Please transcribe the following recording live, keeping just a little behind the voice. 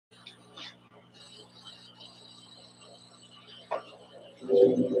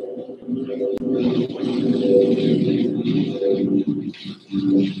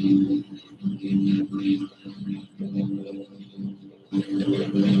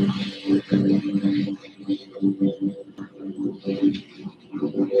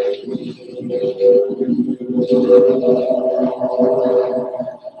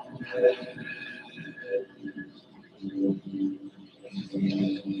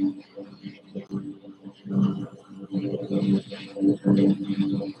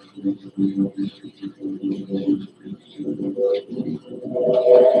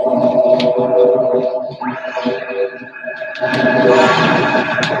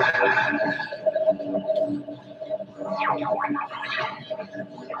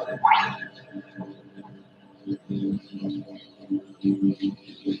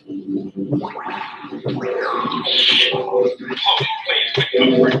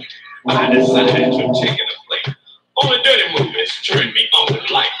I decided to take it a play. On the dirty movies, turn me on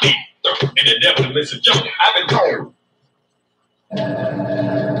like deep throat. And the devil and Mr. Jones, I've been told.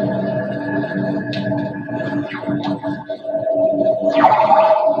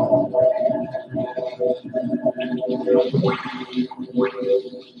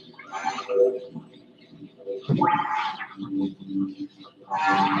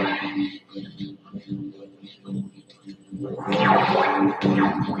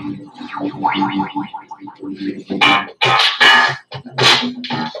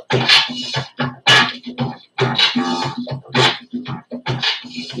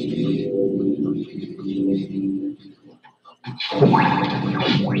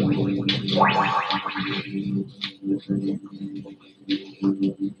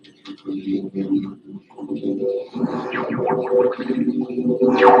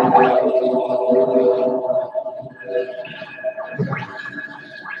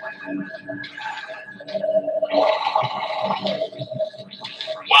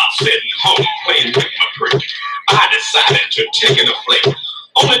 While sitting home playing with my prick, I decided to take it a flick.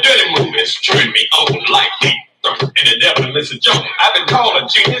 On the dirty movies, turn me on like deep throat. And the devil and Mr. Jones, I've been called a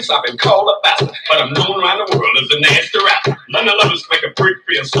genius, I've been called a bastard, but I'm known around the world as a nasty rapper. London lovers make a freak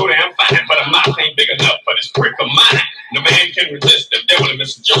feel so damn fine, but a mouth ain't big enough for this prick of mine. No man can resist the devil and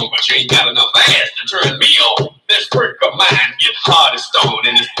Mr. Jones, but you ain't got enough ass to turn me on. This prick of mine gets hard as stone,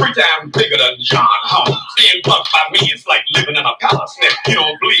 and it's 3 times bigger than John Holmes. Being bucked by me is like living in a palace. Now, if you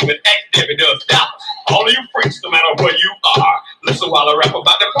don't believe it, act Debbie does Dallas. All of you freaks, no matter where you are, listen while I rap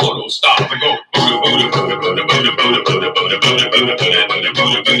about the porno stars. I go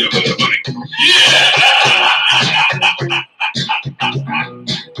yeah,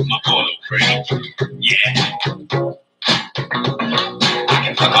 my porno freak. Yeah, I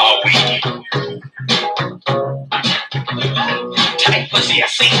can fuck all week. Tight pussy, I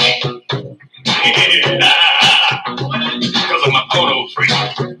see. Because I'm a porno freak.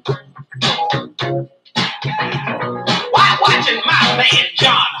 Why watching my man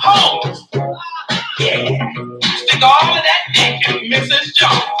John Holmes? Yeah, stick all of that dick in Mrs.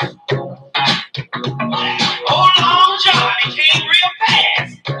 Jones. Old long John, he came real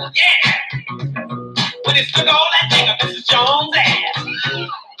fast. Yeah, when he stuck all that dick in Mrs. Jones' ass.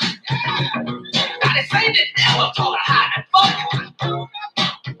 Now they say the devil told her how to fuck.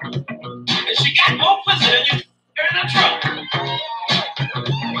 And she got more pussy than you in a truck.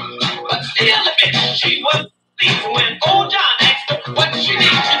 But still a bitch, she was pleased when old John asked her what she needs.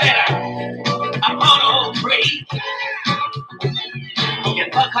 She said, I'm on old free. Who can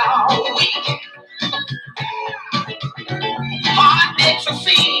fuck all week. Hard dicks a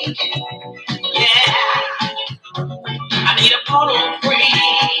seed. Yeah. I need a porno free.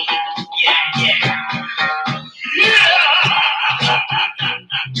 Yeah, yeah.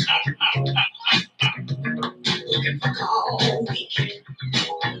 Who can fuck all week.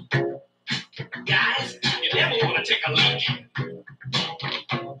 Guys, you never want to take a leak.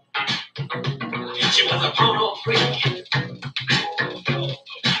 She was a porno freak.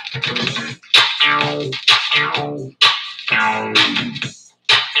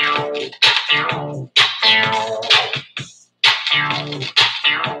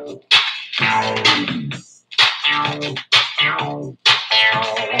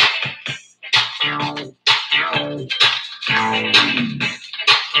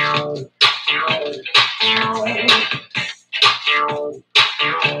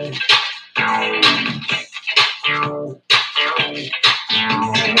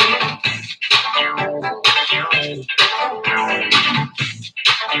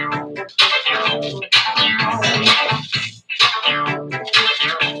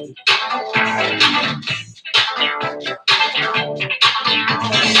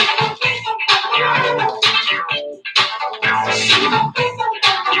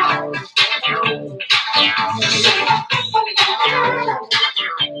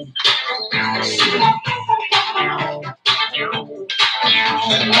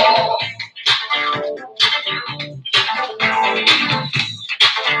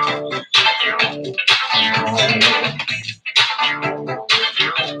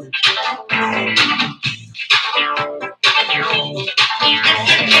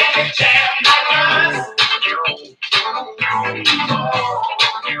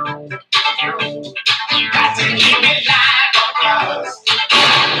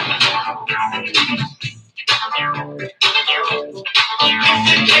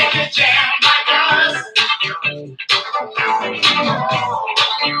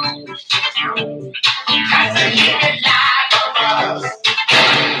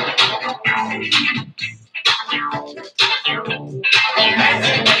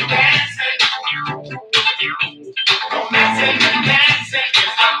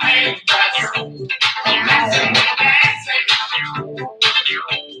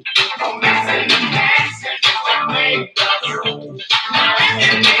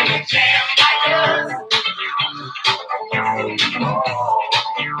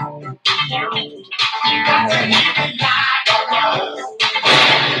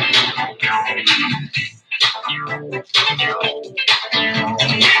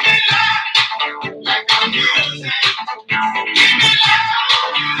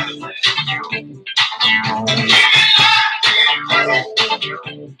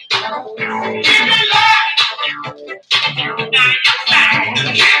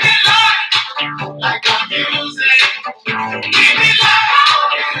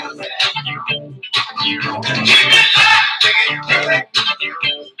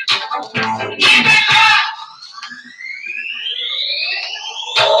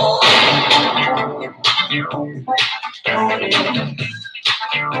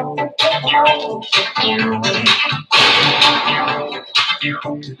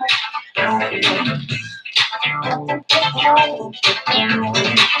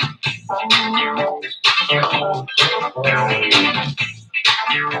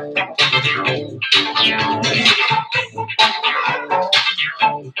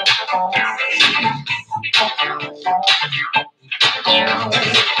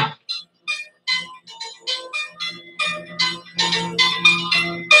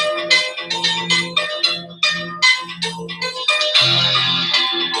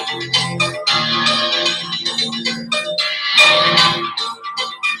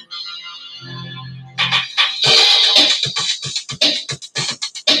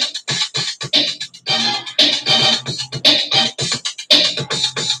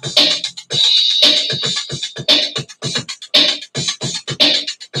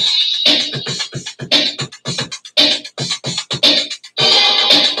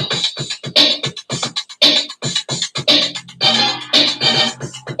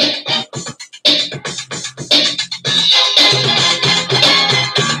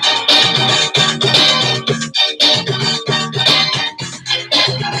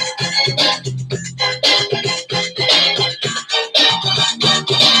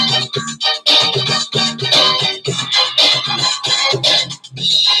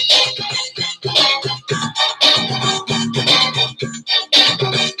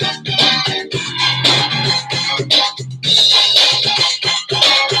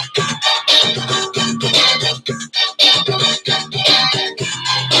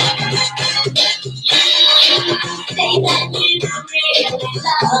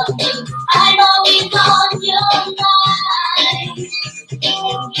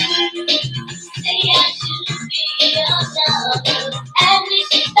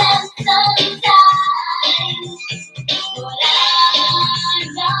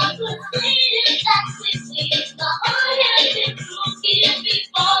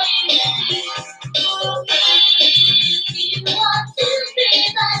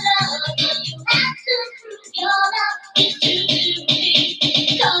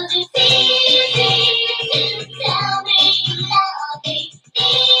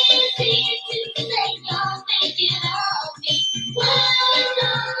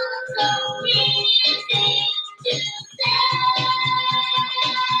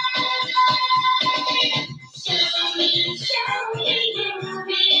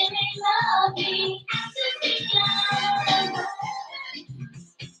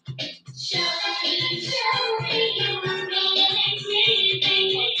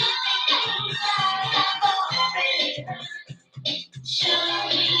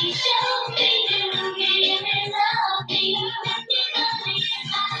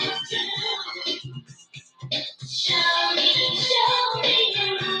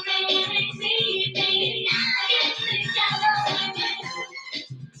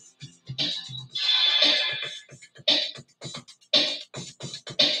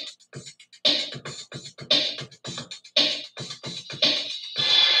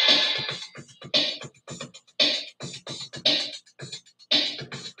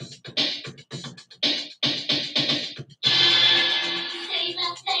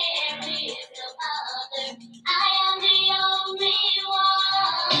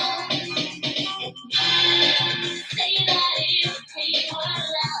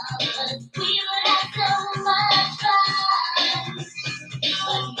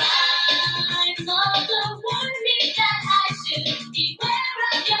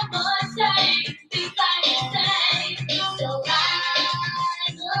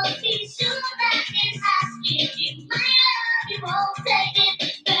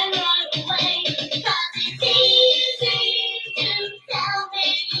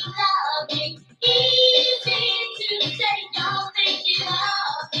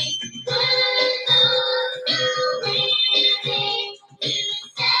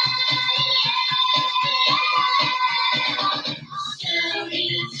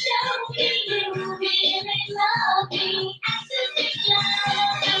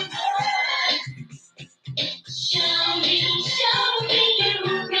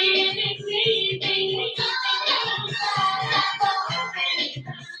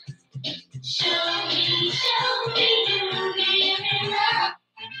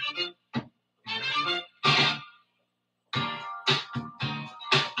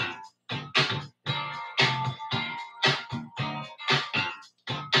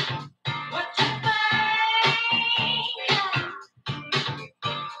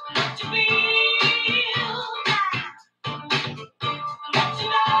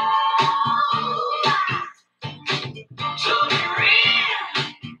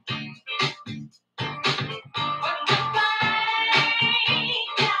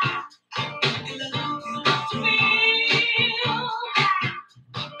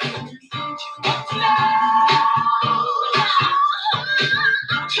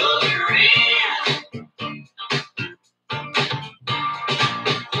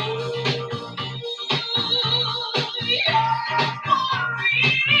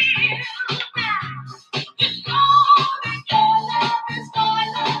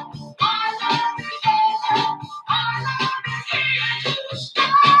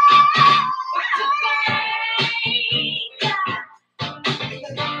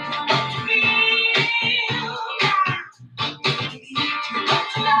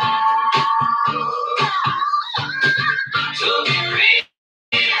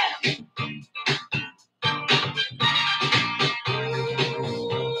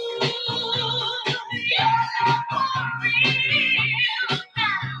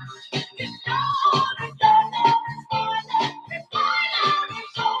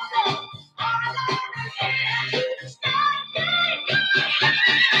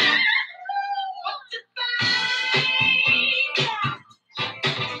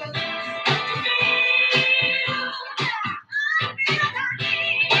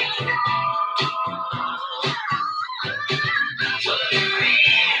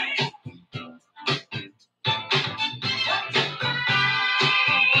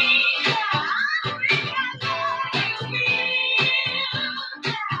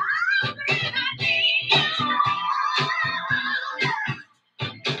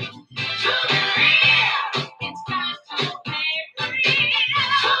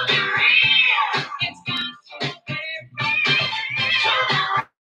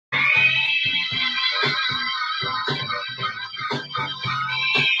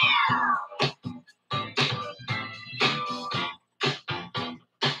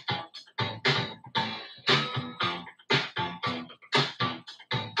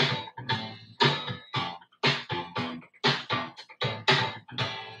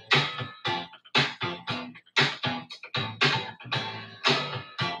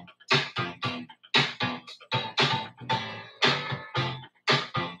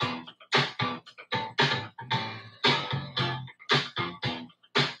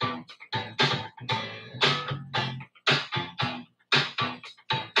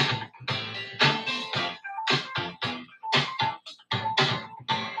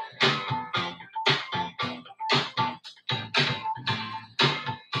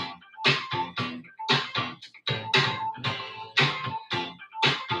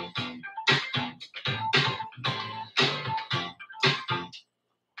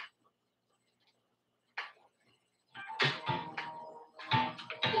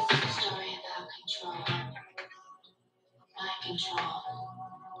 Control.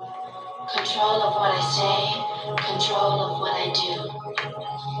 Control of what I say, control of what I do.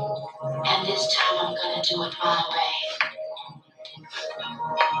 And this time I'm gonna do it my way.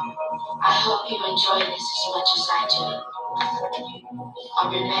 I hope you enjoy this as much as I do.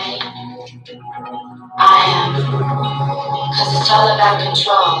 Are we ready? I am. Because it's all about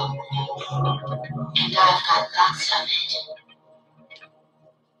control. And I've got lots of it.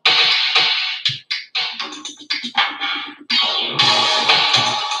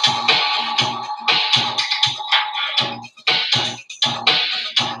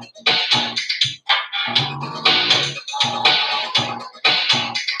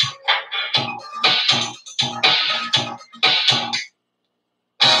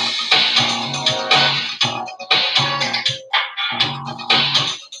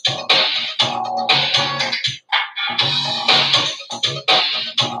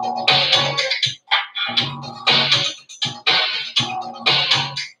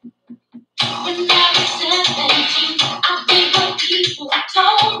 When I was 17, I did what people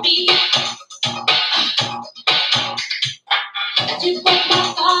told me. I did what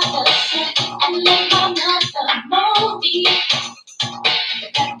my father said and let my mother mold me.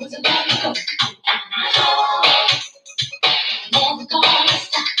 But that was a long ago. Never gonna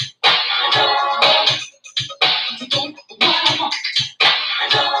stop to get what I want.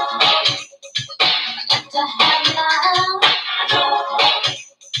 Got to have it out.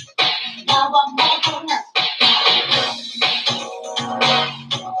 Now I'm all grown up.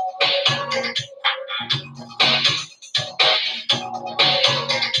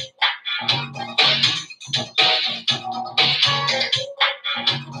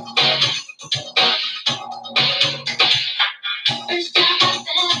 First time I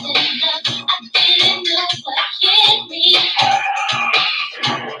fell in love, I didn't know what hit me.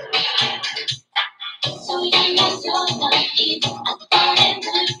 So young and so naive, I thought it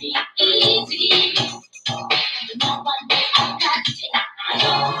would be easy. But now I know I got to take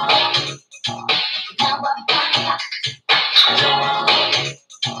control. Now I've got a lot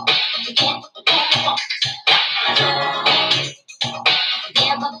to get what I want.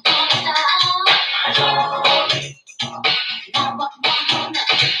 Never gonna stop. Now I'm walking up.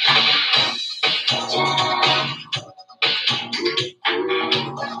 Jam,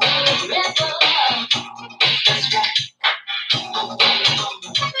 rebel. That's right. I'm going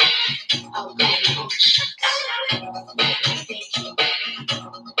home. I'm going home. Thank you.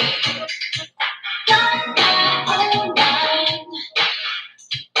 Got my own mind.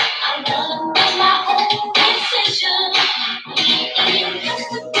 I wanna make my own decision. It has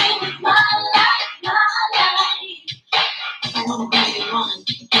to do with my life, my life. I wanna be the one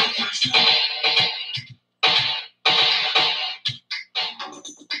in control.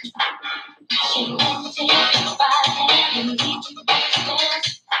 She let me take you by the hand and lead you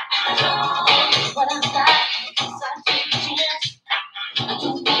upstairs. What I've got, cause I take a chance. I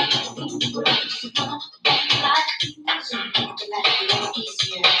don't want to be the words you want, make life easier, make the life a little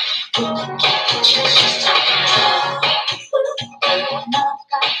easier. We can get the church just talking about. And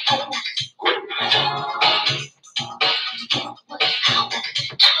I've got a lot to get what I want.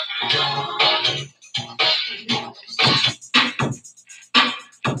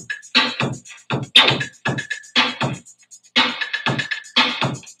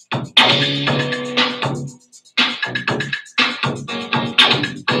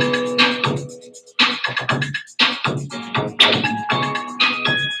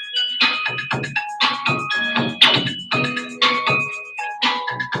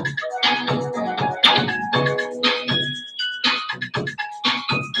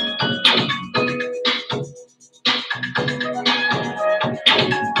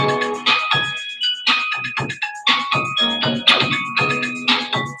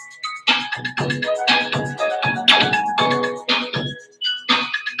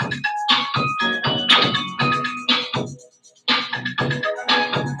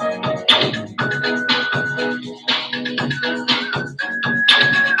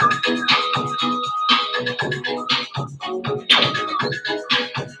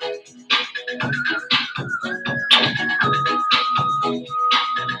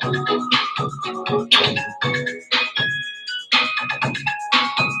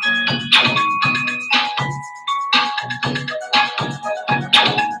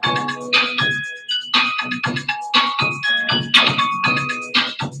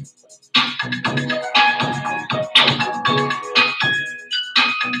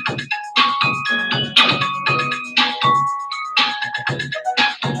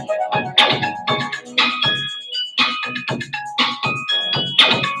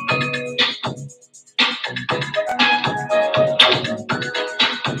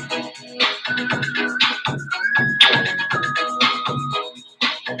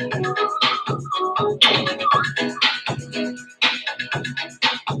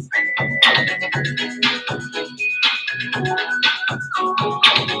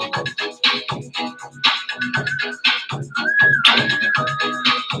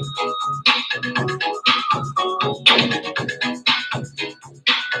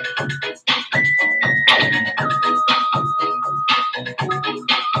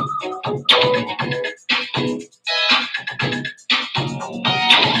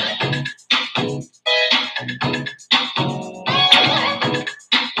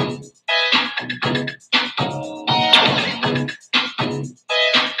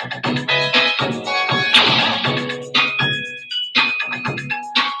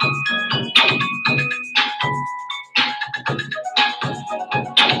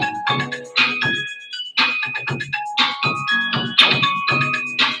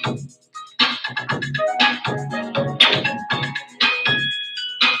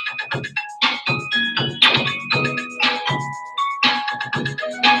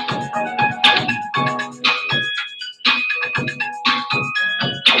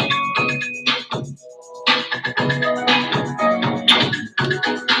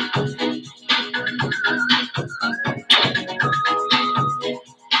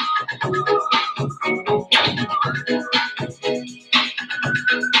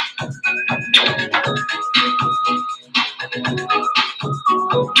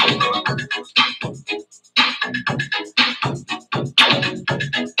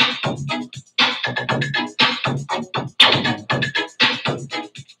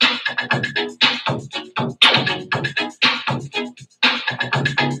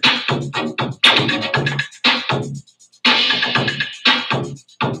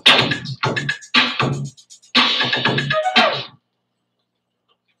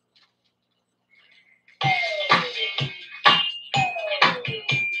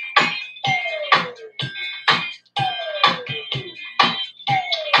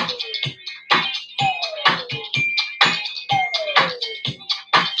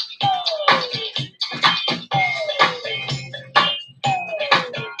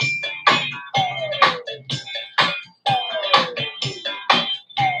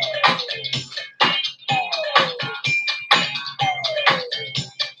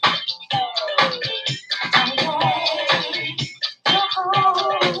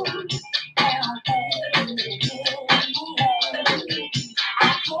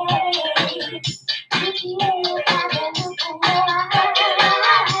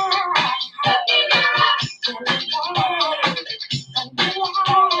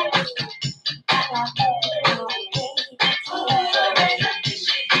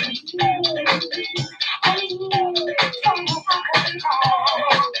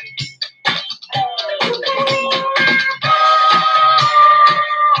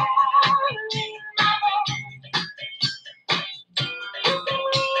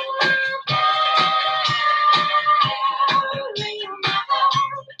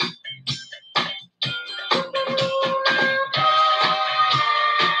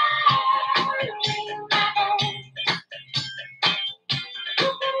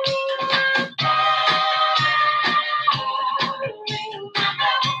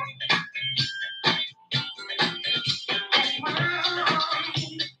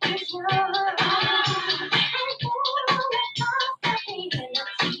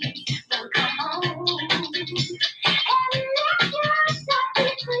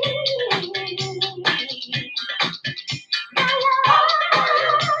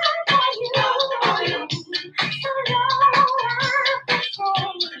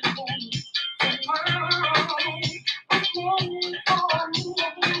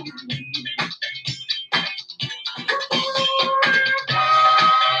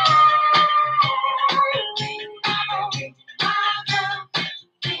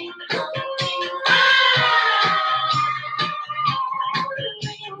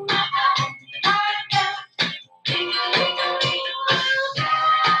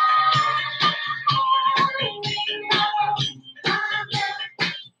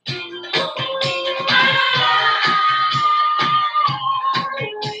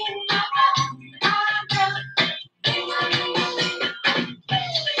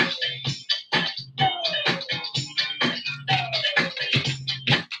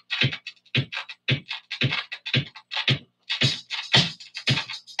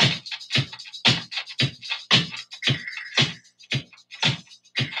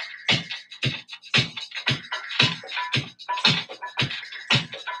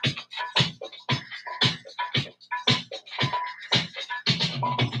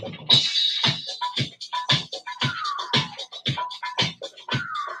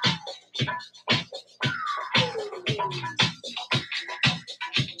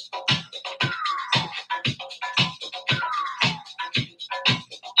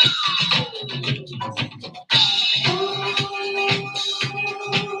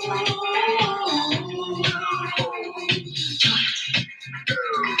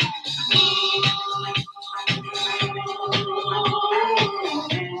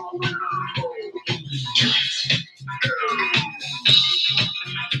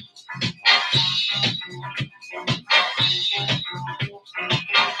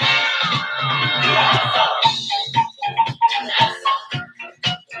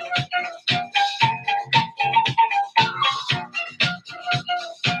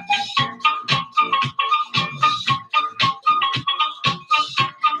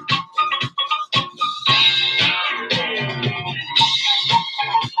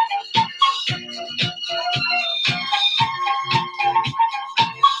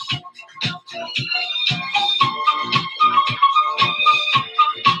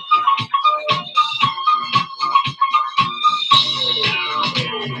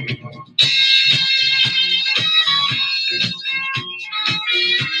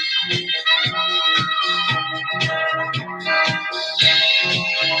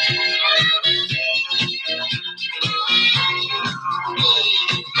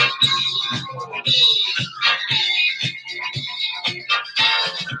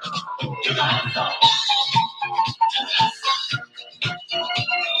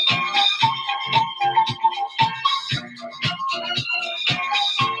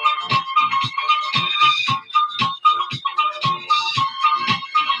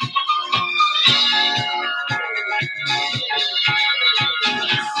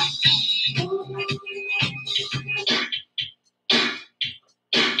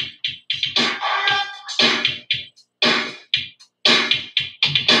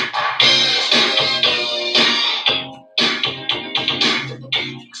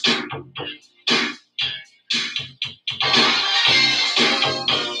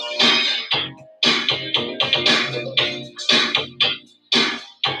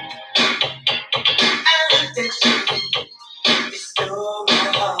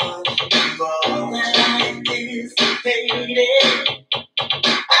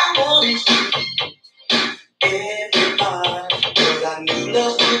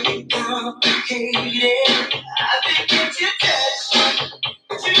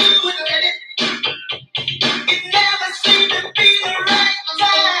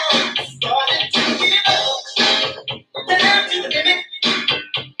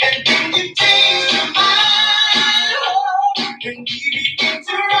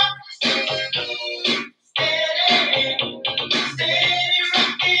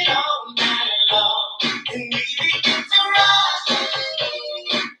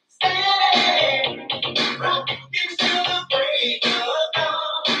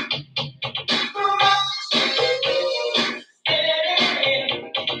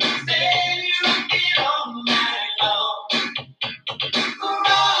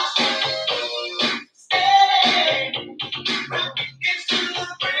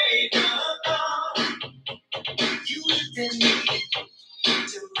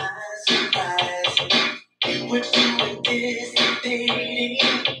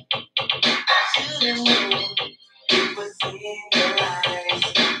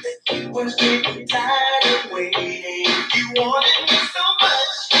 was getting tired of waiting. You wanted me so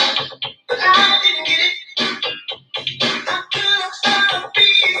much, but I didn't get it. I couldn't start a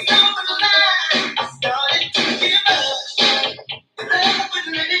piece on the line. I started to give up. Love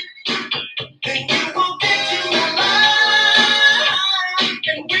wouldn't let it. Then you walked into my life,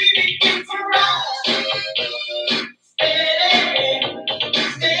 and we began to rise. Steady,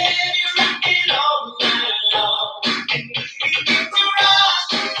 steady, rocking all night long. And we began to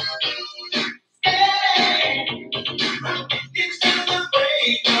rise. Steady, rocking into the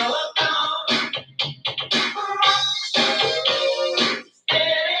break of dawn.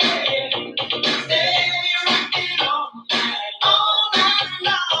 Steady, steady, rocking all night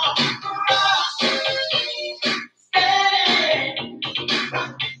long. Steady,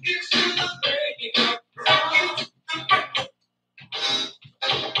 rocking into the break of dawn.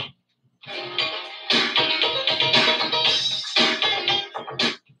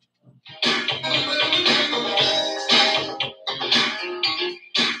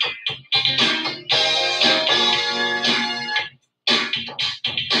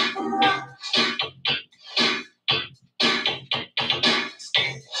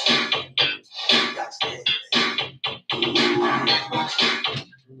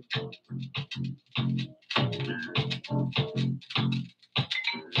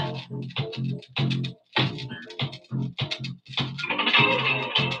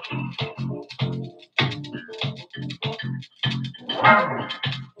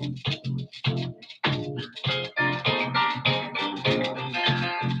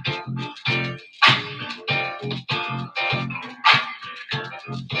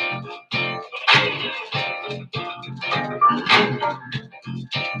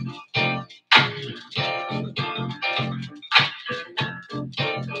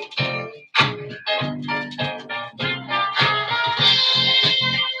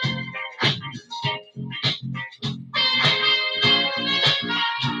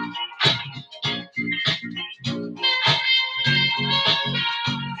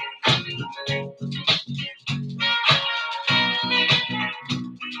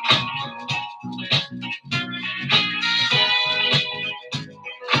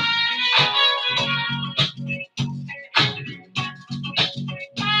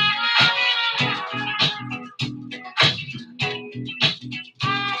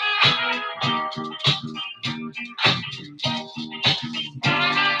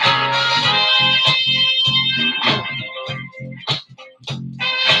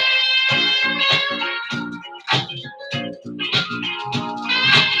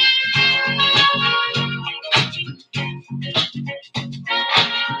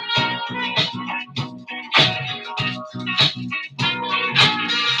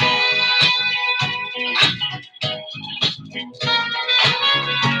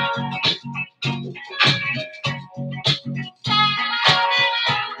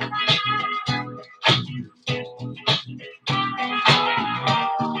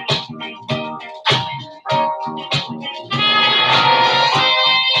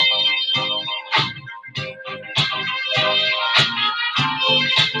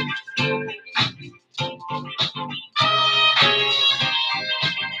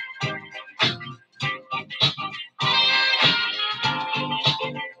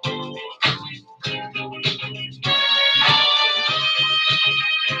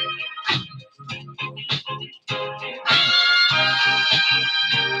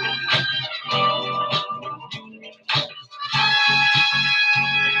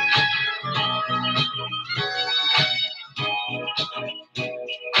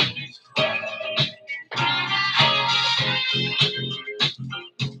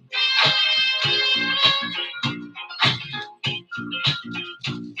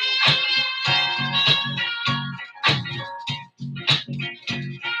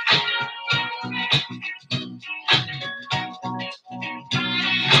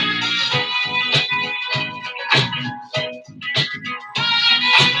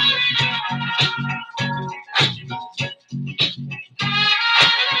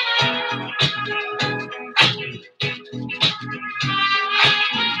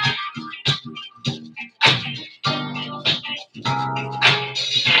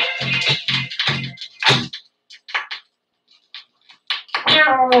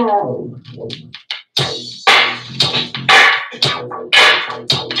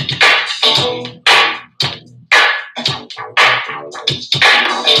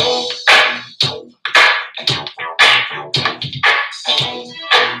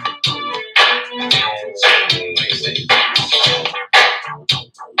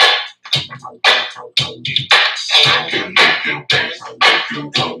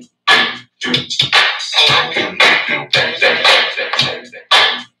 I can make you dance.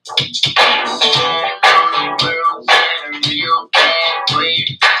 World's in a real bad way.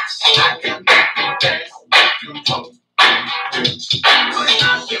 I can make you dance. You won't. But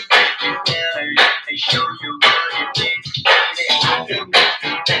I can make you dance and show you what it takes. I can make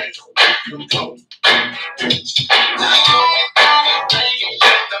you dance. You won't. Now everybody playing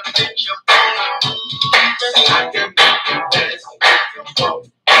the picture for me. I can make you dance. You won't.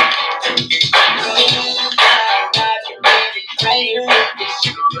 It's got you ready, ready, ready,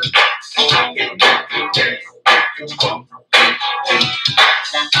 sure. I can make you dance. You won't.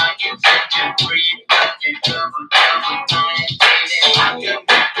 Now I can set you free. I can double, double time, baby. I can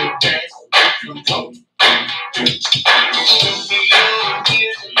make you dance. You won't. Just give me your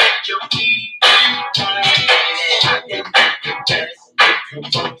ears and let your feet time, baby. I can make you dance. You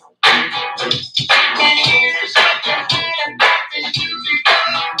won't. And here's what you heard about this music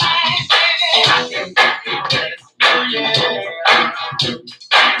on my mind, baby. I can make you dance. Oh yeah.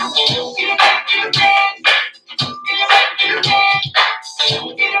 It'll make you dance. It'll make you dance.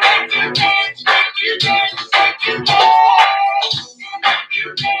 It'll make you dance. Make you dance. Make you dance. It'll make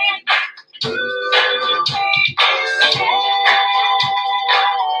you dance. Ooh, make you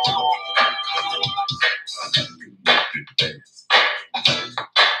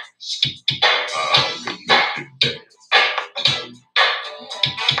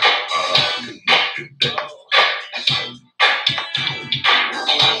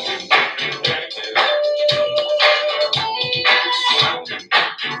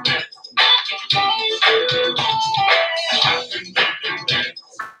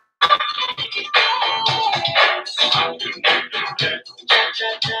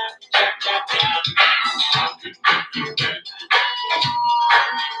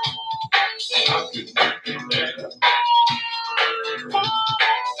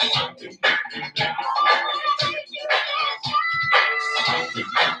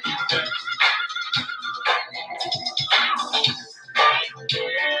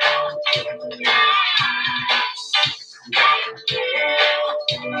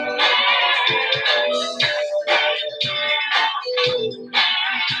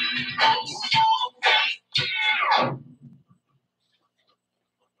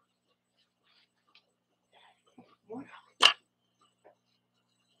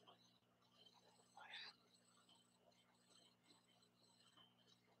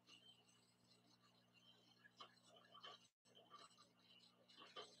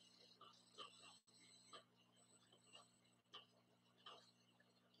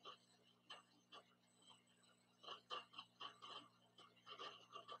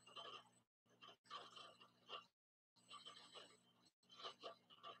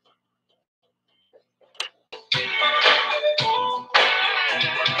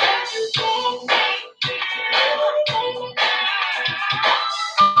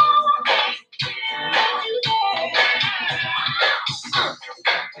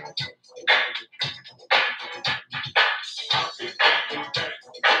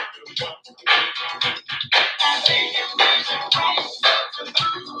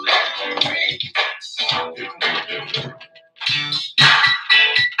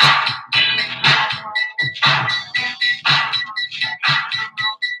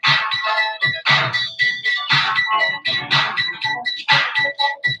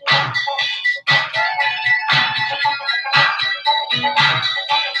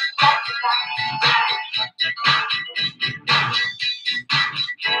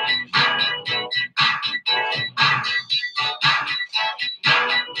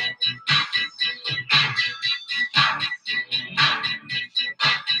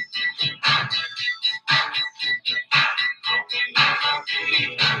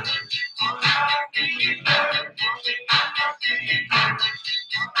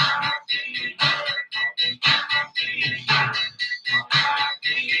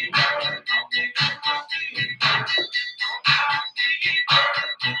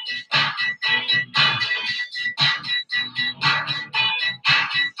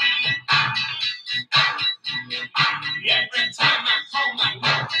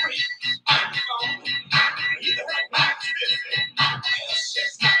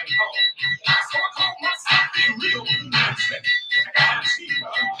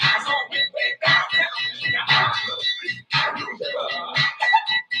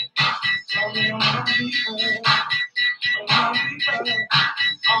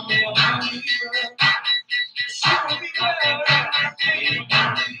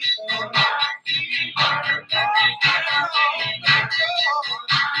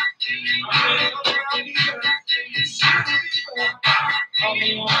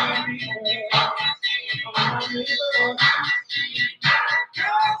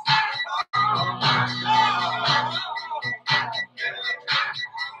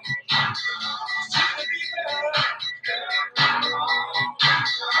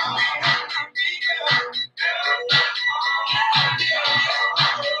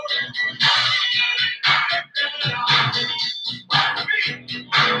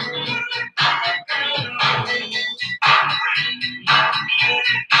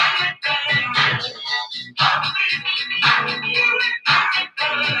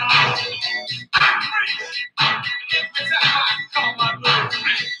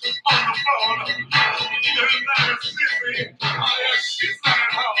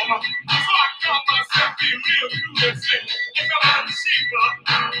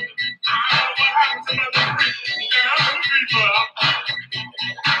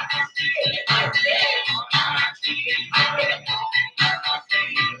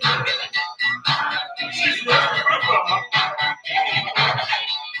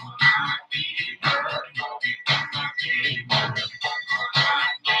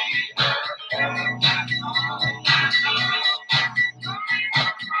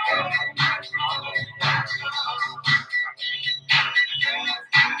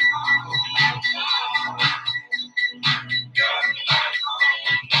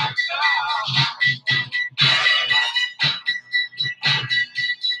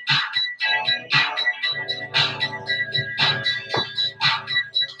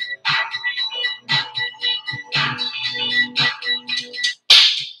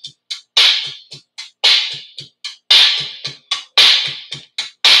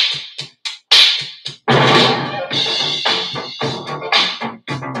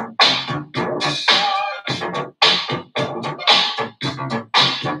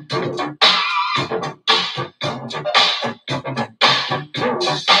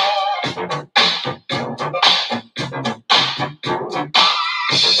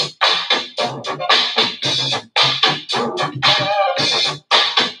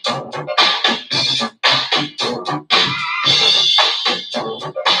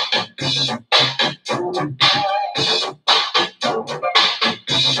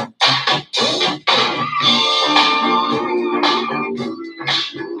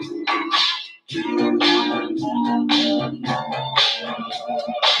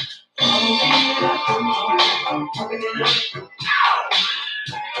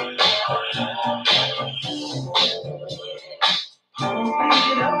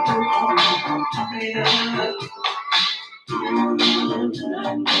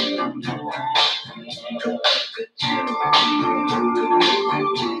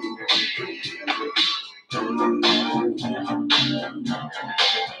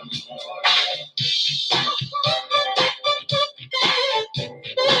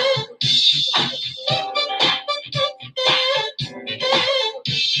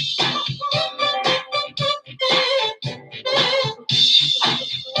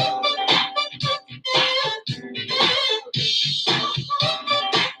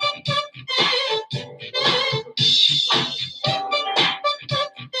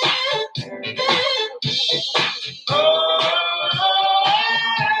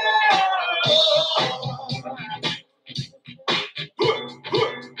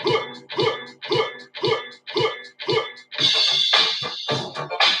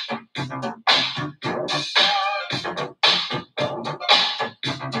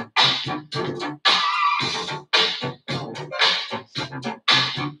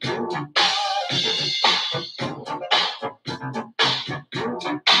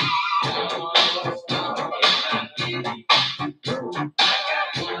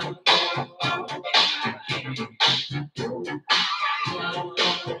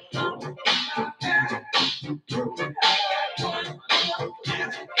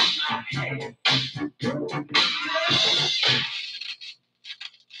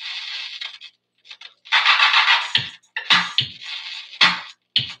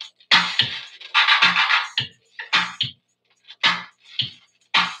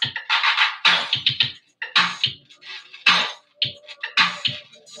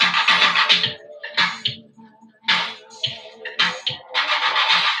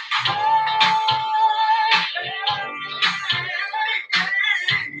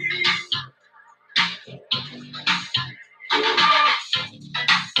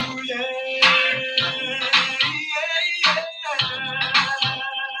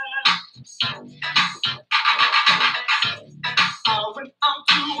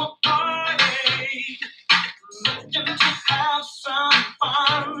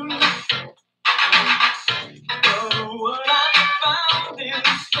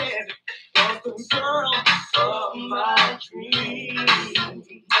girl of my dreams.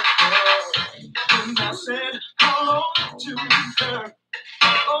 And I said hello to her.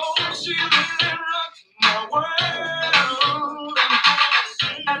 Oh, she really rocked my world.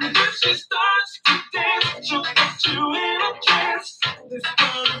 And when she starts to dance, she'll put you in a trance. This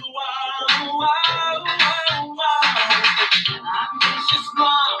girl is wild, wild, wild, wild. I know she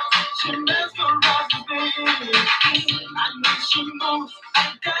smiles, she mesmerizes me. I know she moves,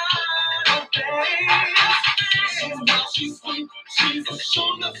 I got a dance. She's sweet, she's a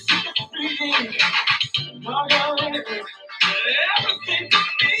shoulder, she's a free. I got anything, everything to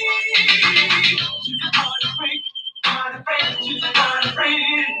me. She's a party freak, she's a party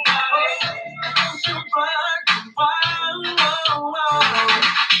freak. Oh, she'll rock you wild, wild, wild.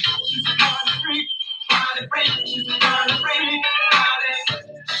 She's a party freak, she's a party freak,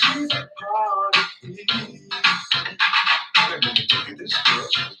 she's a party freak. Let me tell you this girl,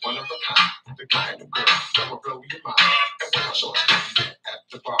 she's one of a kind, the kind of girl that will blow your mind. And when I saw her standing at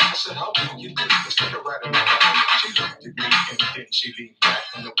the bar, I said, how do you do? Instead of right in my back, she looked at me and then she leaned back.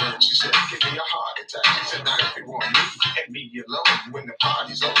 And the words she said, give me a heart attack. She said, now if you want me and me alone, when the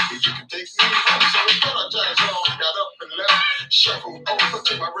party's over, you can take me home. So we put our tags on, got up and left, shuffled over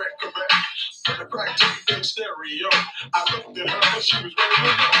to my record rack. Put the crack tape in stereo. I looked at her and she was ready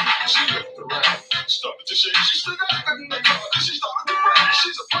to go. She looked around, started to shake. She stood up in the car and she started to rap.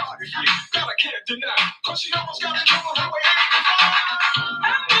 She's a party freak that I can't deny, cause she almost got in trouble her way out the bar.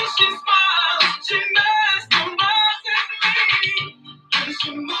 And when she smiles, she mesmerizes me. And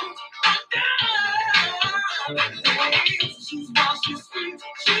she moves right down. She's wild, she's sweet,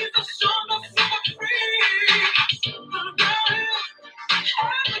 she's a shoulder super free. Little girl is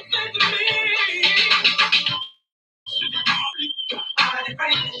everything to me. Body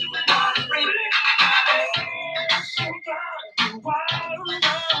break, body break, body. So wild, wild,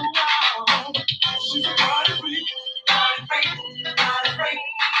 wild. She's a body freak, body break, body break,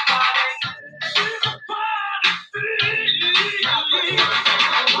 body. She's a body freak.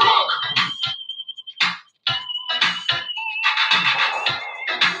 Rock.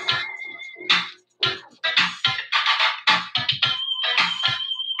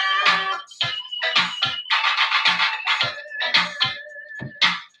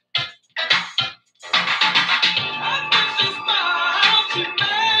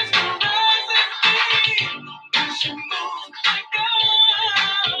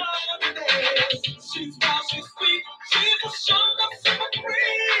 She's wild, she's sweet, she's a sugar, super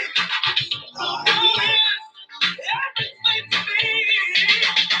free. Oh, everything to me.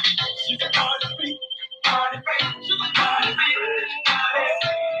 She's a party freak, she's a party freak, party.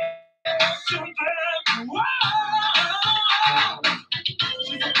 Wow.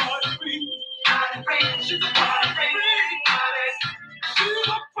 She's a party freak, she's a party freak, party. She's a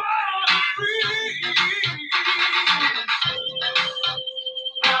party freak.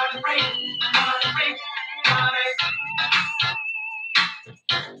 Party freak, party freak, party.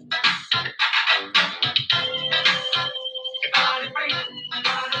 Party freak,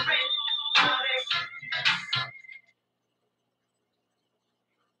 party freak, party.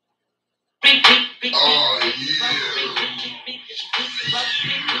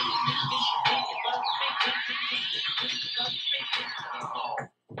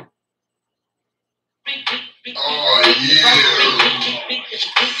 Oh, yeah.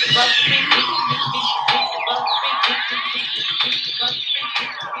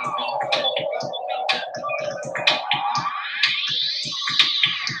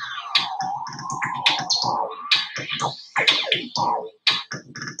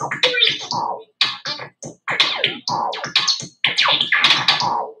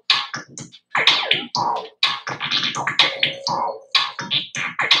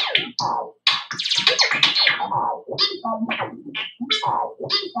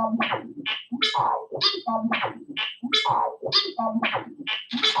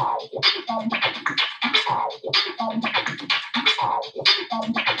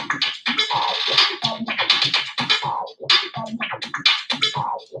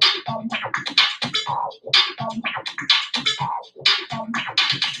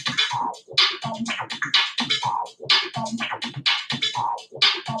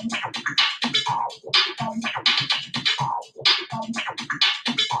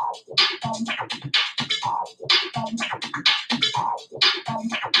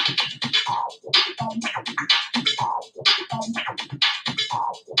 Oh,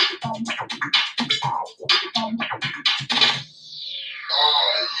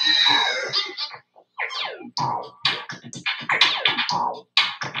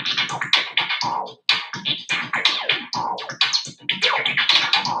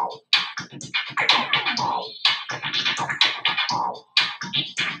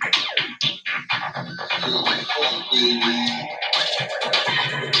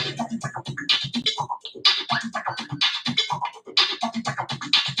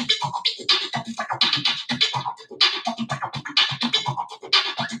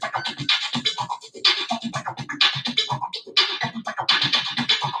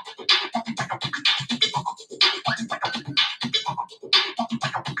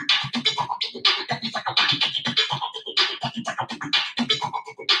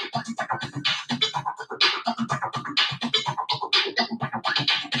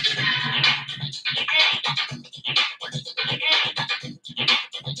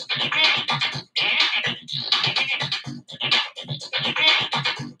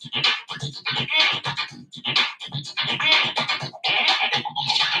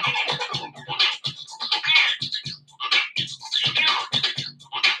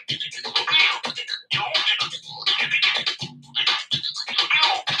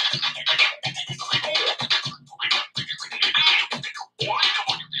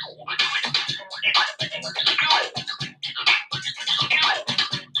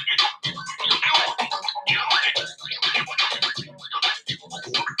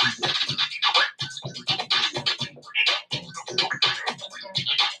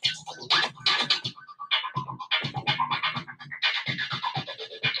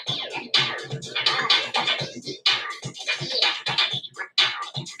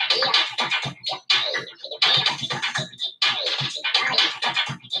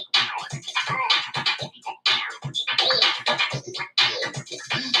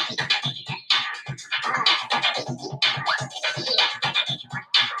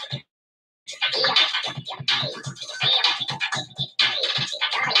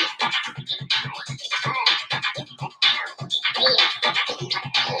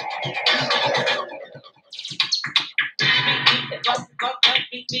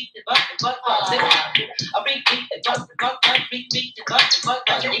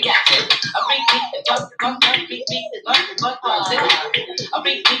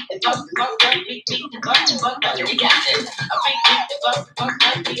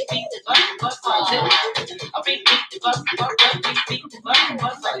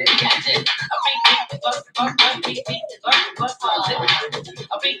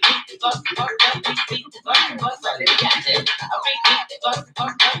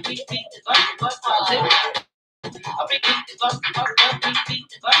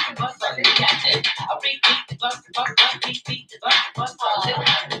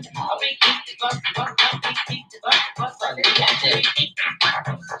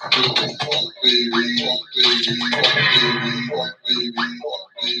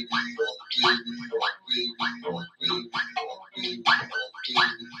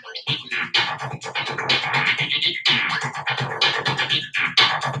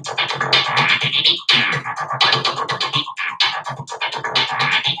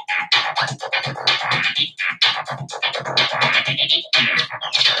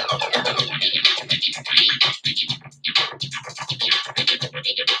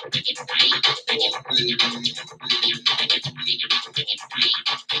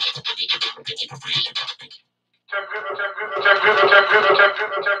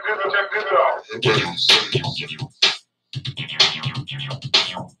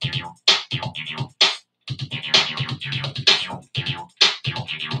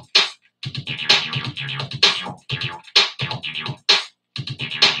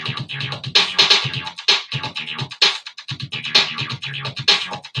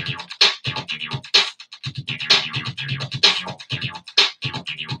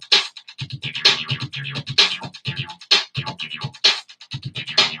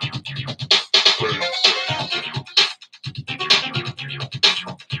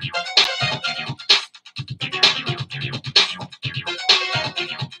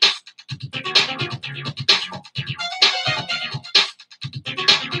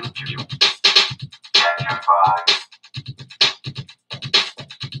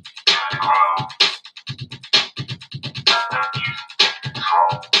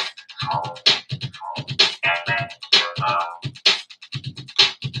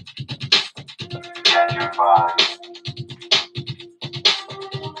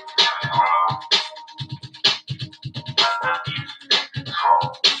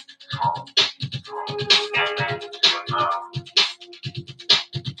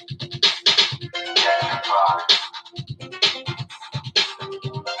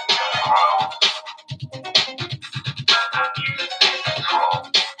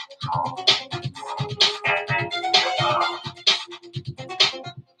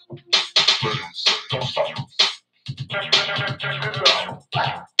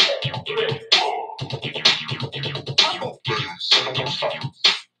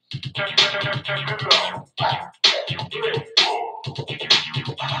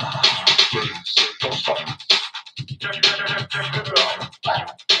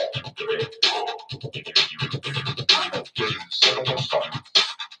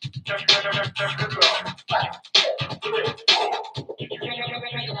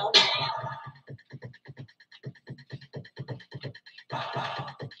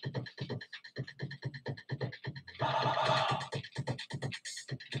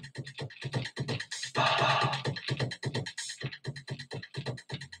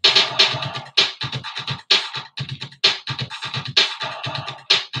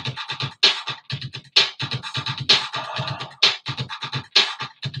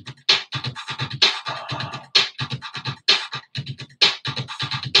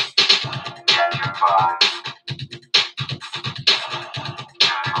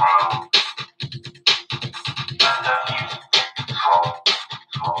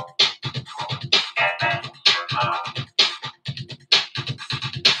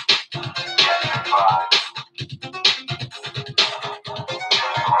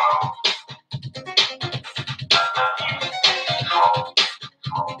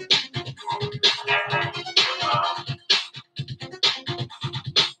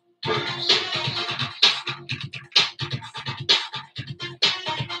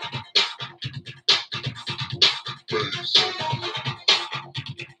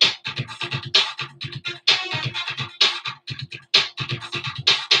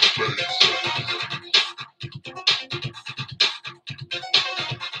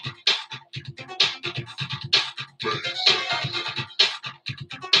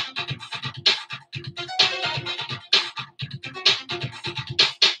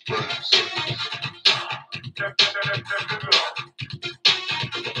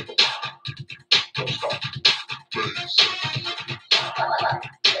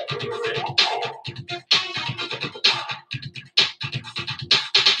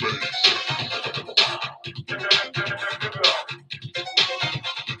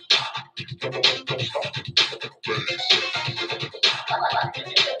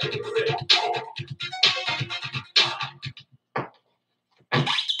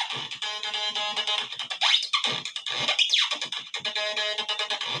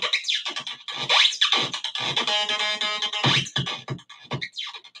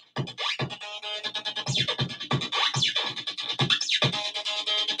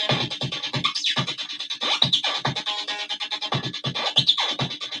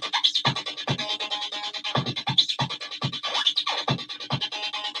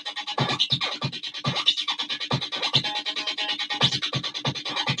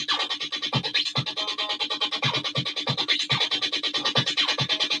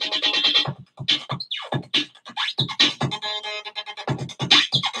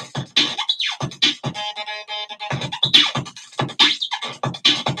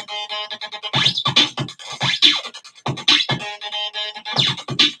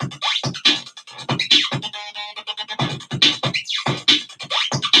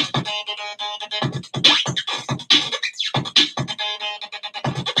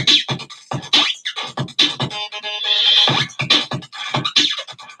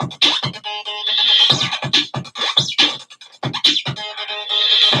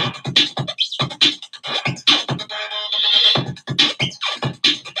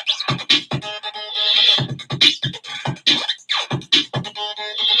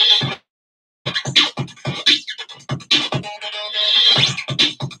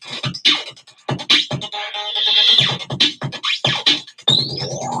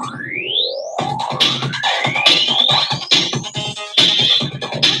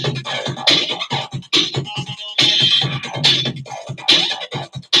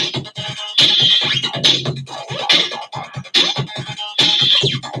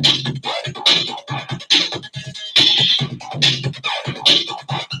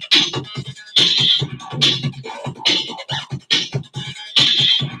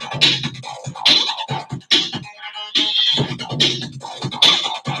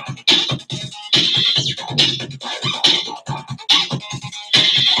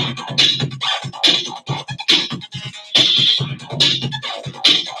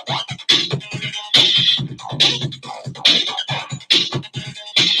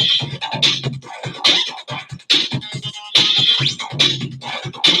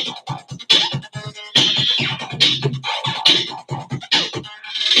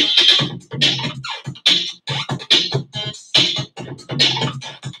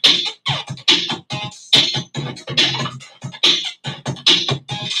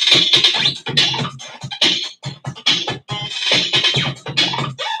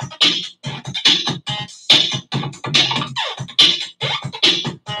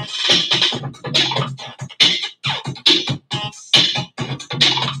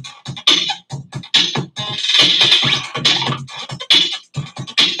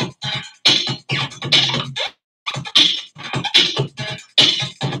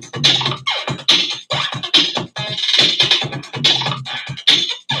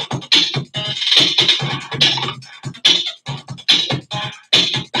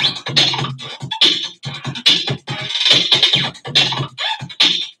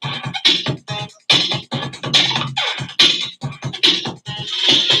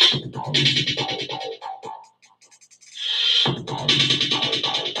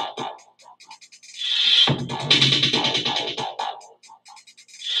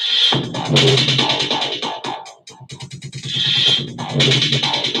 Thank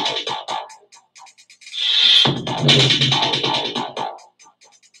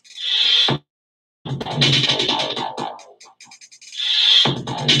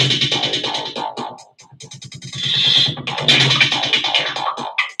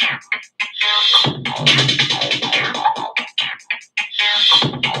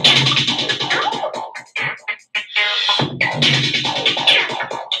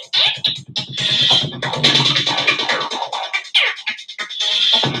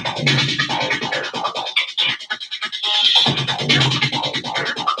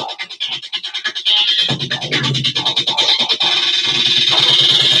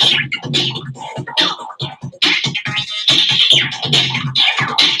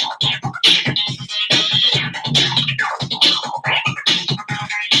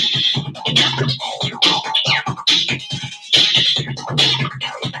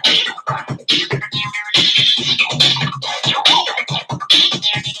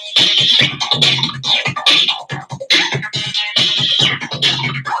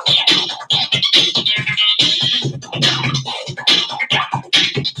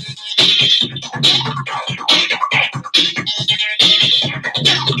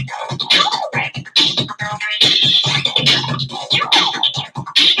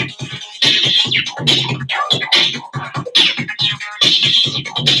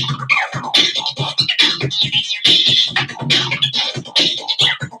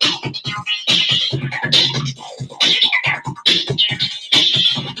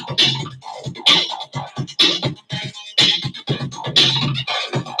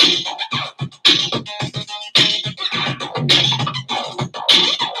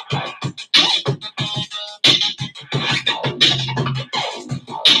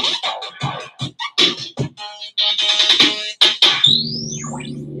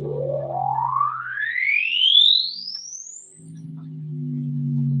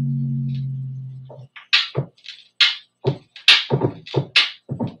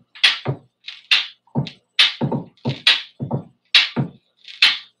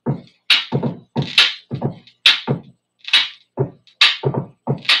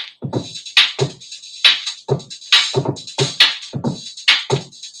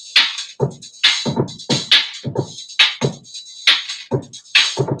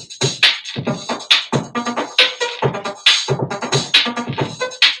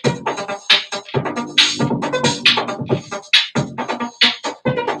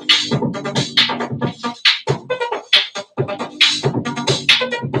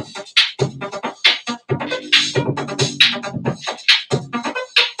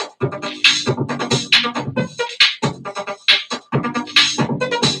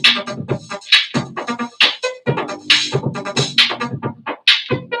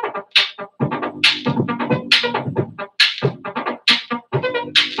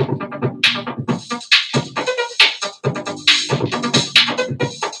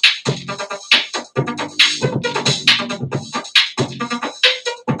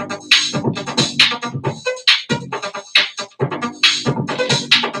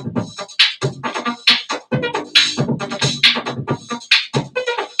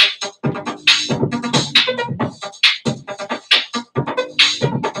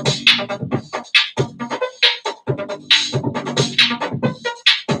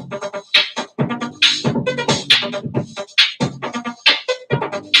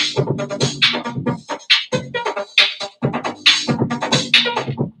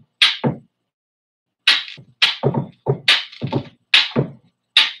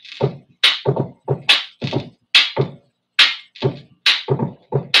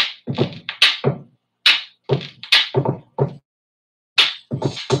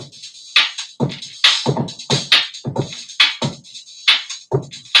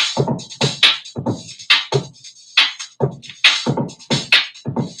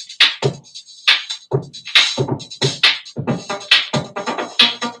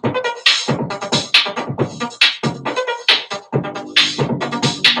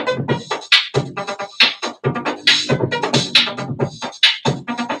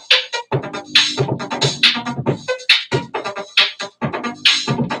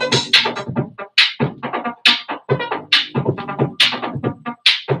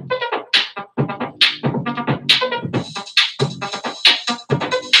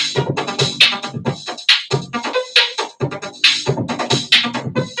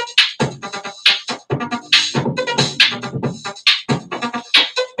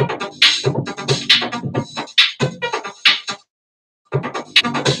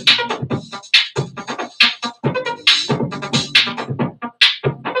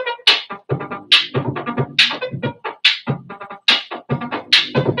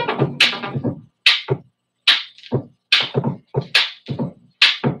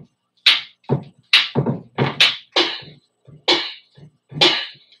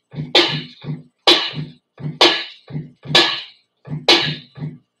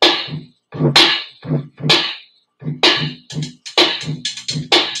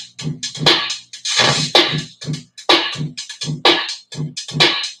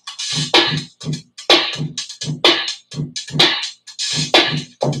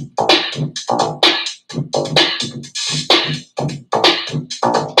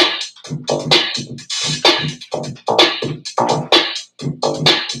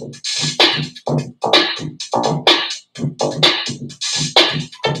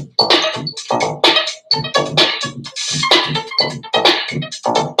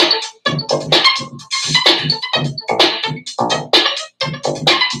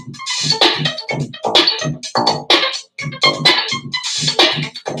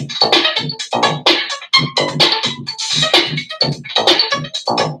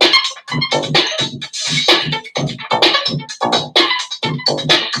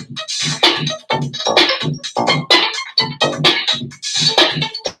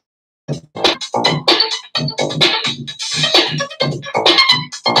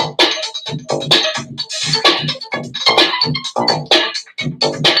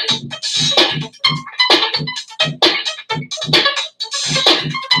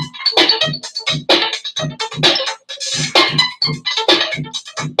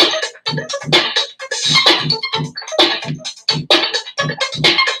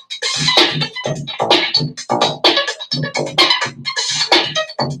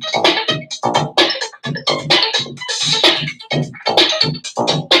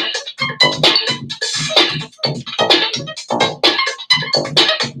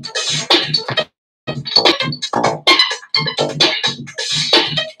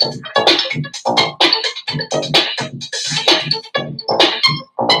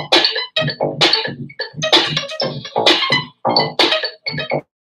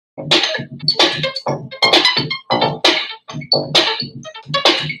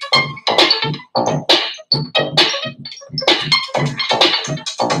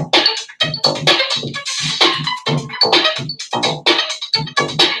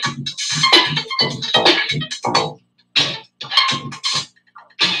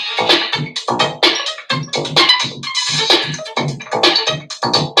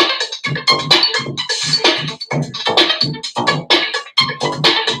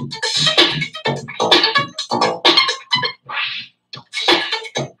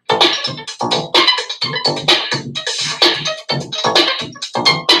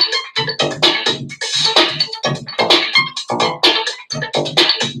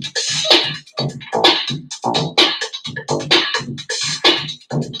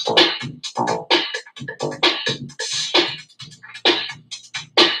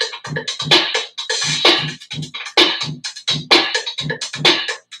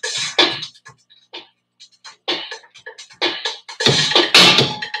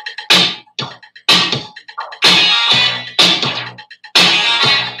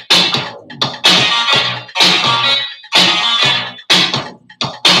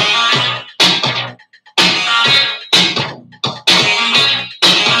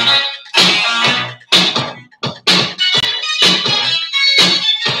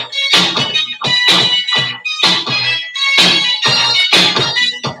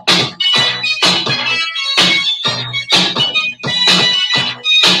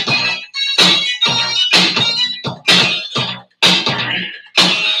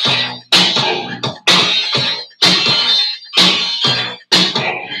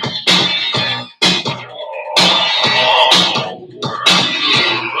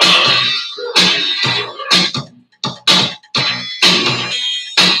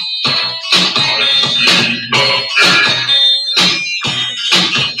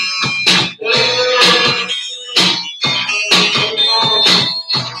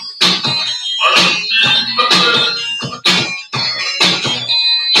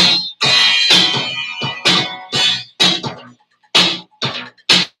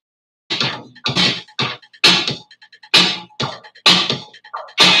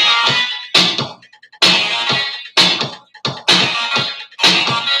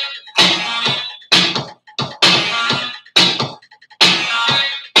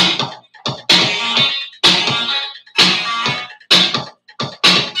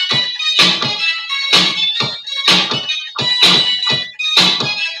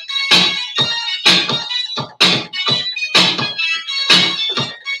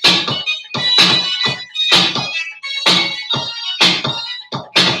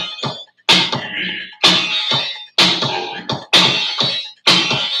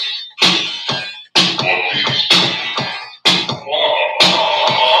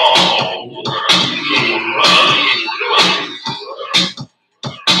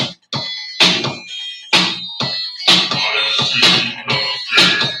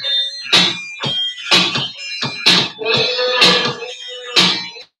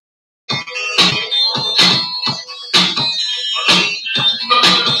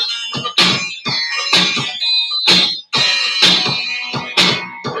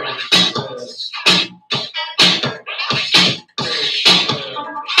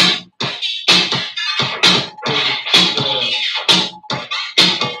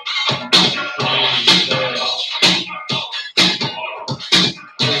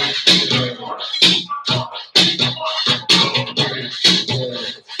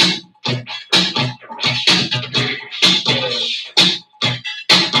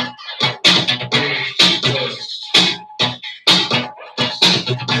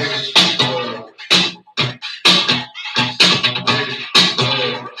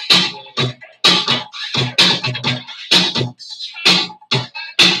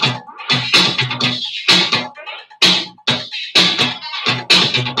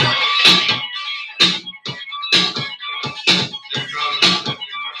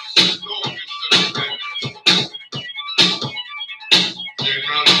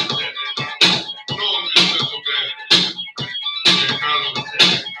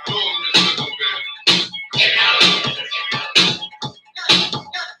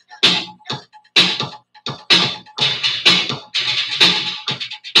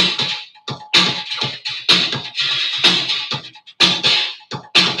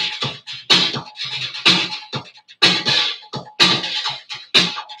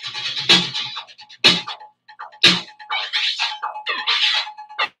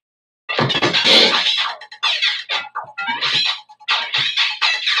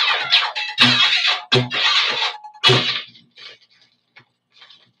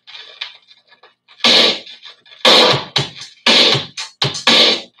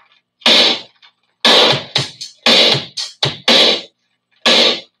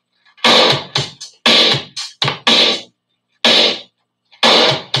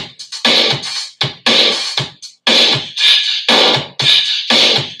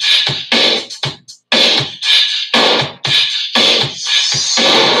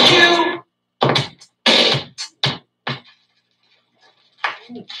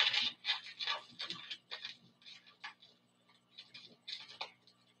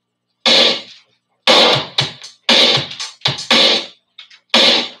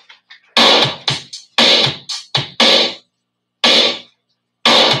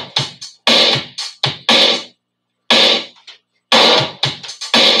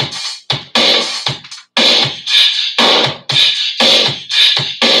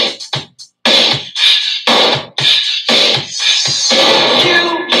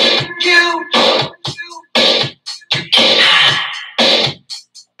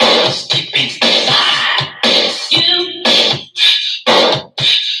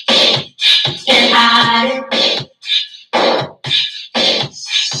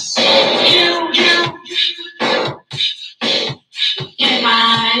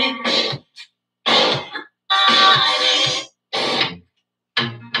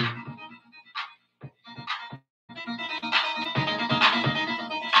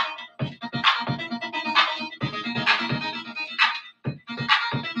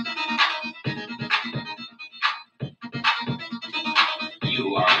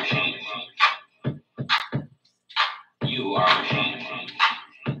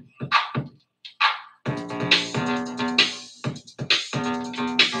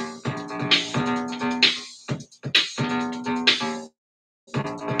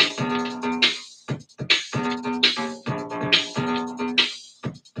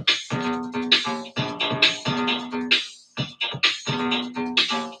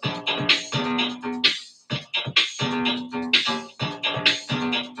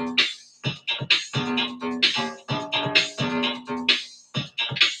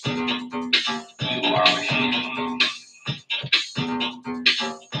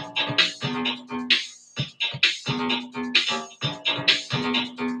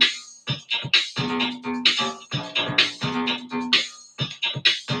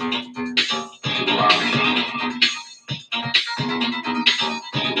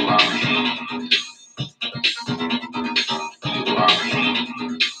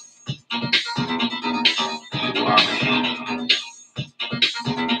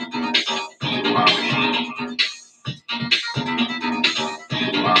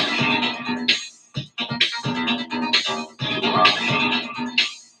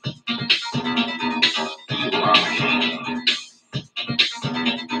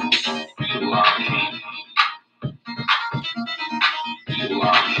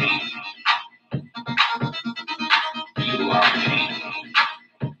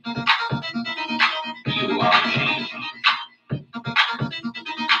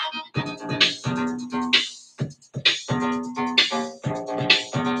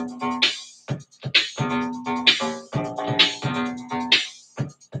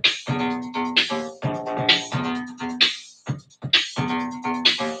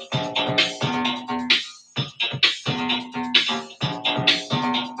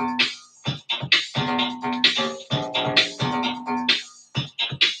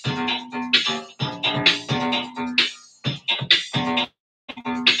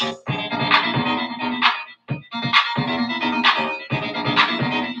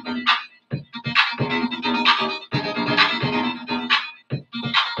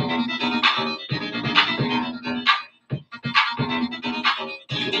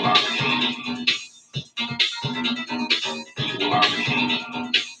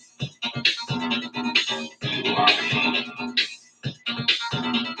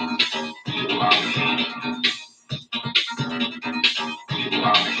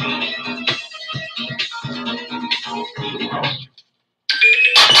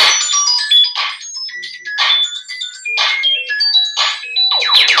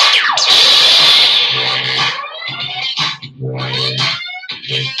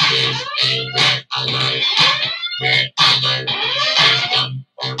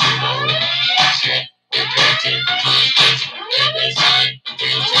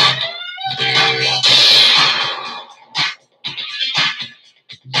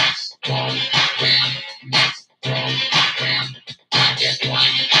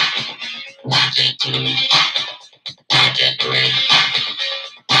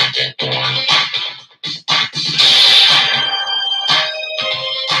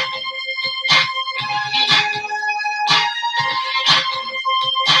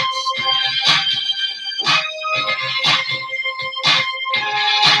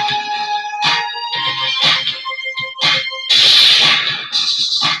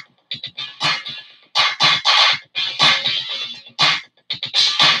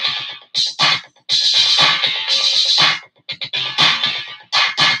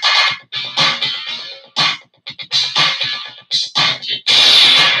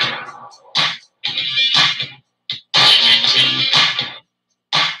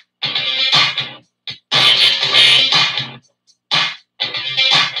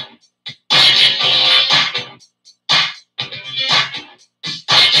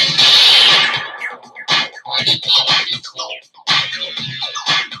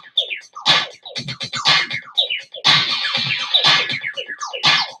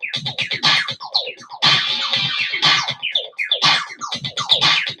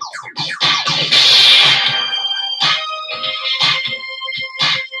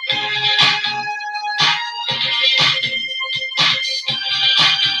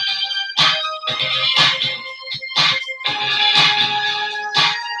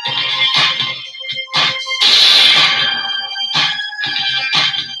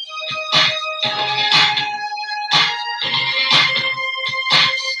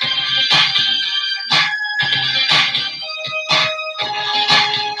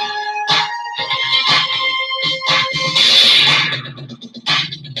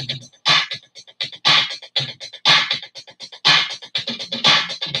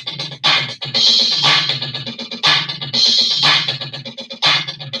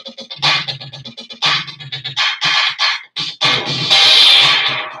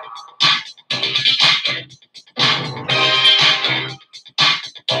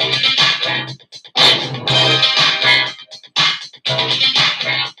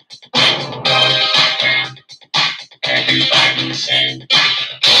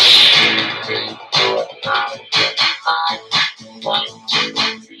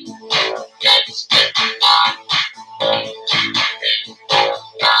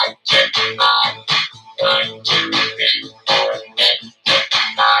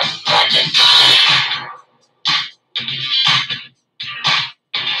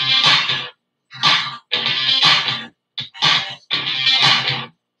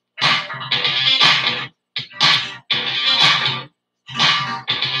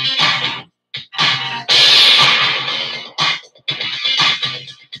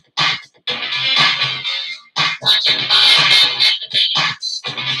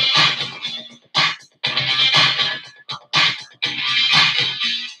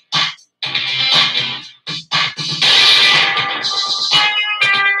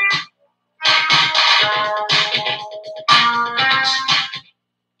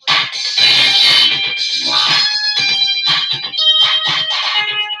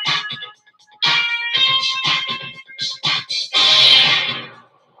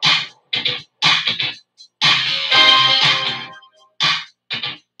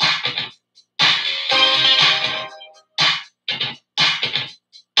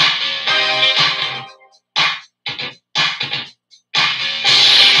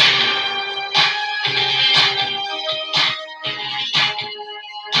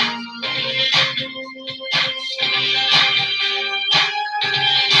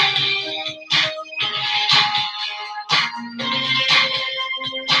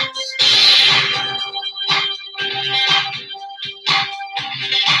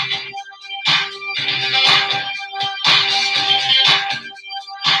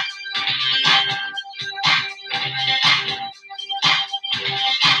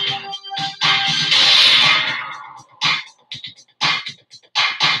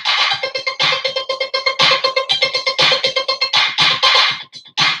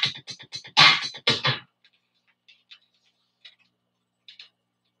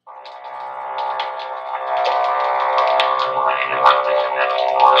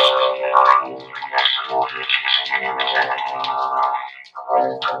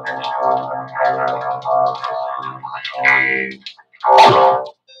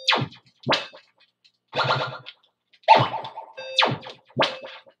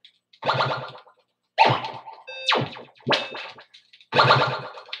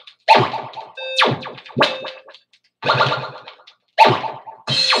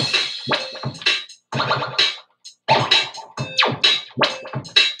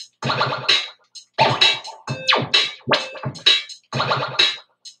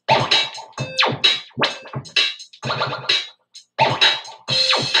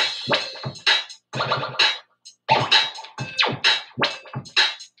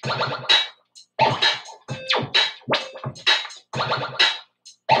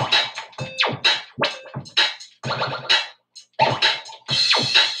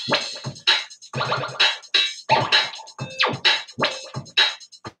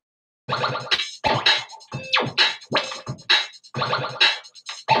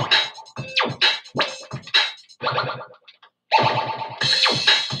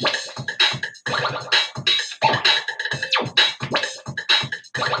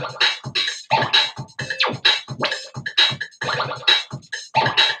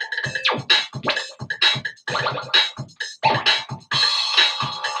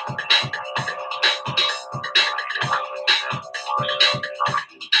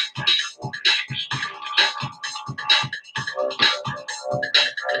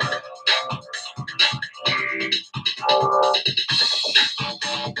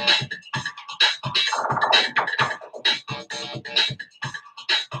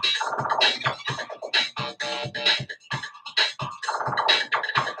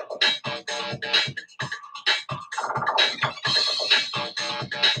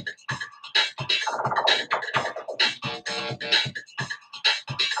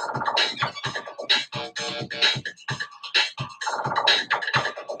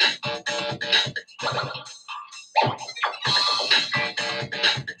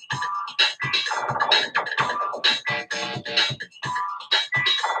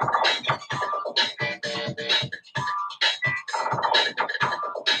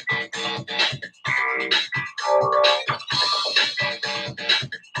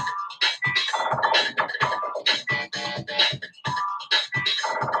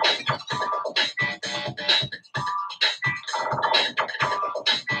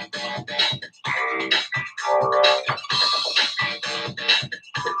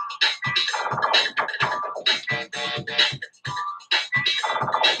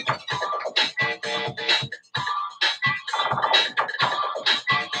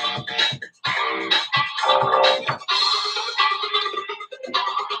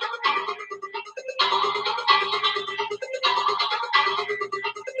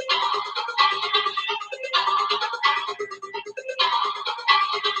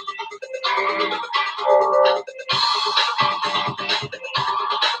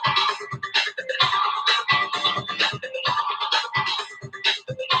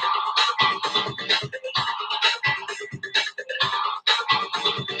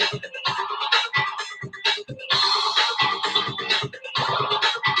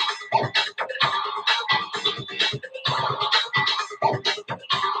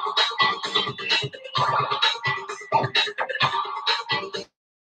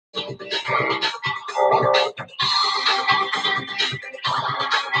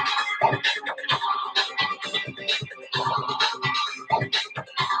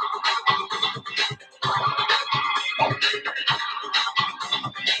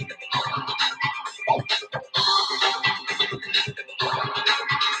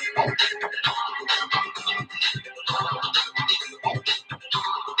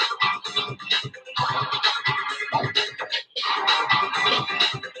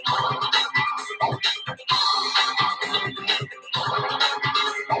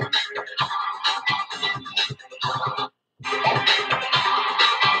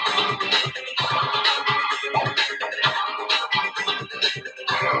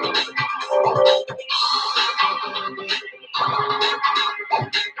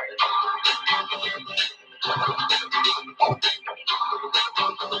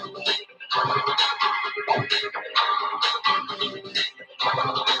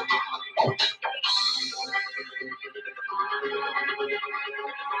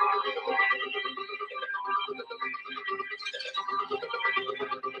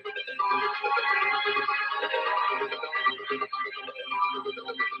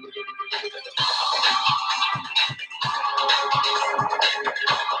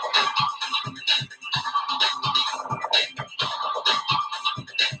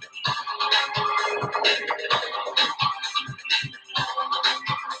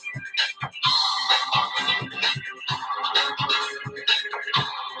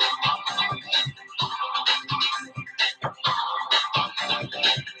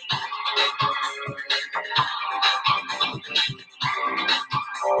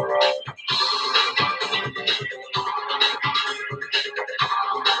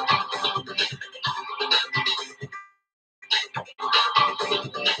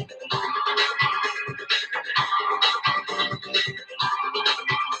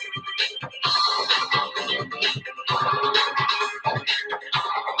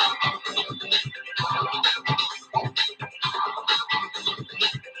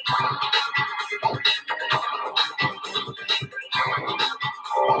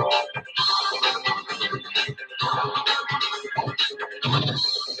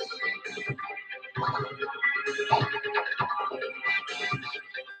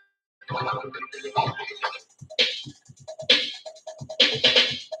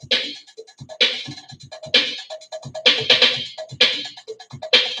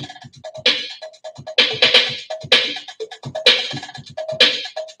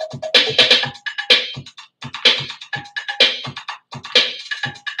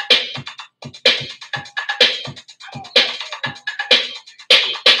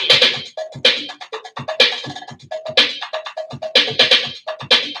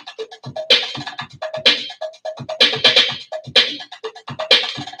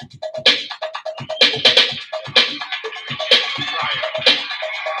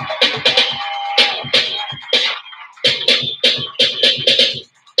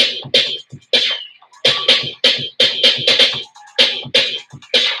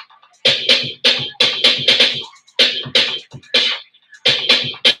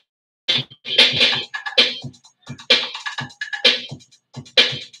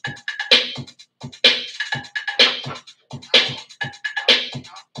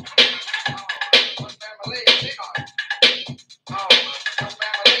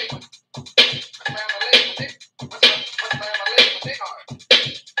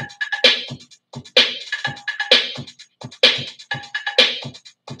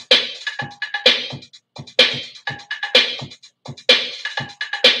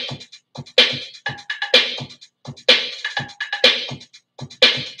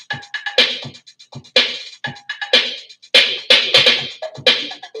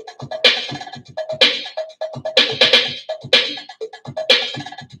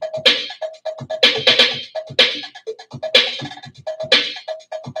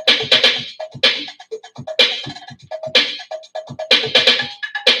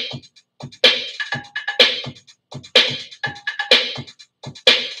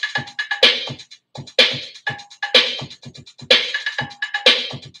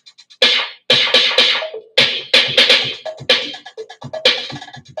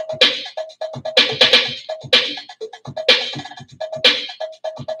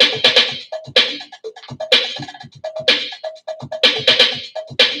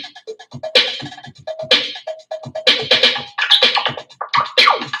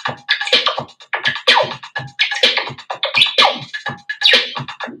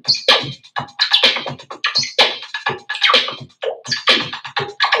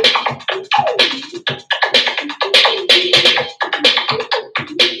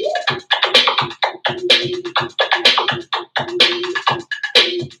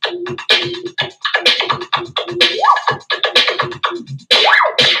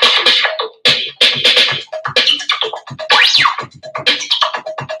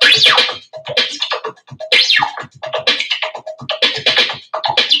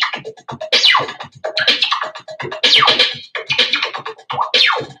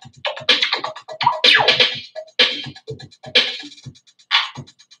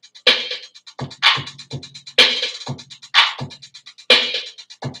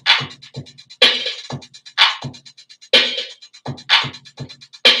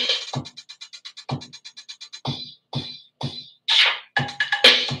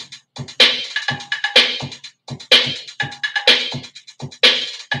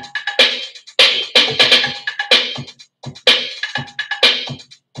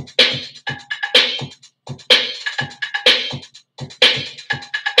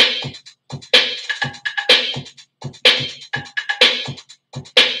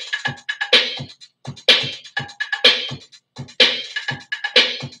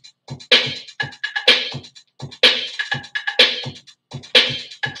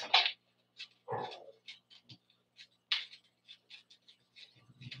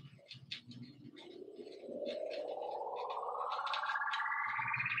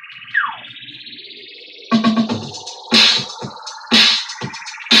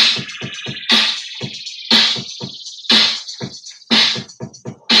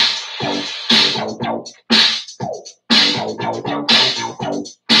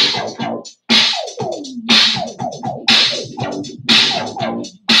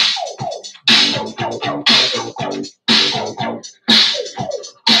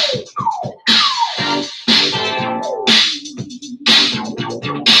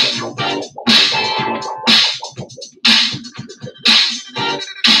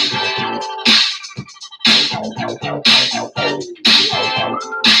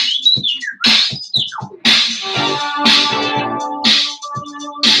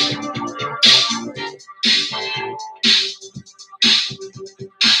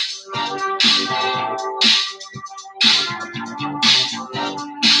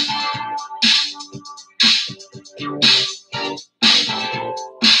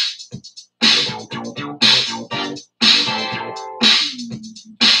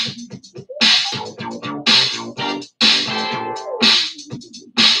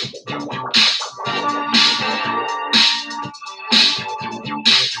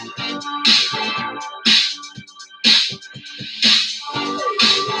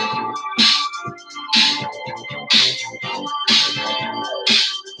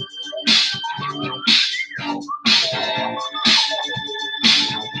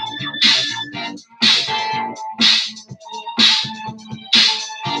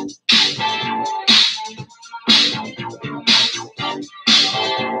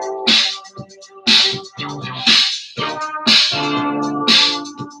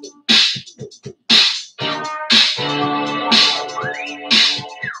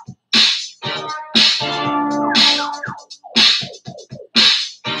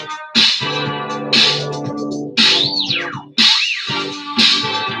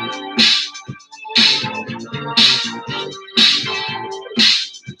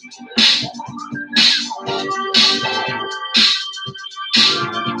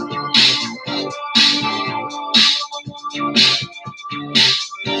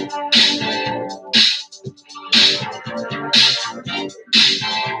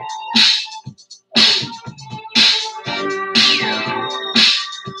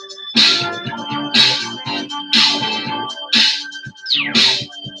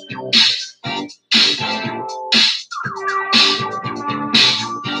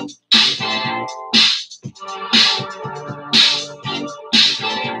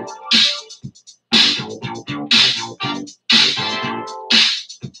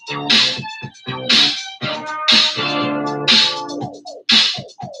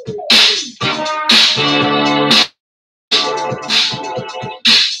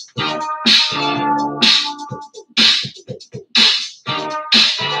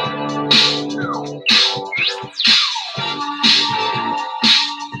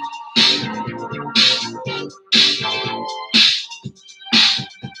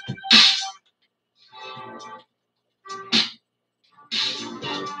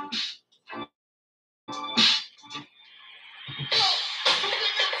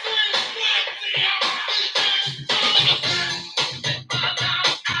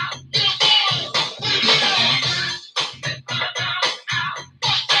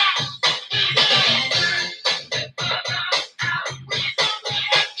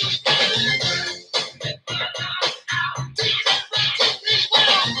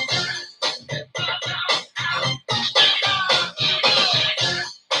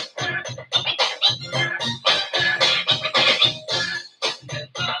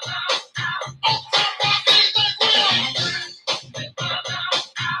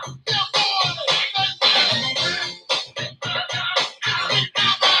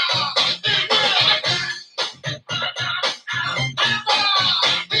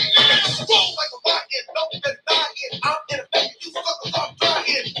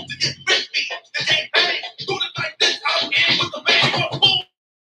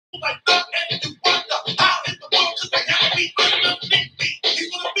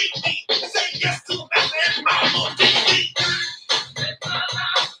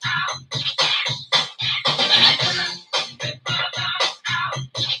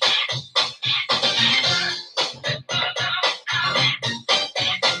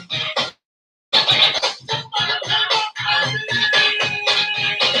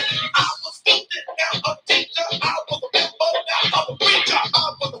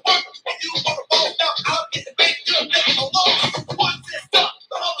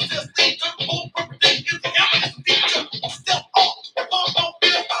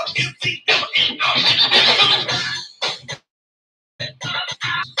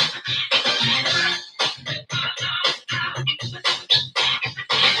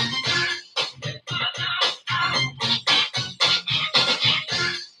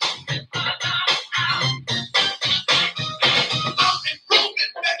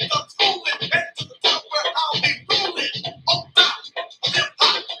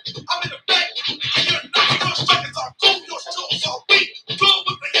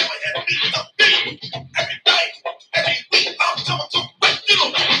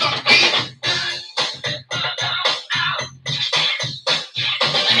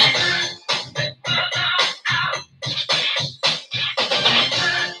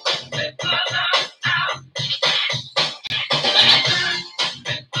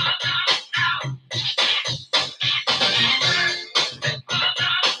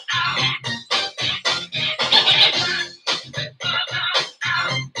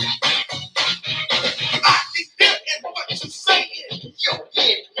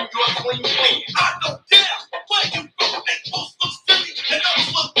when you win. I don't care where you go. They post look silly and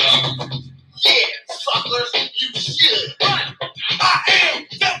others look dumb. Yeah, suckers, you should. Right. I am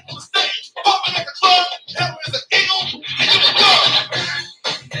death on the stage, popping at the club. Hell is an eagle, and you a dove.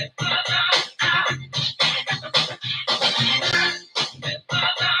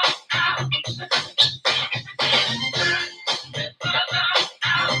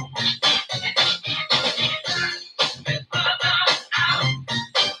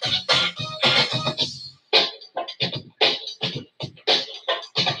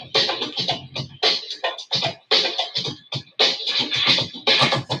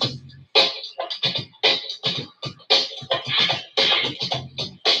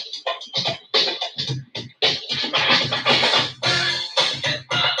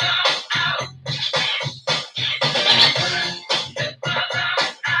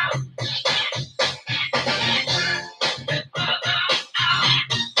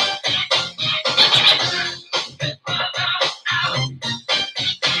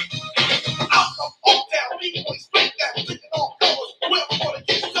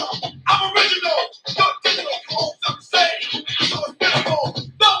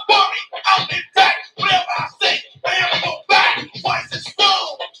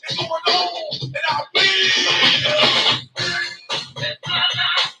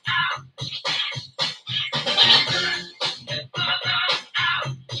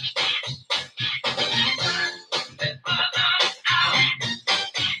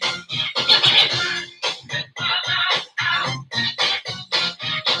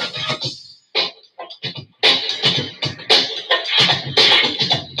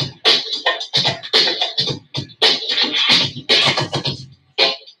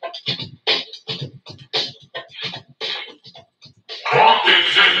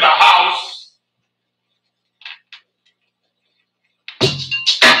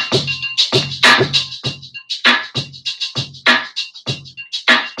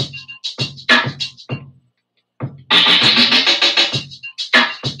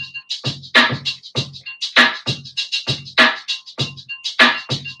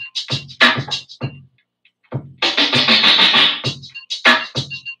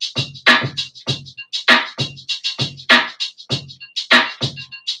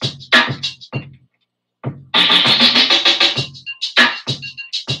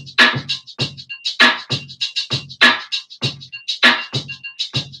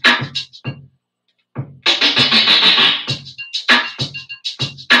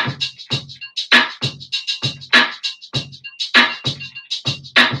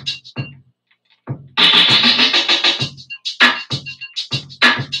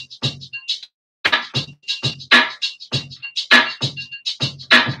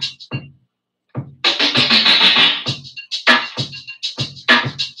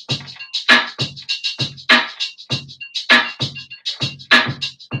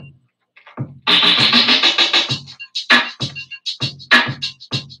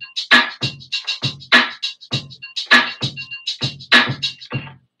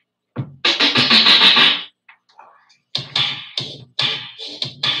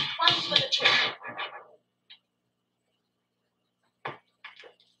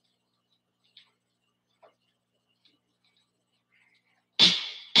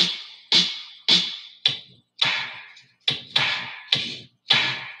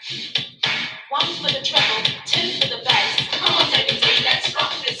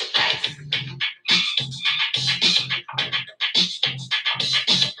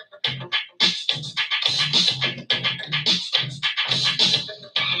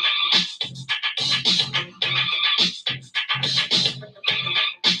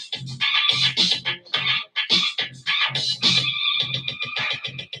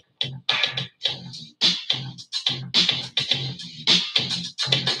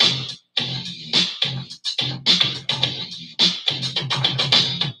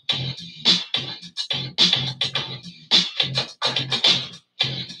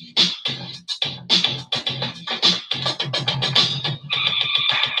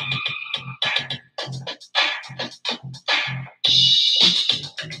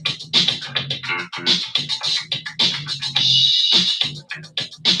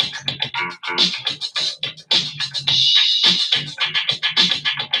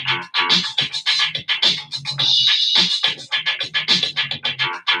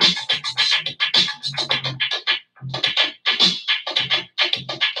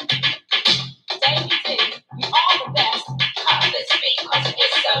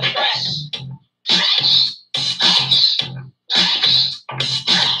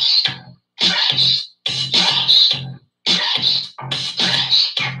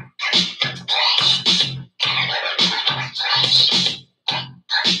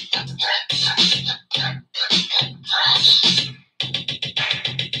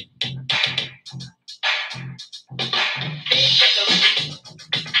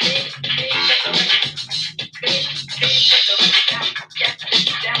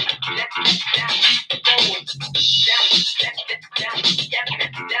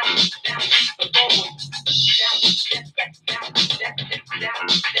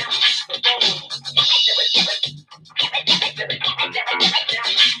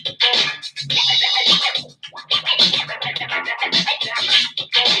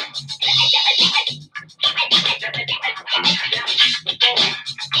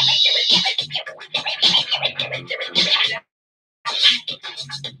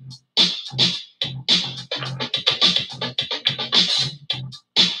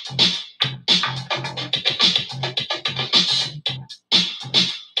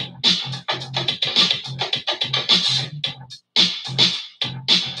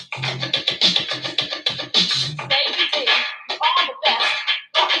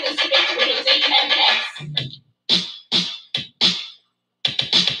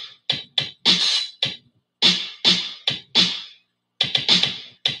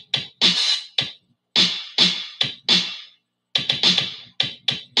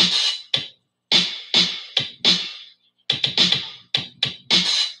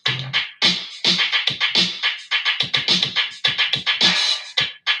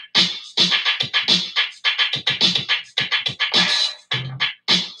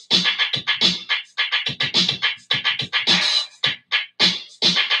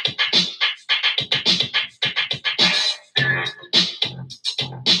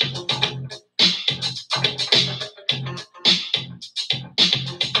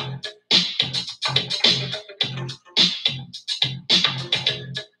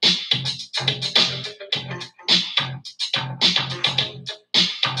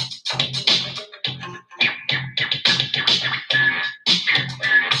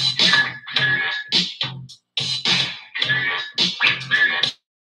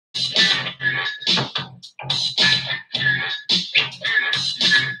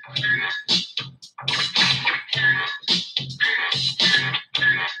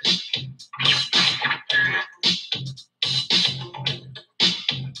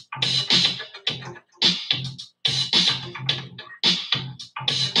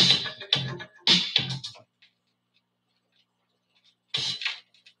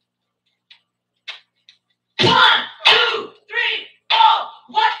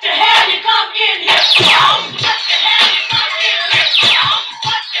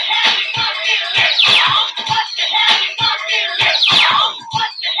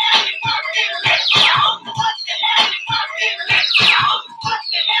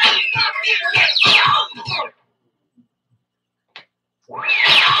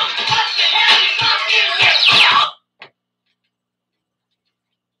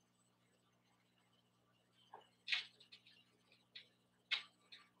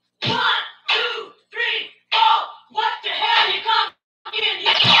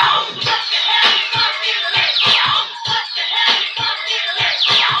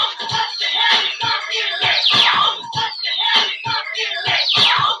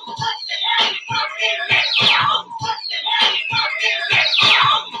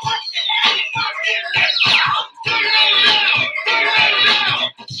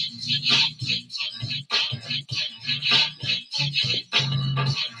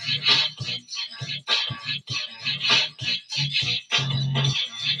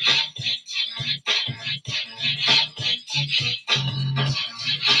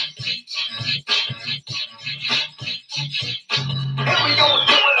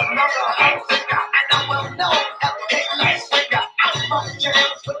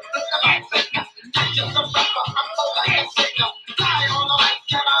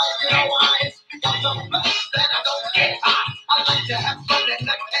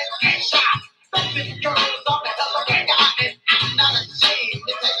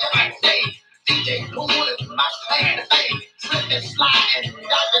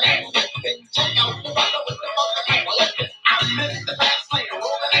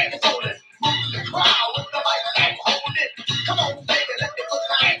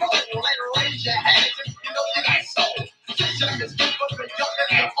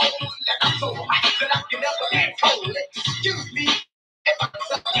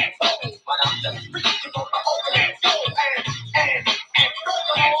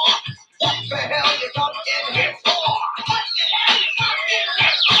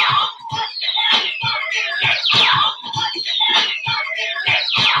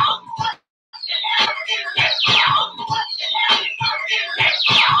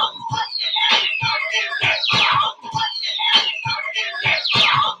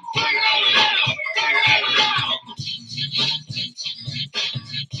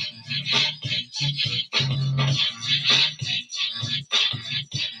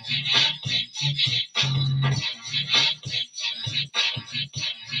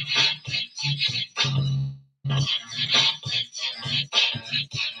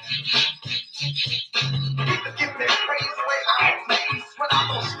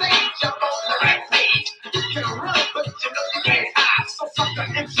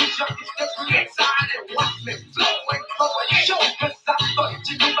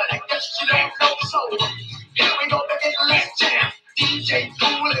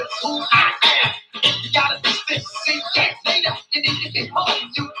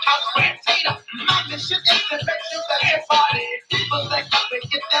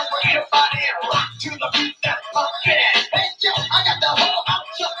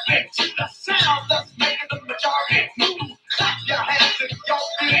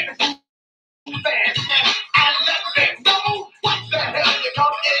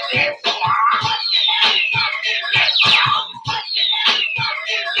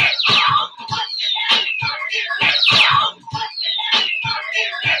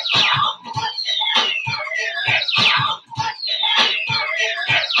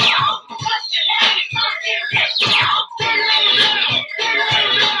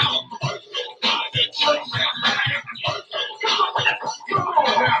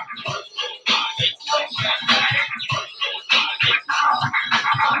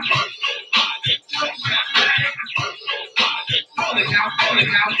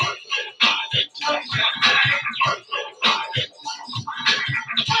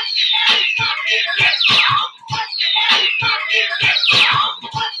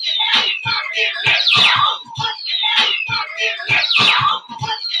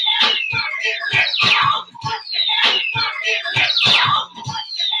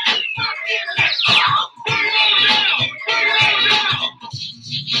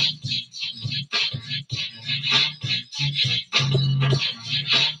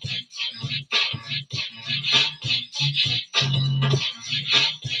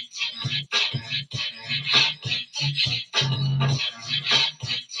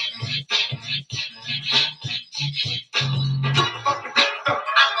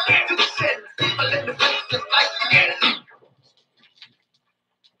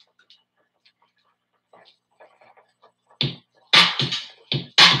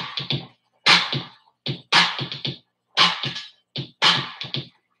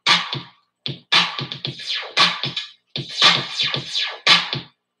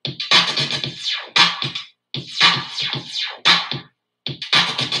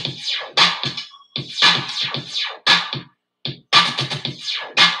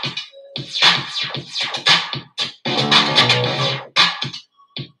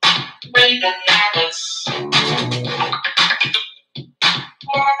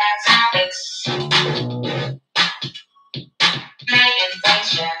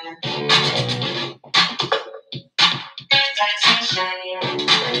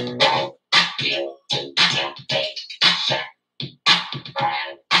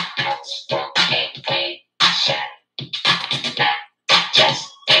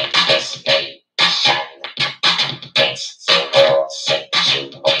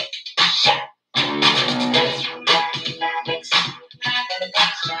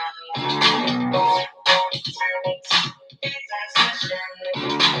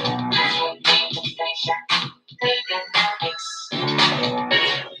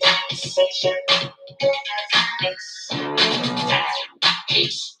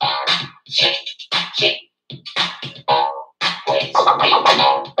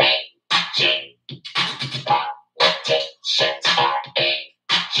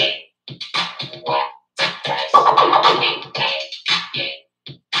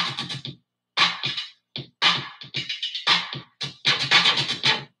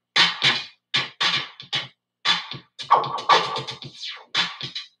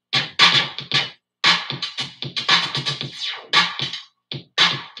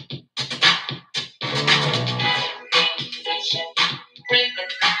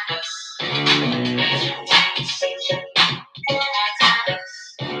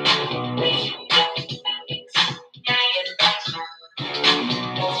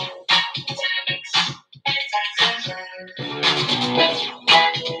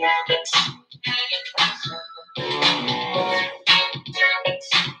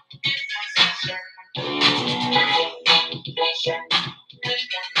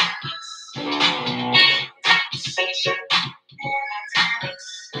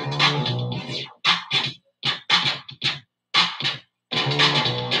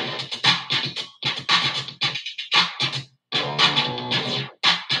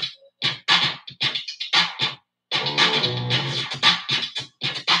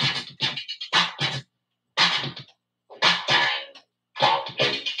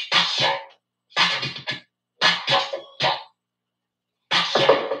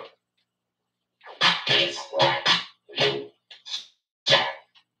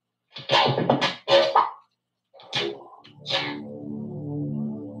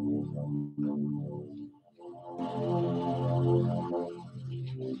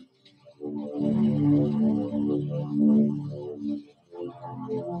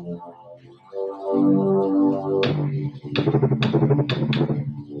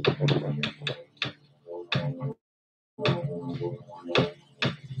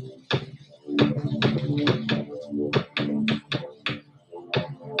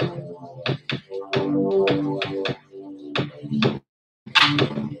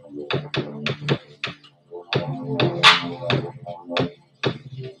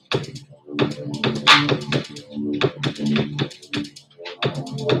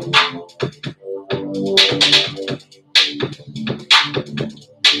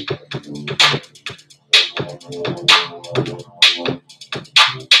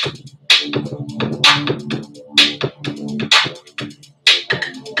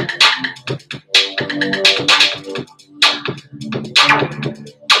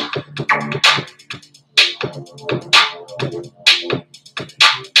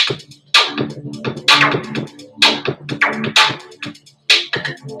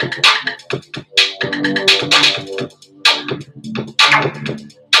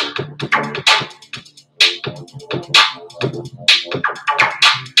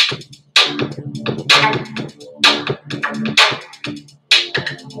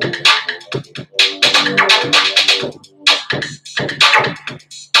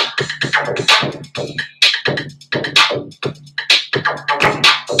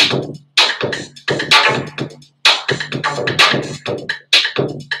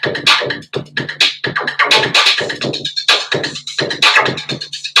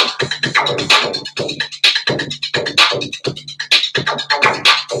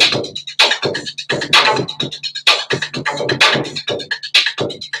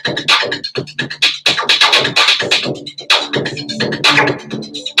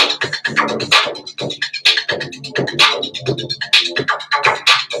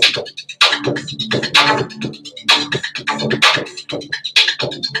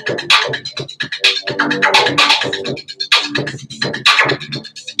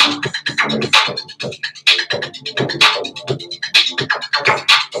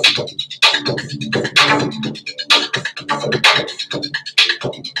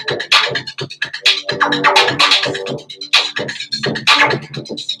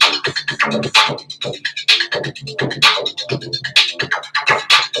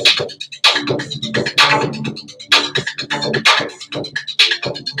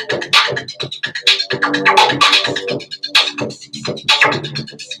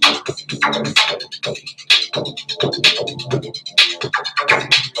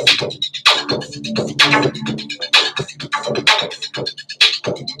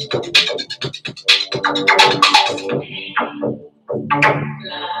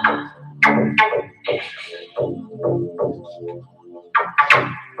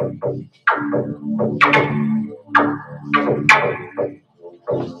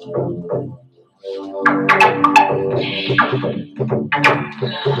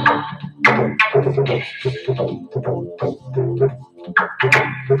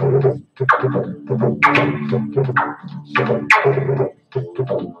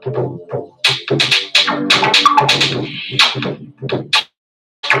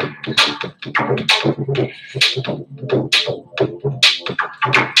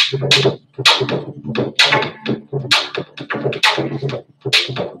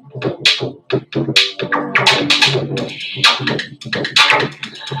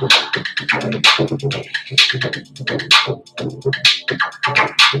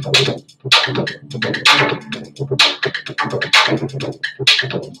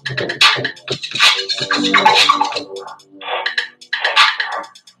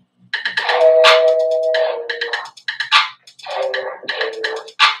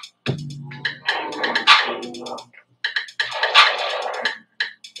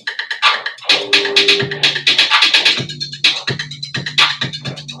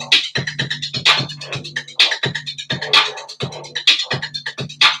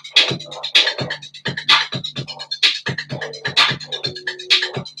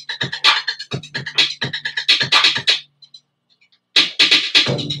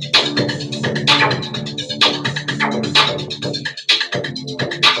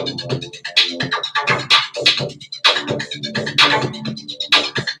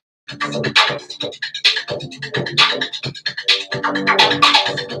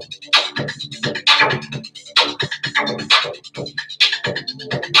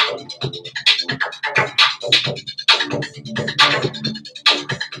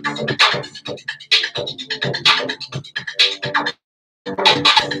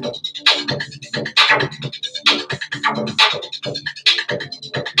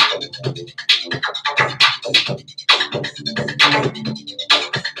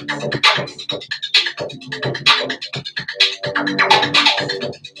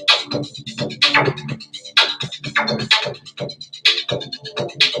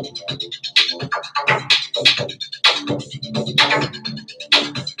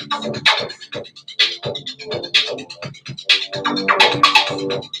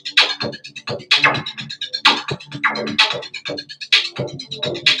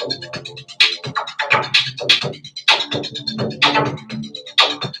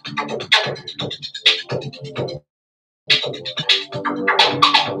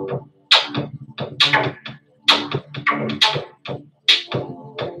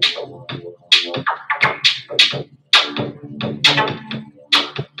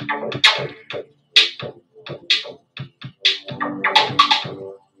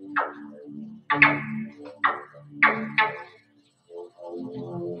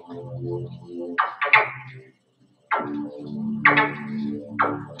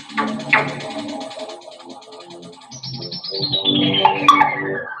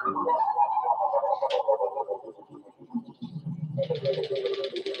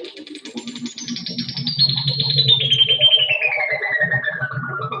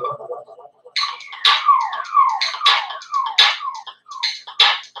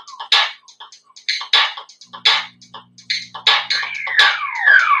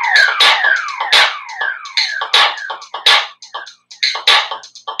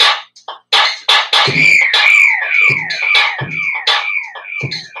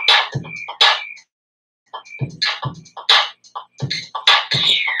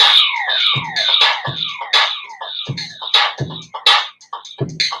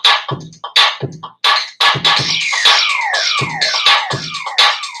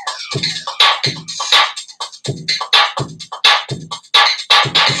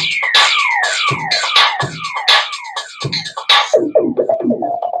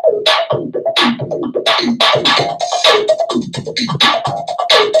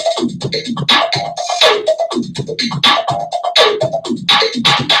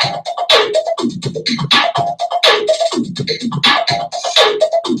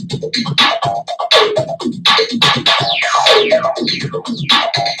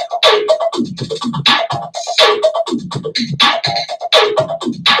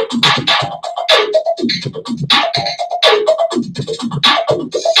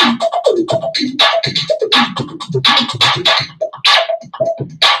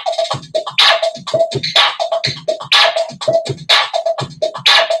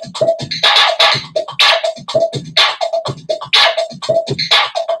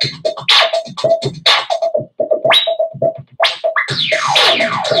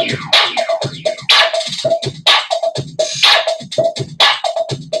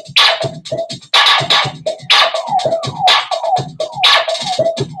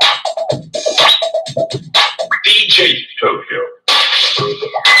 DJ Tokyo.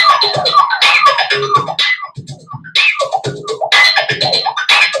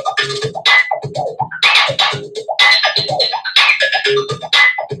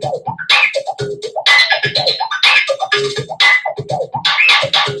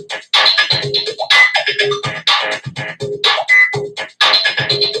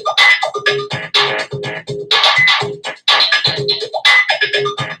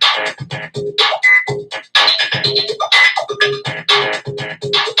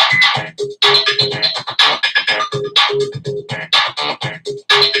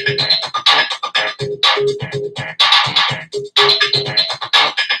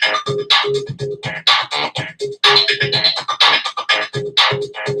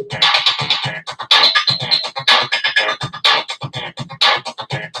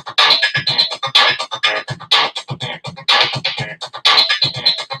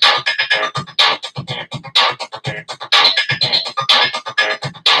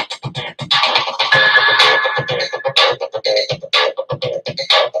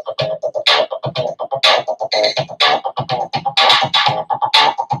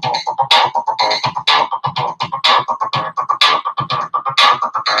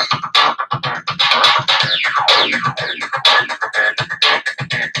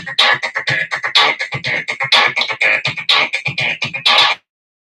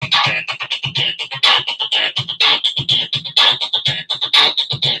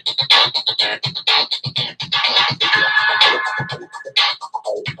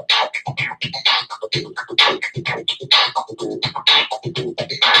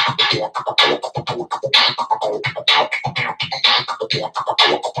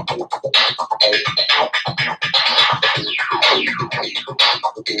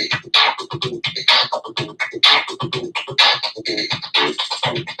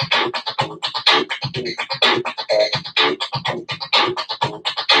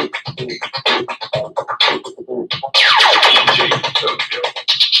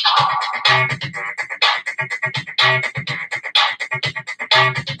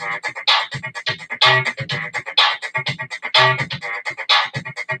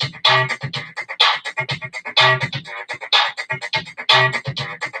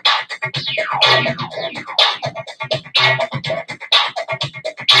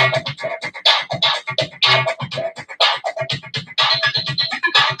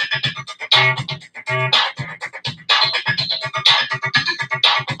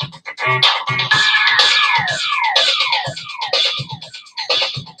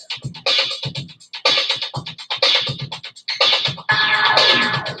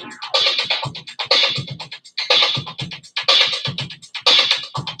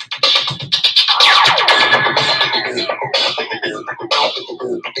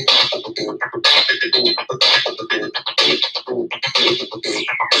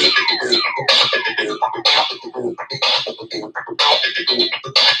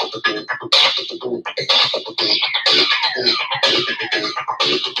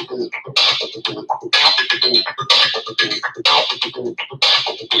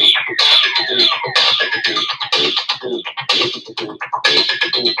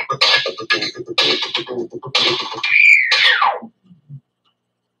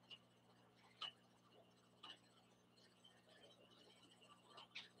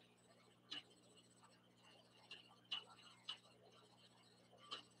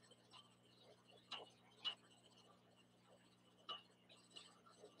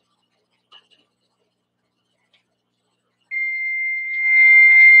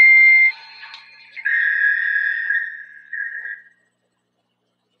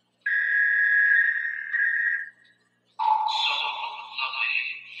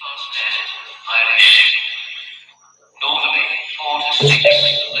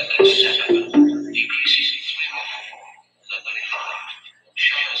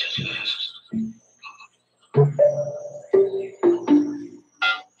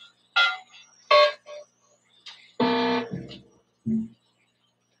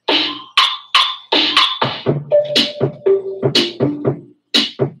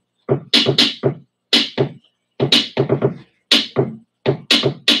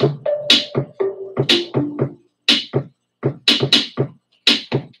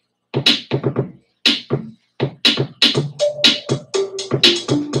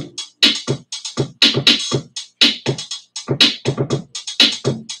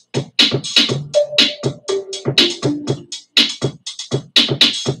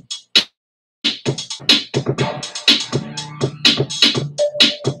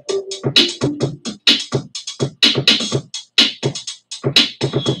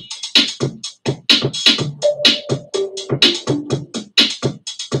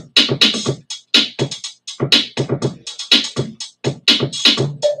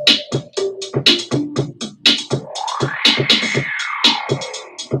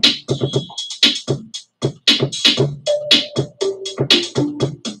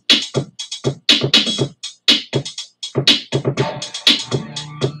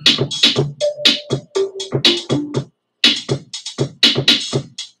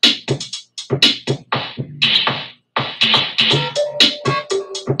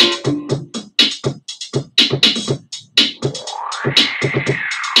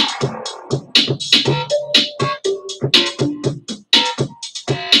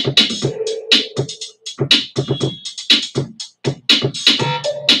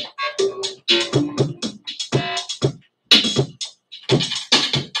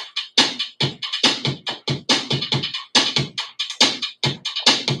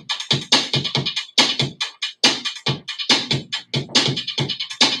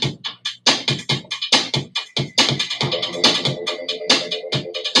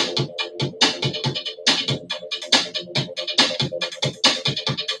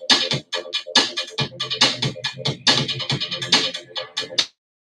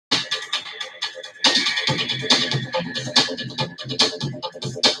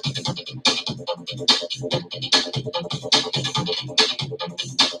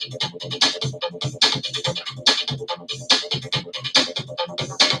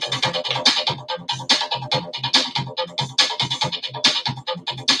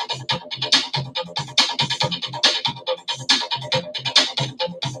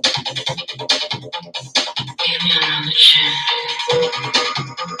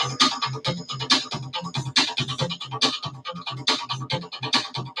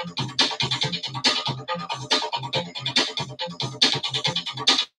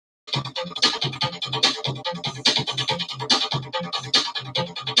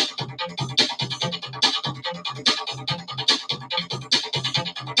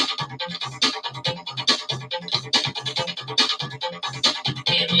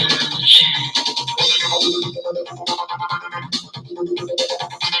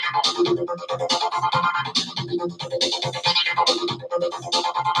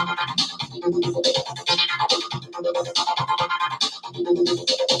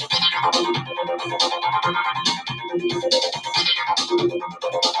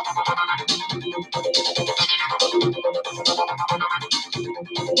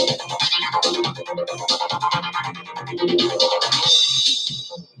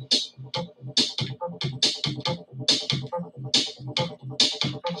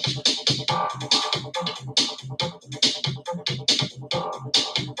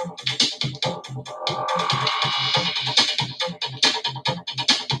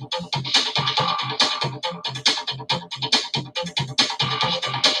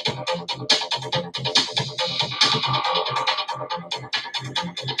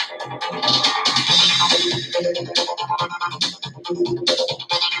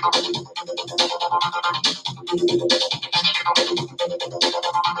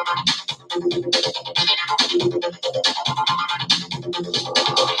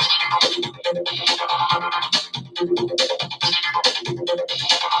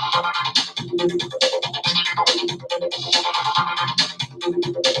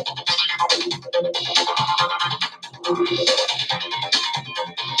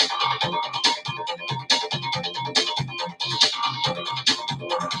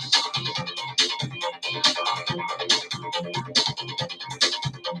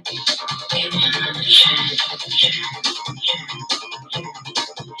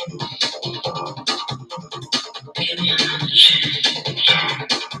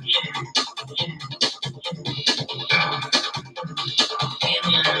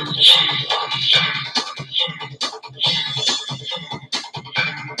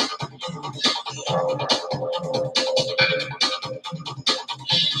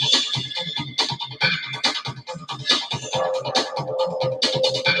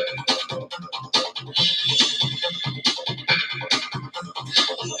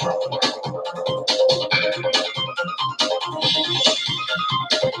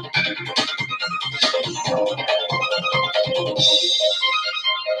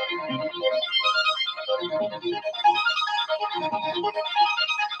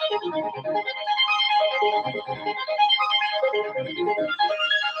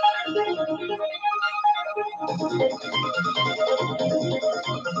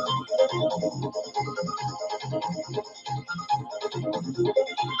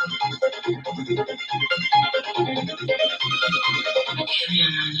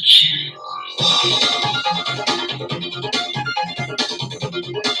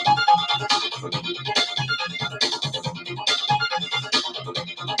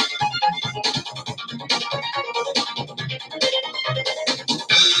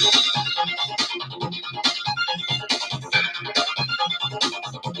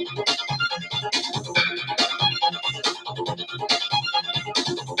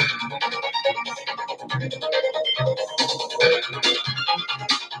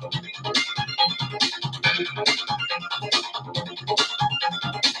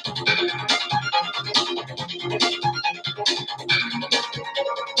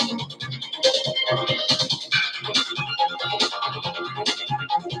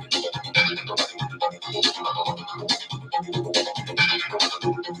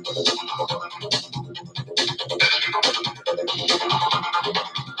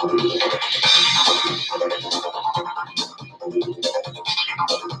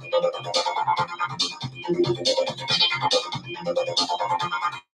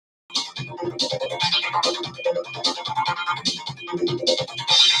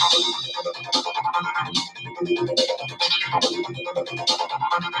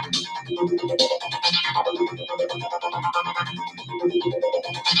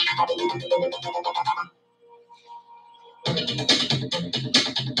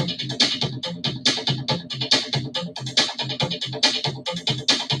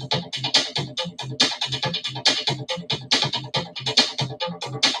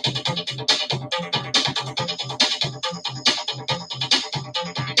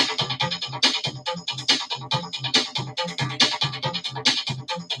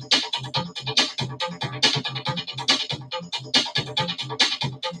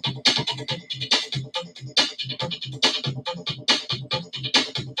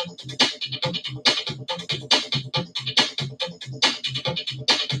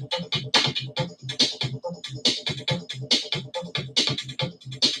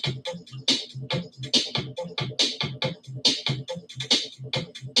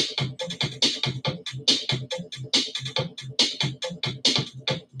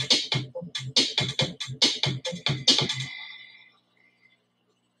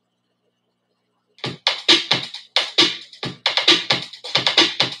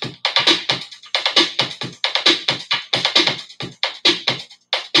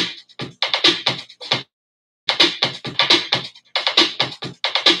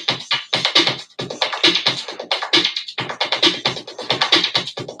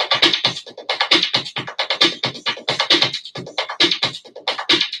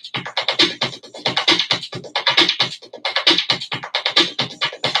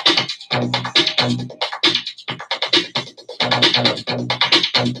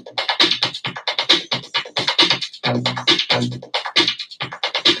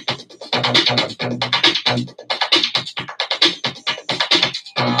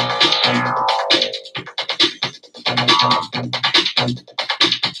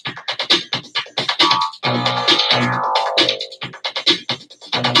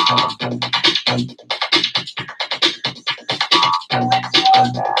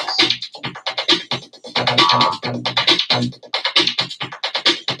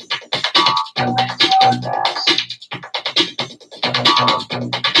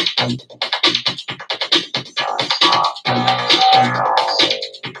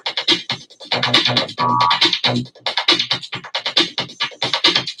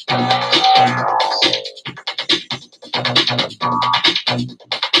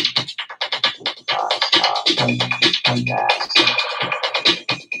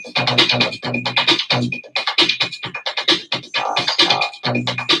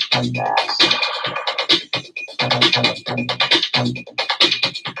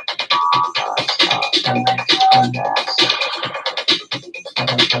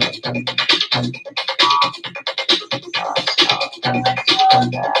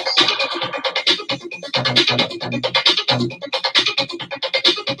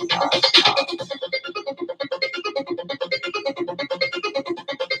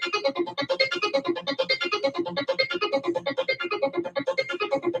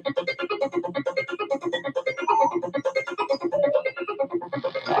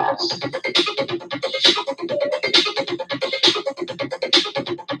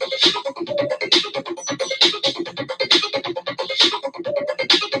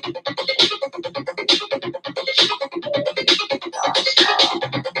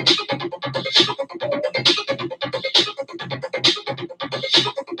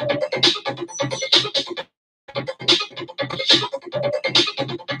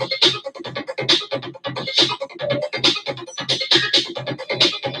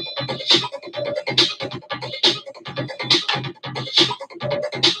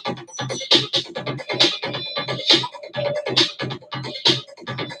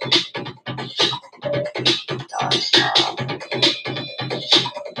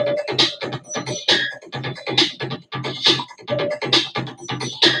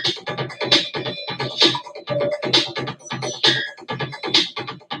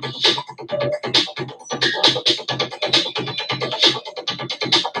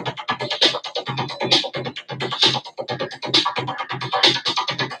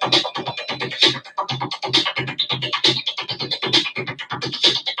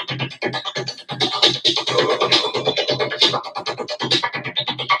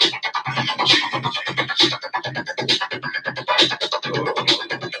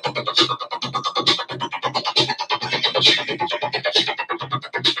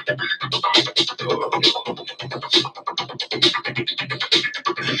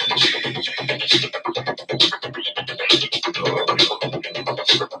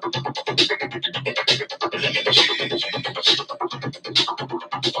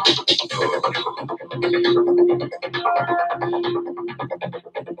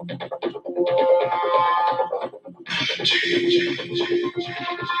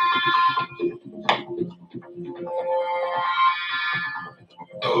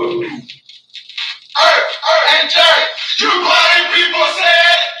 and jerk. You party people say,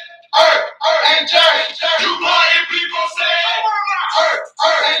 and jerk. You party people say,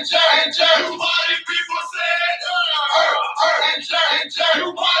 and jerk. You party people say, and jerk.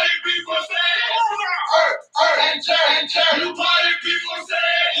 You party people say, and jerk. You party people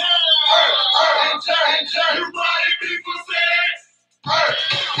say, and jerk. You party people say,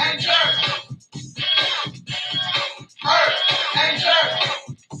 and jerk. And jerk.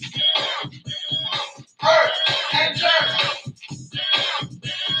 And jerk.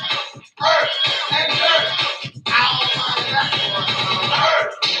 And jerk.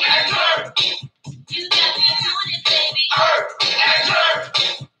 And jerk. You got me doing it, baby. And jerk.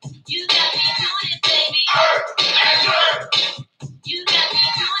 You got me doing it, baby. And jerk. You got me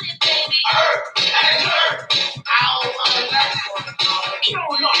doing it, baby. And jerk. You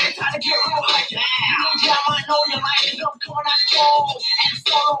don't know, it's time to get real high. You know, jam, I know you like it. I'm coming out cold and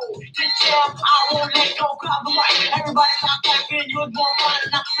solo. This jam, I won't let go. Grab the mic. Everybody stop clapping. You was born fine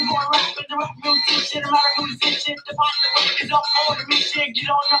enough to go rapping. The rap musician, I'm not a musician. The body is up on the mission. Get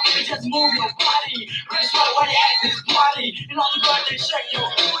on up and just move your body. Rest right where you at this party. And all the girls, they shake your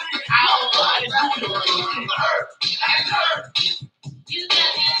booty. Everybody do your booty. And hurt. You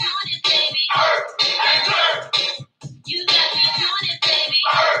got me doing it, baby. And hurt. You got me doing it, baby.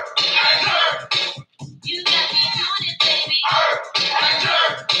 And hurt. You got me doing it, baby. And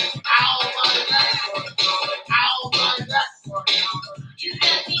hurt. You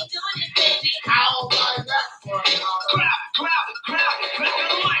got me doing it, baby. Grab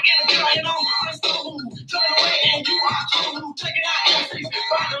the mic and get right on. Let's go. Turn away and you are too. Check it out, MC.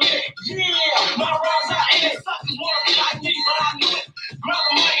 Yeah, my rhymes are in it. Suckers wanna be like me, but I knew it. Grab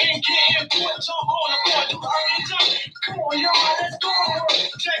the mic and get into it. Jump on the floor, do the early jump. Come on, y'all, let's go.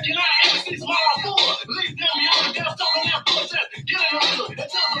 Check it out, MC's my fool. Leave them young, get up on that bullshit. Get in the middle, and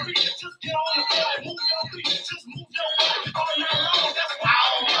tell the beat. Just get on the floor and move your feet. Just move your body all night long. That's why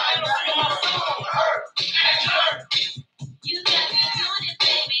I'm riding singing my song. And jerk. You got me doing it,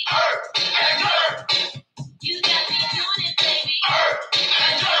 baby. And jerk. You got me doing it, baby.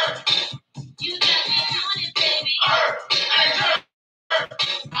 And jerk. You got me doing it, baby. And jerk.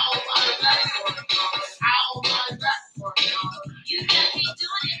 You got me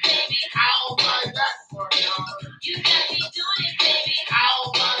doing it, baby. You got me doing it, baby.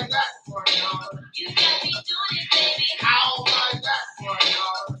 You got me doing it, baby.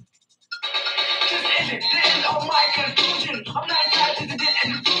 This is all my conclusion. I'm not tied to the dead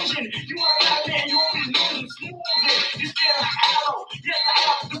and illusion. You are not man, you won't be losing. Smooth it. You still like arrow. Yes, I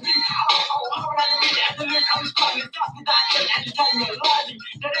have to be. I'm not to be the excellent. I'm starting to stop the doctor and to tell you a logic.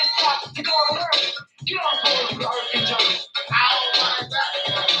 That it's time to go to earth. Get on board with earth and jerk.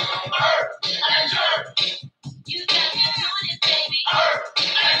 And jerk. You got me doing it, baby.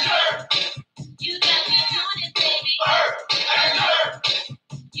 And jerk. You got me doing it, baby. And jerk.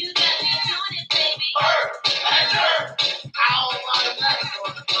 You got me doing it, baby. And jerk.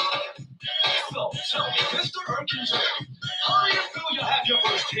 So, tell me, Mr. Erkinger, how do you feel you have your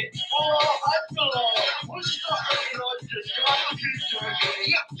first hit? Oh, I feel once you start working on this, gotta keep jerking.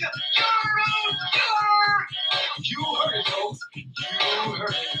 Yeah. You heard it, folks. You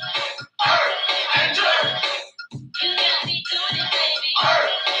heard it. And jerk. You got me doing it, baby.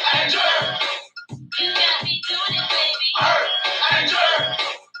 And jerk. You got me doing it, baby. And jerk.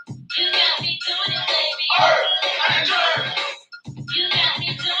 You got me doing it, baby. And jerk. You got me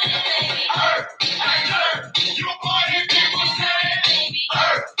doing it, baby. And jerk. You party people say, baby.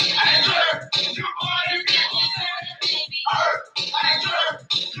 And jerk. You party people say, baby. And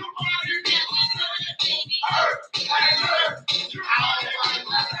jerk. You party people say, baby. And jerk. You party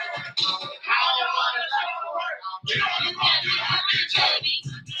people say, how you wanna work? You know you want to have it, baby.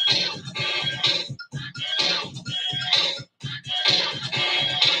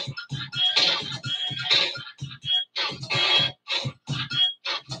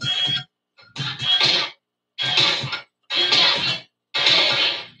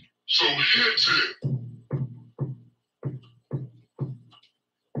 So hit it.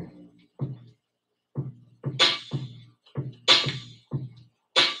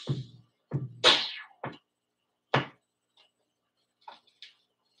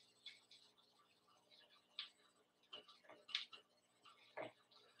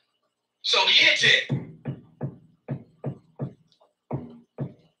 So hit it.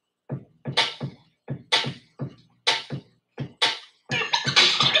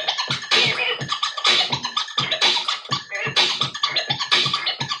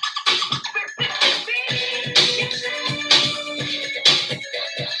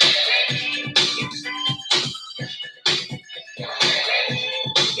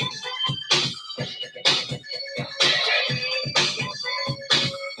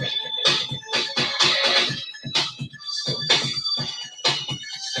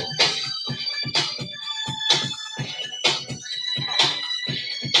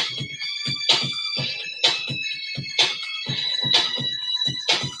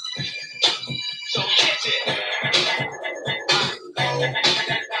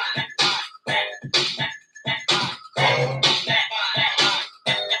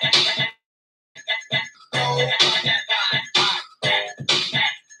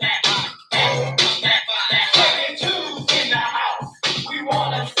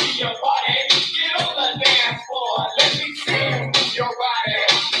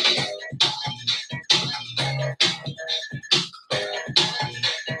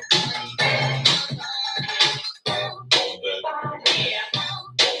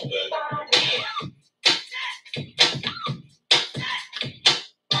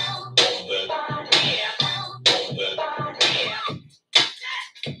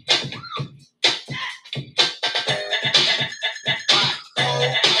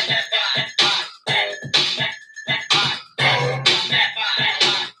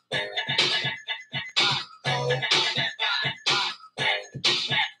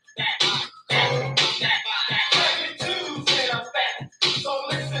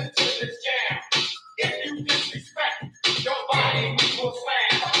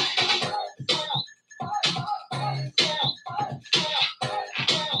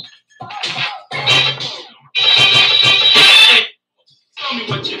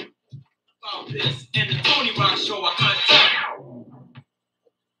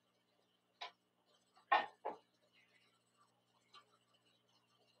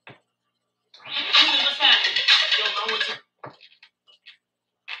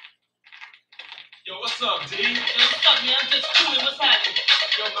 up, D? Yo, what's up, man? I'm just cooling. What's happening?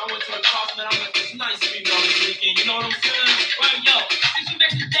 Yo, man, I went to the cross, man. I met this nice female this weekend. You know what I'm saying? Right, yo. Since you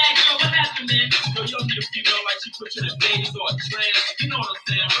met your dad, yo, what happened, man? Yo, you don't need a female like she put you in a daze or a trance. You know what I'm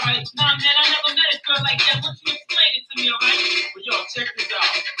saying, right? Nah, man, I never met a girl like that. Why don't you explain it to me, alright? But yo, check this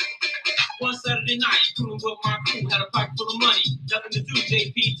out. One Saturday night, cooling with my crew, had a pocket full of money. Nothing to do,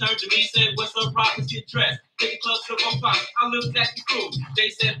 JP turned to me, said, what's up, rockers, get dressed. Take the club to my pocket. I looked at the crew. They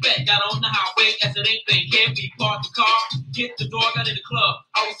said, bet, got on the highway, as it ain't thing. Can't be parked the car, hit the door, got in the club.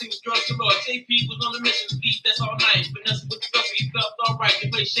 I was singing girls to Lord. JP was on the mission, beat that's all night. Vanessa with the girl, he felt alright, they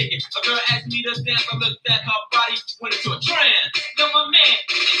play shaking. A girl asked me to dance, I looked at her body, went into a trance. Yo, my man,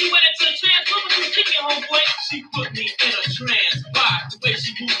 if you went into a trance, what was you kicking, homeboy? She put me in a trance. Why? The way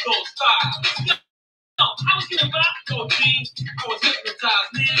she moved those thighs. No, I was getting rock, yo, G. I was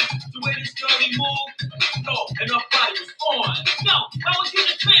hypnotized, man. The way this girlie moved, no, and her body was on. Yo, why was you in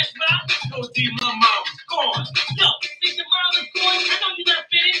a trance, bro? Yo, D, my mind was gone. Yo, think your mind was gone? I know you not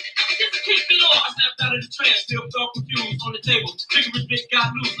finished. Just kick me off. I snapped out of the trance, still felt confused on the table. Cigarette bit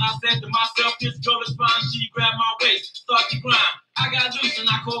got loose. I said to myself, this girl is fine. She grabbed my waist, started to grind. I got loose and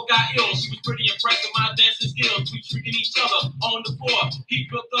I got ill. She was pretty impressed with my dancing skills. We tricking each other on the floor. He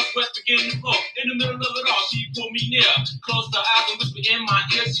built up sweat, beginning to flow. In the middle of it all, she pulled me near. Closed her eyes and whispered in my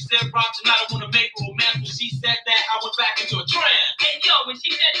ear. She said, Rob, tonight I want to make romance. When she said that, I went back into a trance. Hey, yo, when she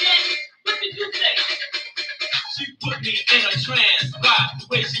said that, what did you say? She put me in a trance. Why? The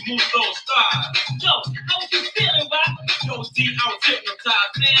way she moved those thighs. Yo, how was you feeling, Rob? Yo, D, I was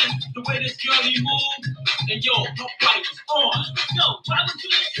hypnotized, man. The way this girlie moved. And yo, her body was on. Yo, why was you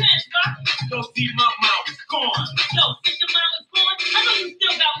in a trance, Rob? Yo, D, my mind was gone. Yo, since your mind was gone, I know you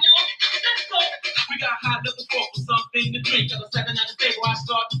still got more. Let's go. We got high looking for something to drink. At the second at the table, I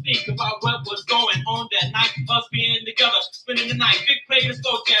start to think about what was going on that night. Us being together, spending the night. Big play to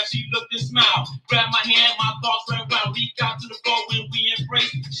slow jam. She looked and smiled. Grabbed my hand, my thoughts ran round. We got to the floor when we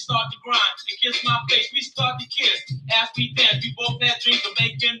embraced. She started to grind and kiss my face. We started to kiss. As we danced, we both had dreams of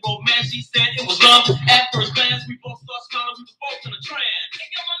making romance. She said it was love at first glance. We both started smiling. We was both in a trance. Hey,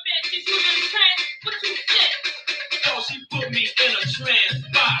 yo, my man, did you in a trance? What you said? Yo, she put me in a trance.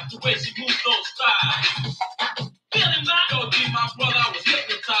 Why? The way she moved those thighs. Feeling my yo, D, my brother, I was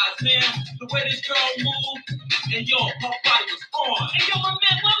hypnotized, man. The way this girl moved, and yo, her body was on. Hey, yo, my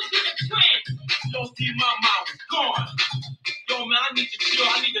man, why was you in a trance? Yo, D, my mind was gone. Yo, man, I need to chill.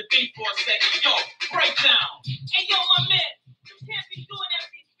 I need to think for a second. Yo, break down. Hey, yo, my man, you can't be doing that to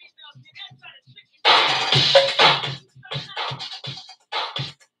these females, man. That's trying to trick you.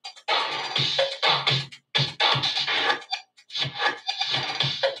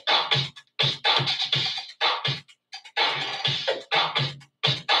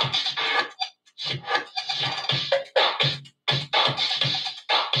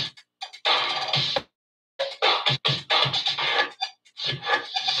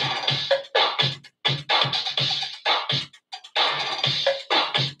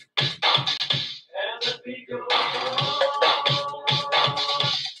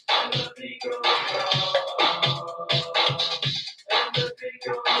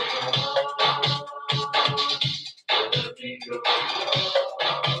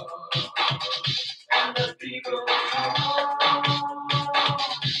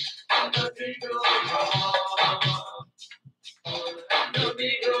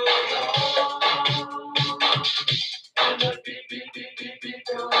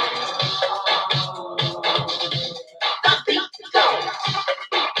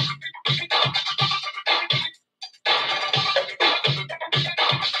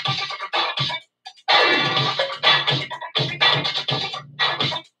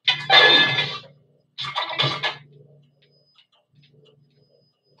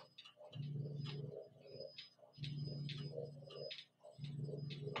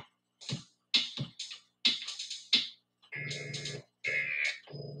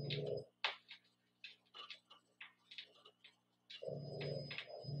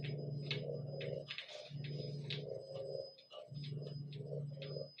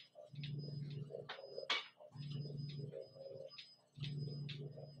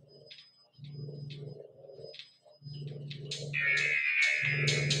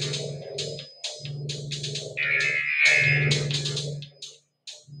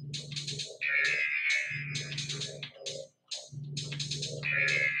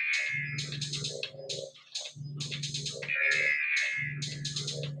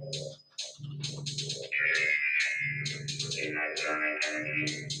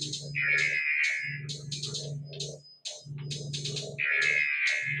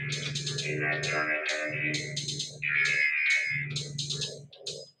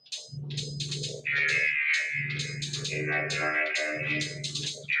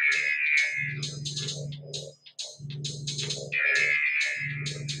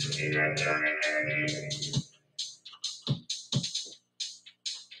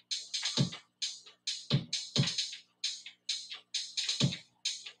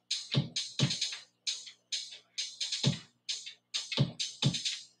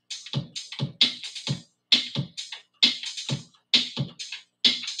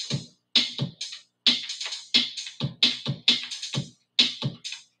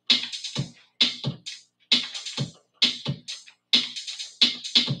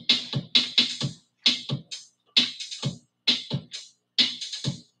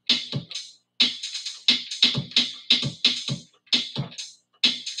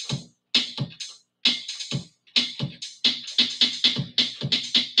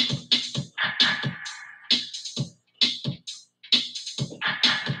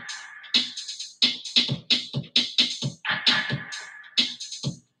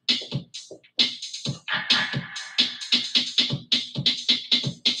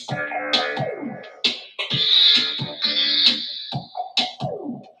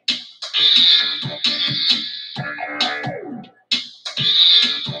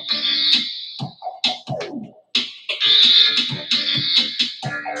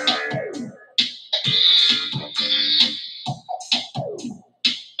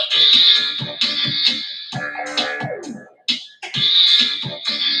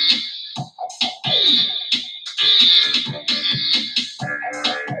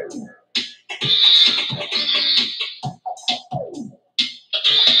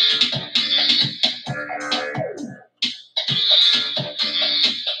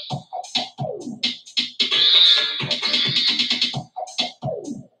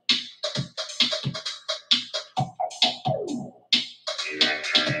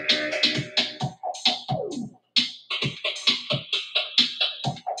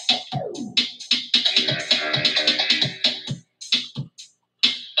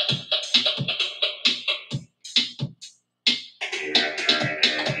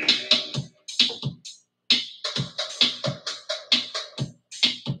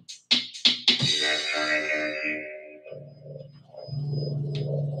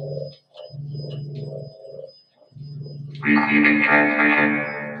 Receiving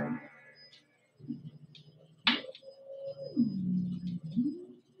transmission.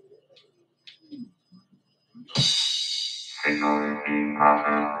 Signal being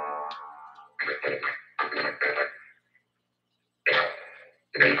processed.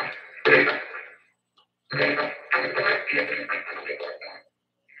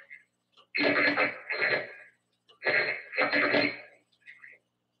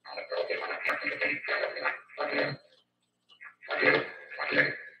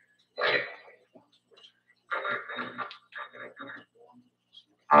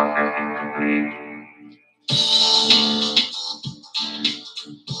 Processing complete.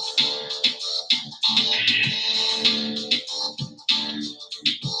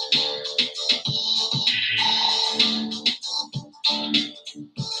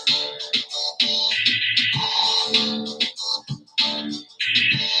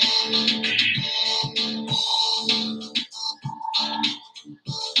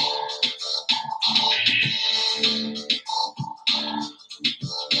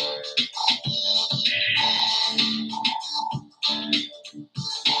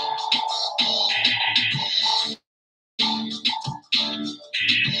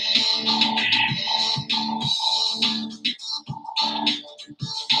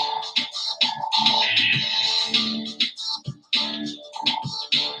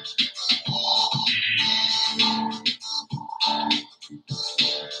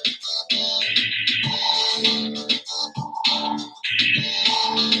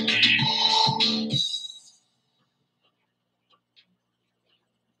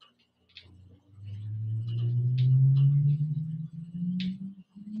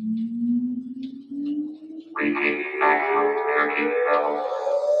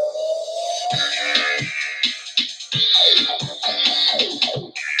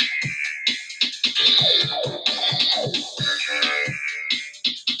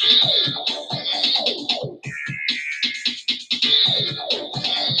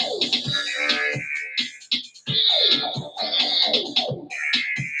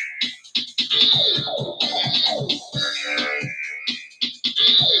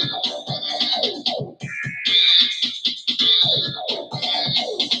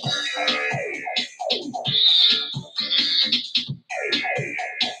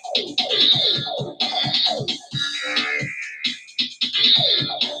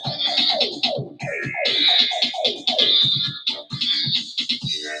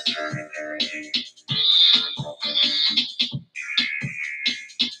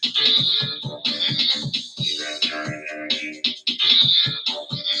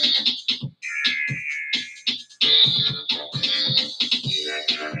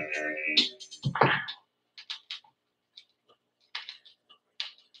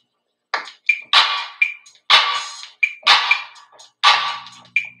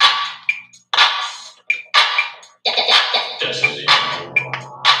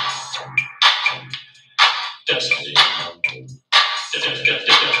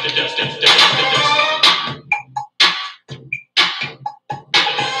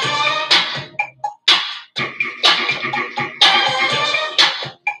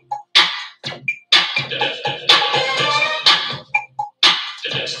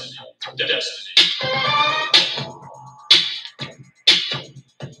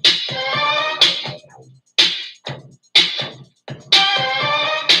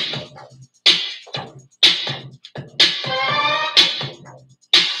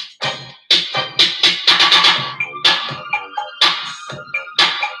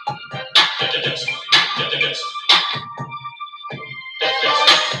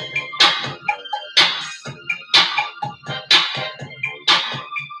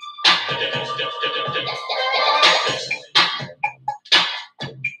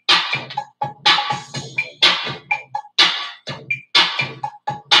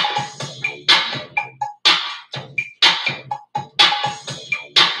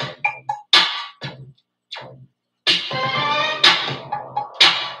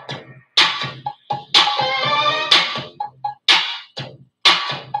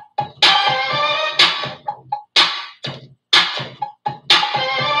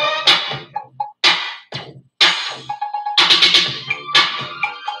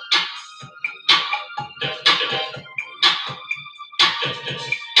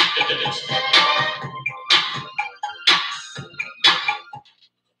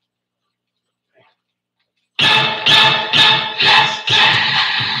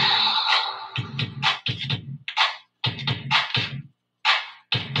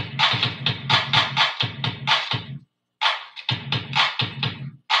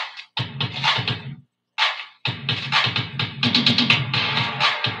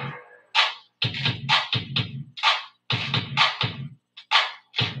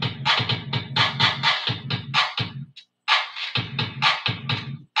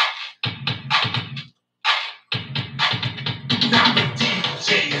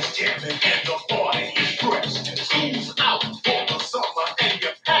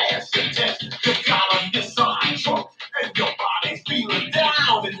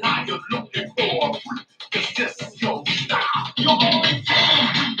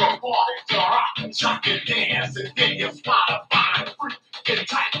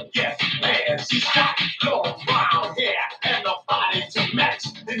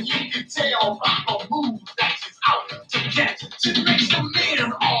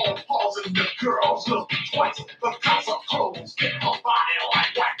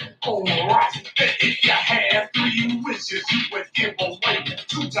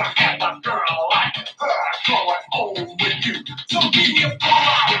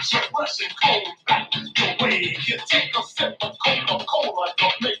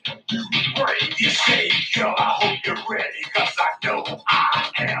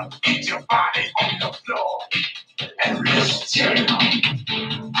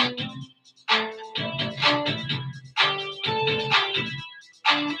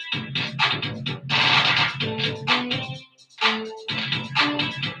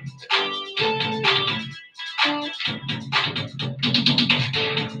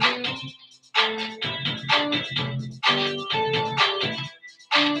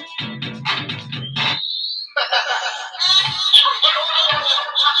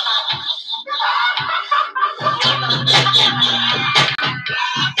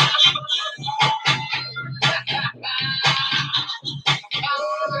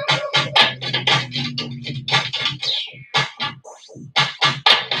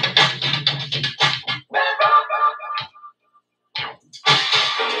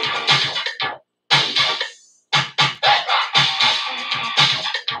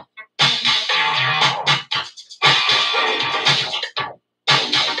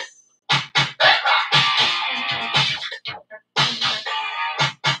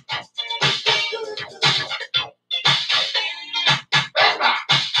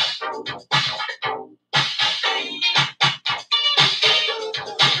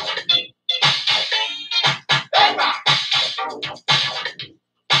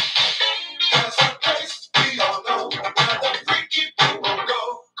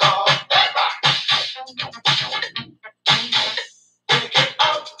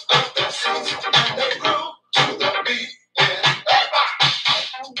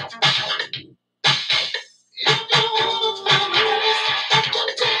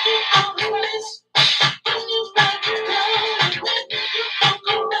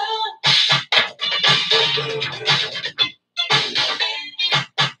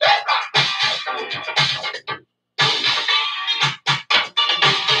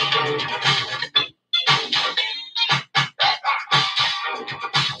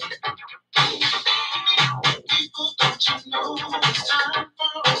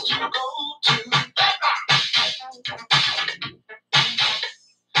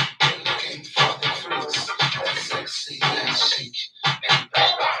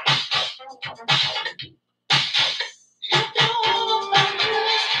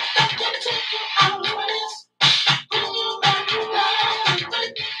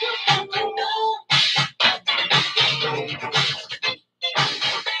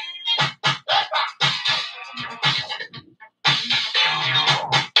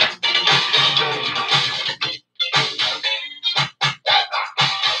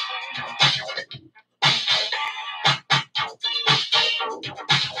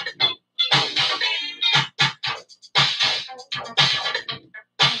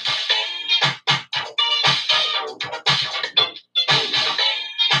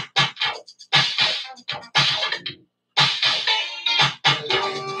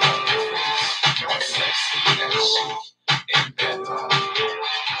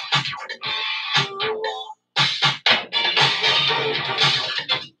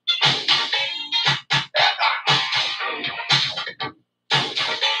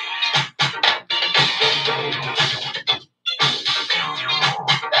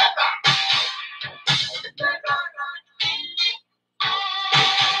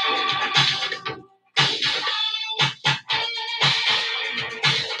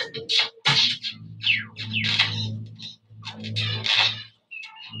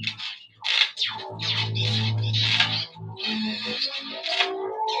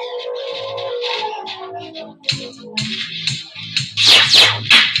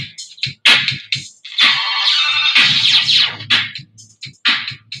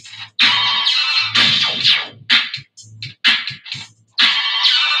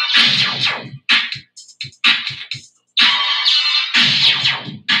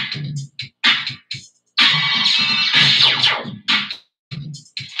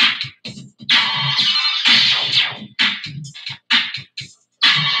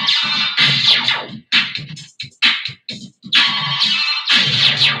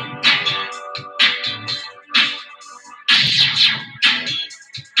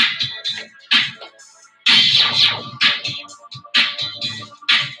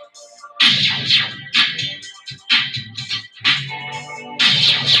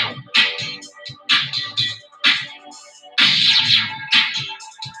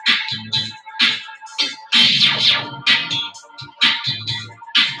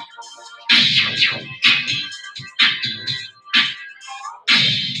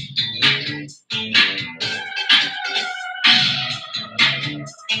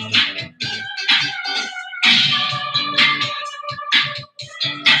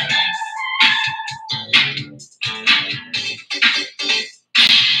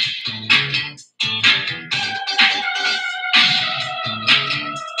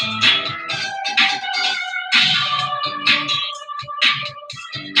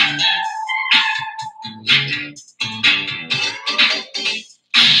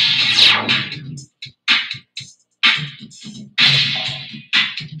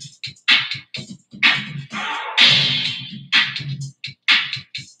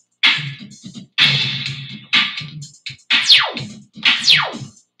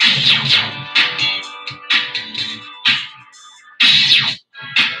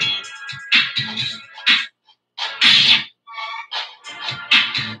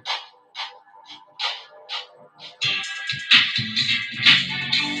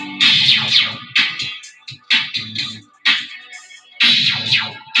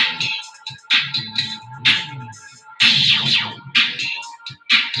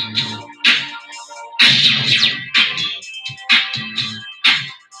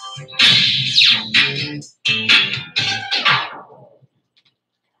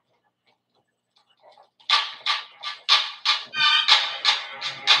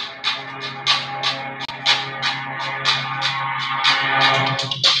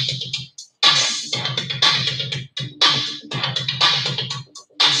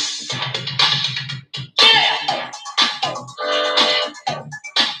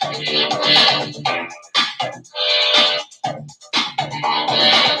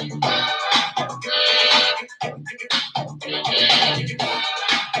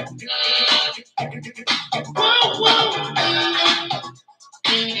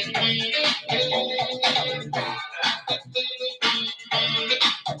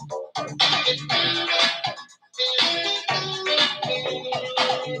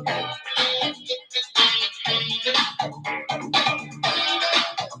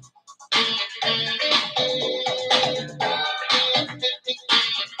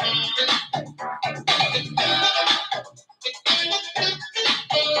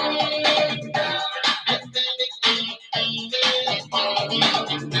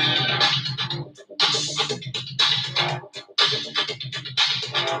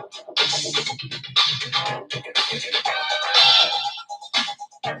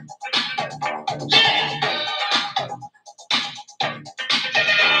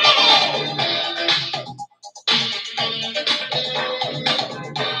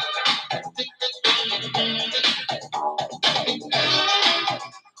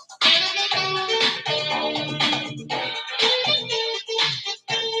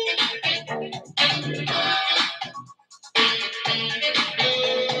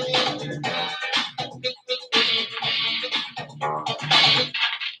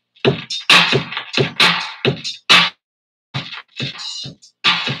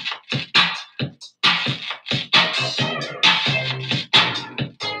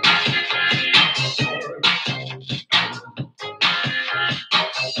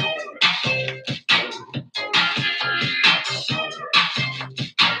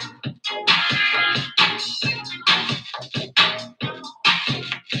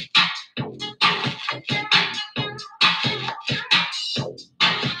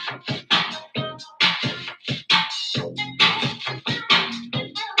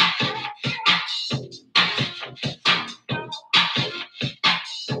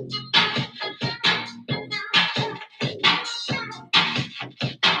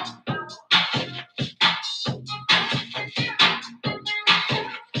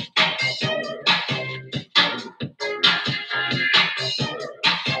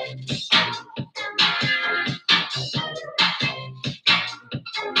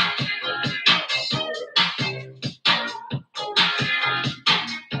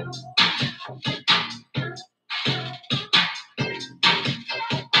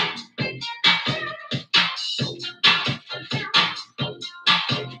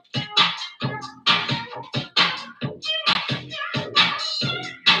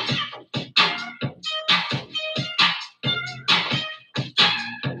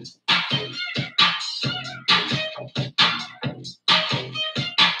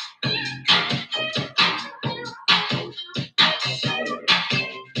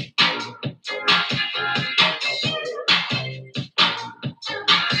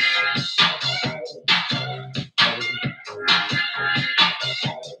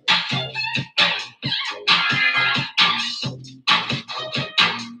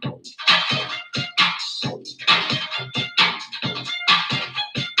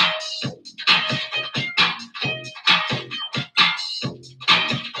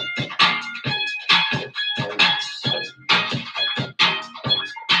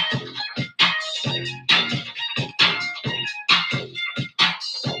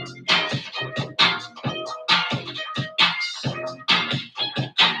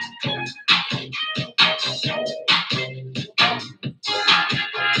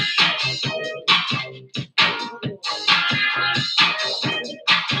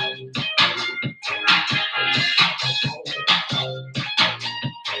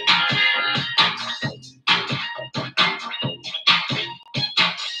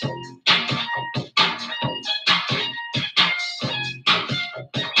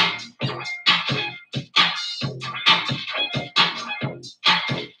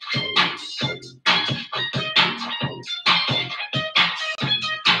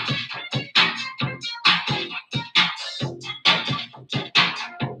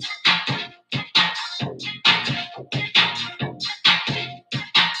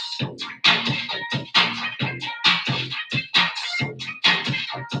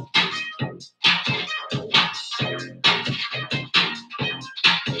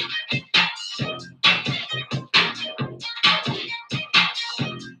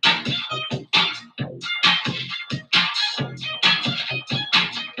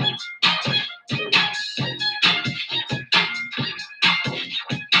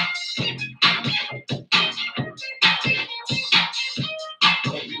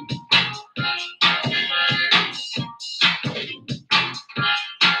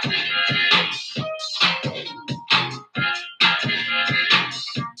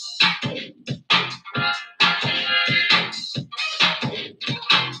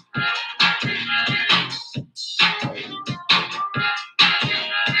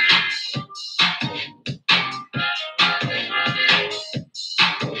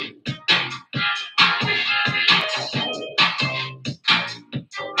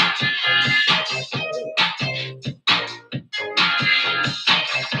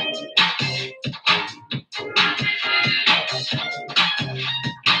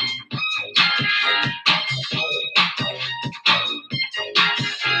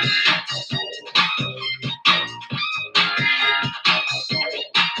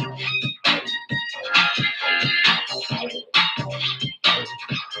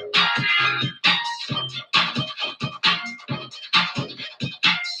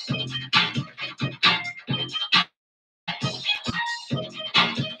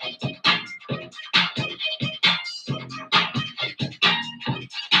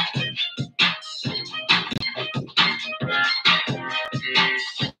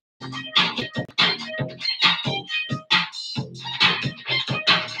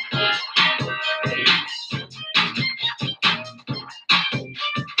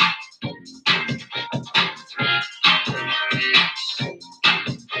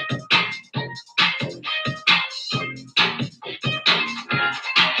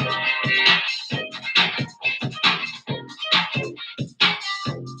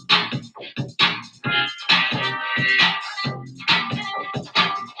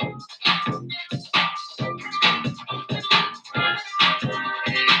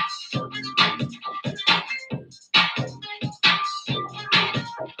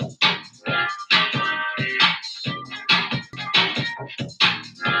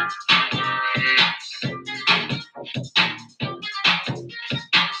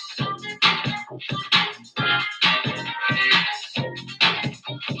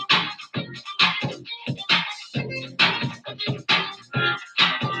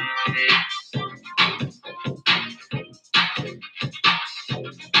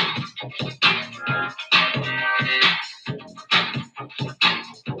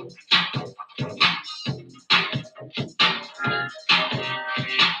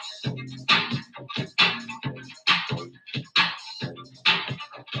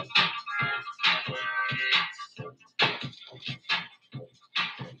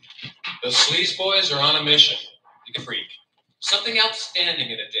 The Sleaze Boys are on a mission. You can freak. Something outstanding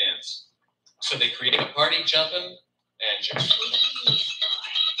in a dance. So they create a party jumping and just.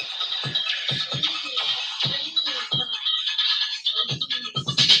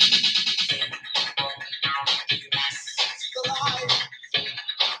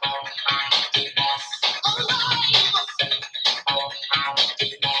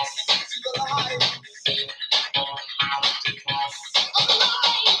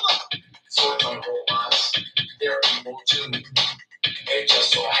 They're evil too. It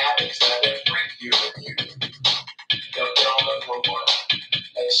just so happens that they freak you and you. They'll get on the floor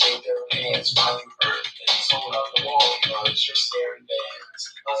and shake their pants while you hurt and hold up the wall because you're staring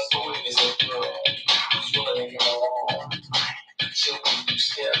dance. A soul is a girl who's willing to go along. She'll keep you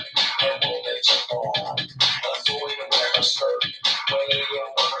stiff and won't let you fall. A soul will wear a skirt way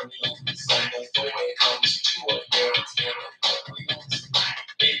up on her knees. And the soul comes to a dance in the please.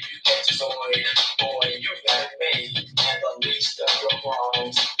 If you catch a soul, boy, you got it made. And the least of your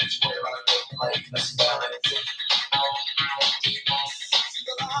problems is where I can play the spell and sing.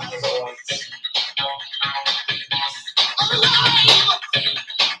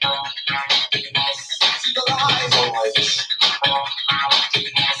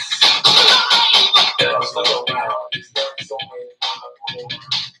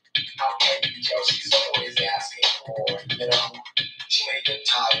 How can you tell she's always asking for, you know? She may get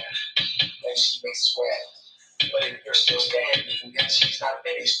tired, and she may sweat. But if you're still standing, then she's not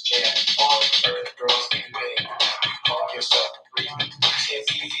finished yet. On earth, girls be winning. You call yourself free.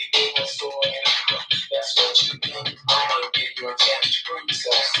 It's easy being a soul, that's what you think. I'm gonna give you a chance to prove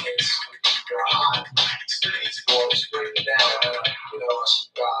yourself since you're hot. These boys bring it down with all she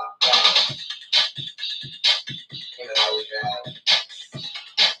got. You know, we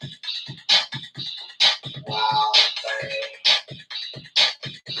got. Wow, dang.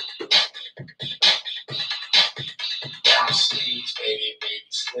 Down sleeves, baby, baby,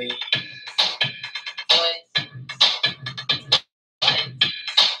 sleep.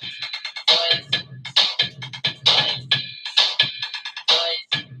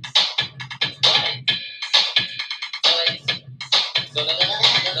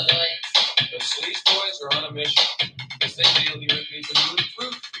 The Sleaze Boys are on a mission because they feel the earth needs a new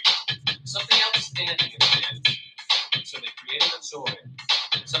fruit tree. Something outstanding in the dance. So they created a toy.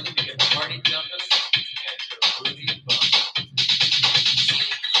 Something to get the party jumping and your fruity bum.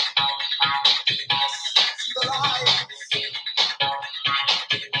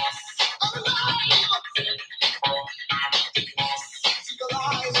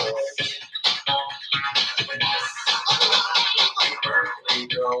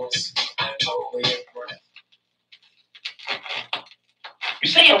 Girls, I'm totally impressed. You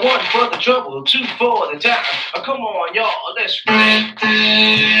say you're one for the trouble, two for the time. Oh, come on, y'all, let's dance.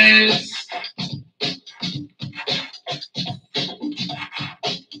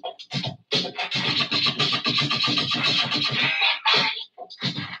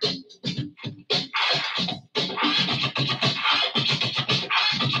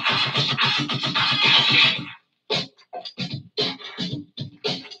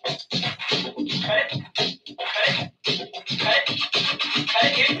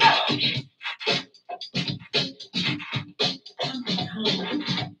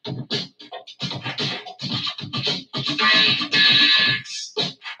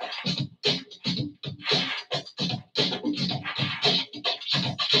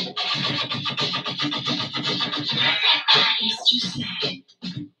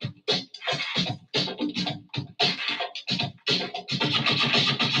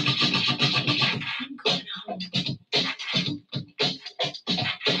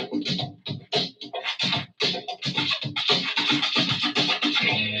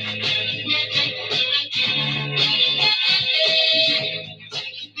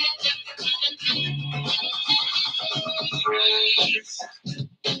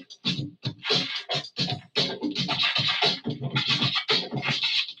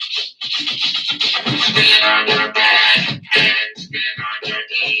 Stand on your back and stand on your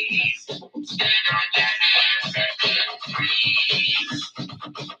knees. Stand on your hands and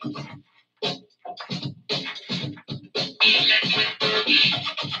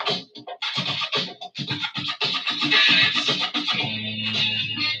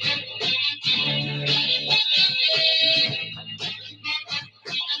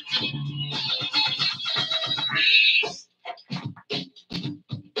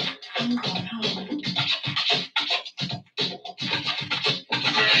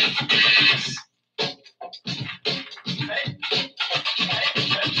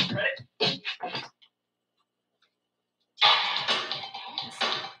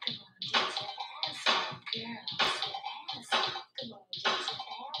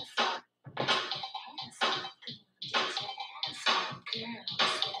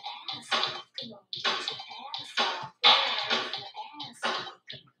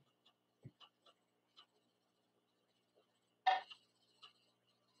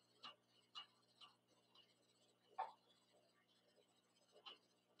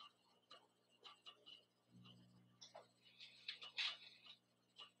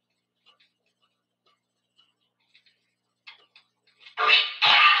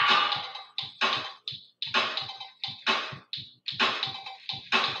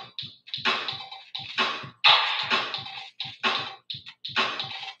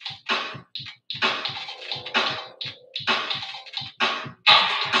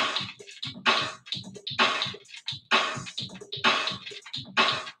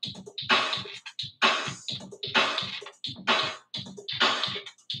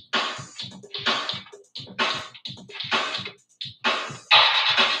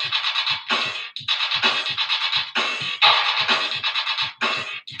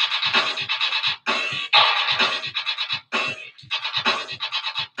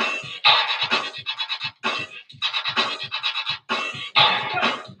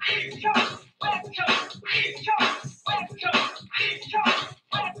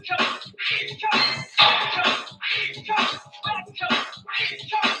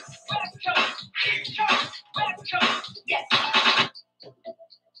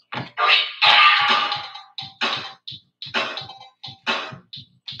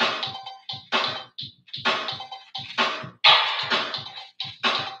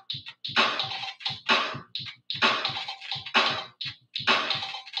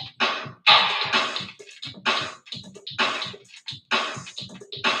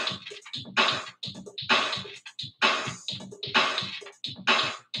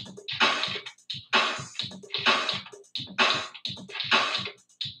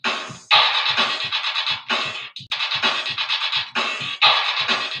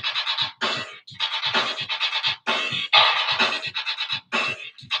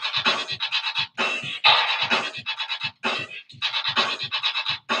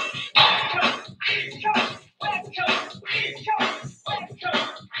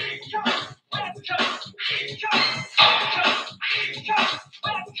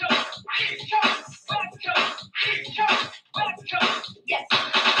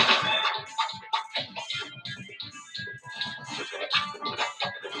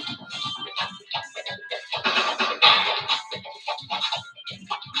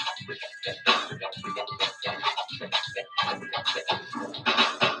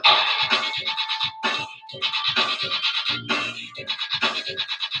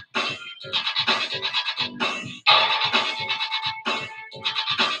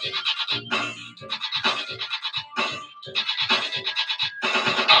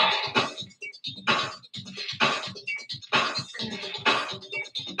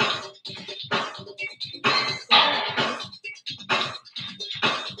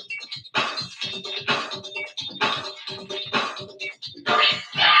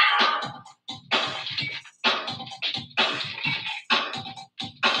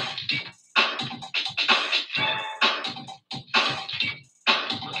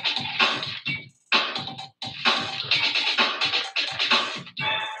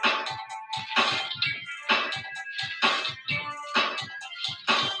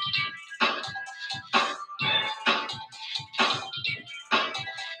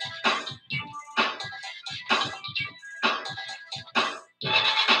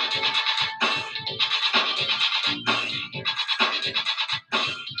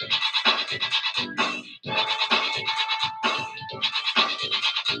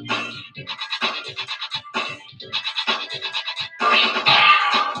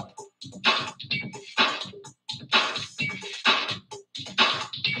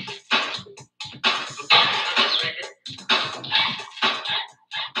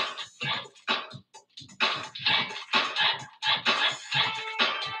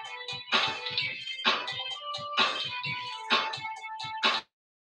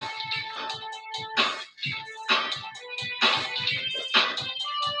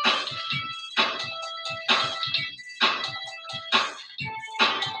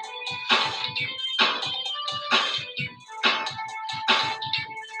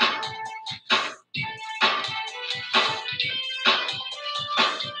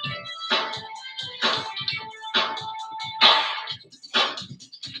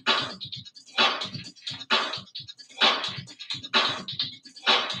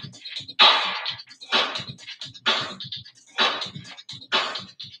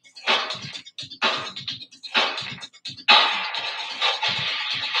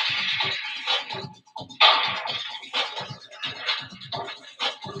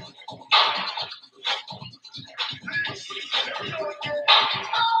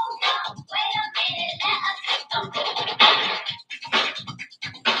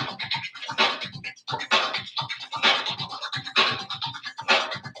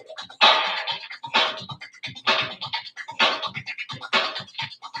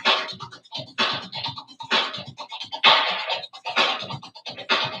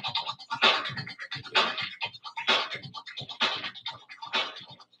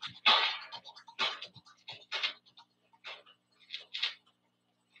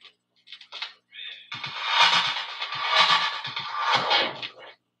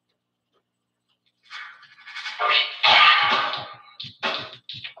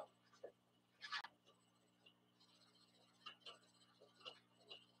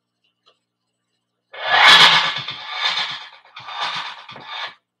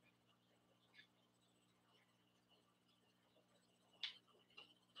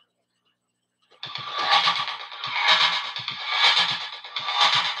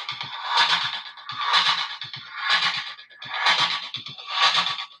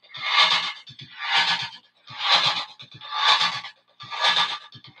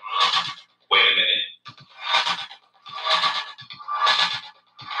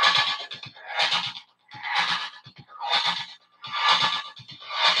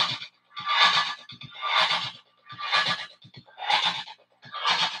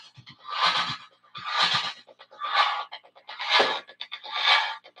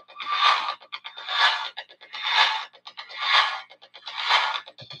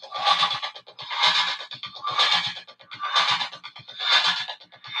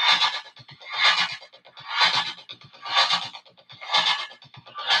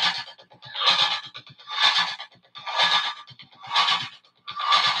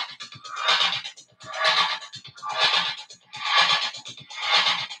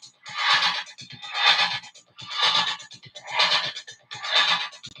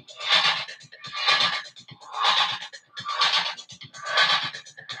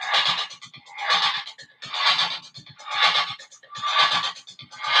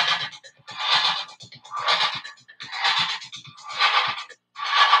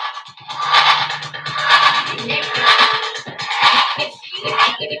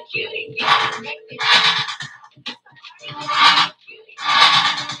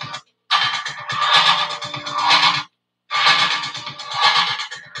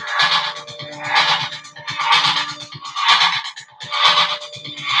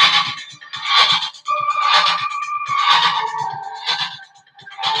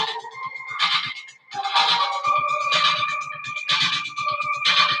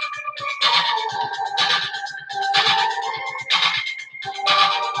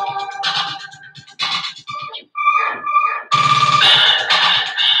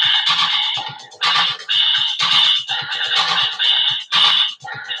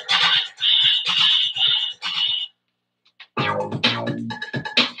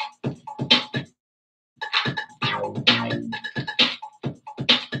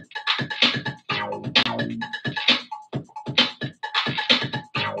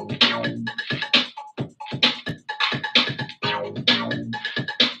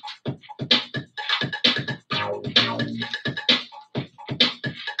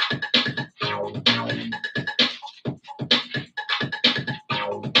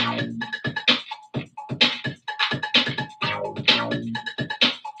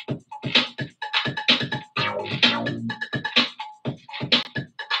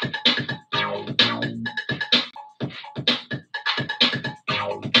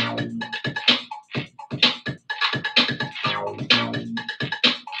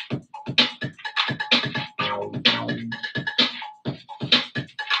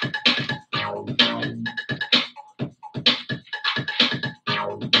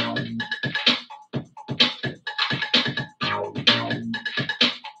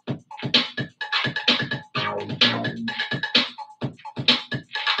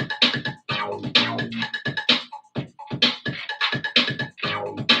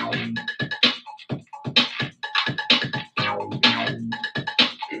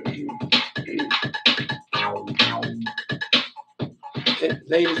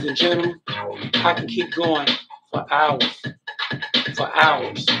Ladies and gentlemen, I can keep going for hours. For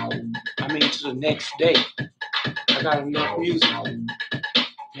hours. I mean, to the next day. I got enough music. Man,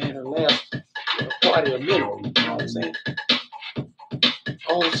 it'll last a party a minute. You know what I'm saying?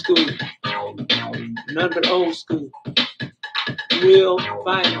 Old school. None but old school. Real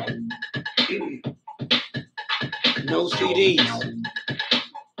vinyl. No CDs.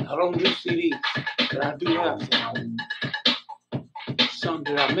 I don't do CDs, but I do have some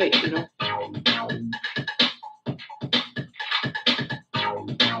that I make, you know.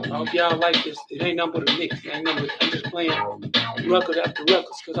 I hope y'all like this. It ain't nothing but a mix. It ain't nothing but, I'm just playing record after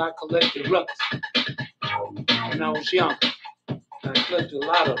records because I collected records when I was young. I collected a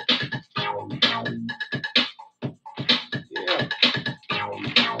lot of them. Yeah.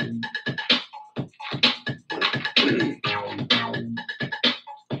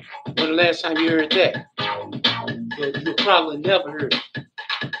 When the last time you heard that? You probably never heard it.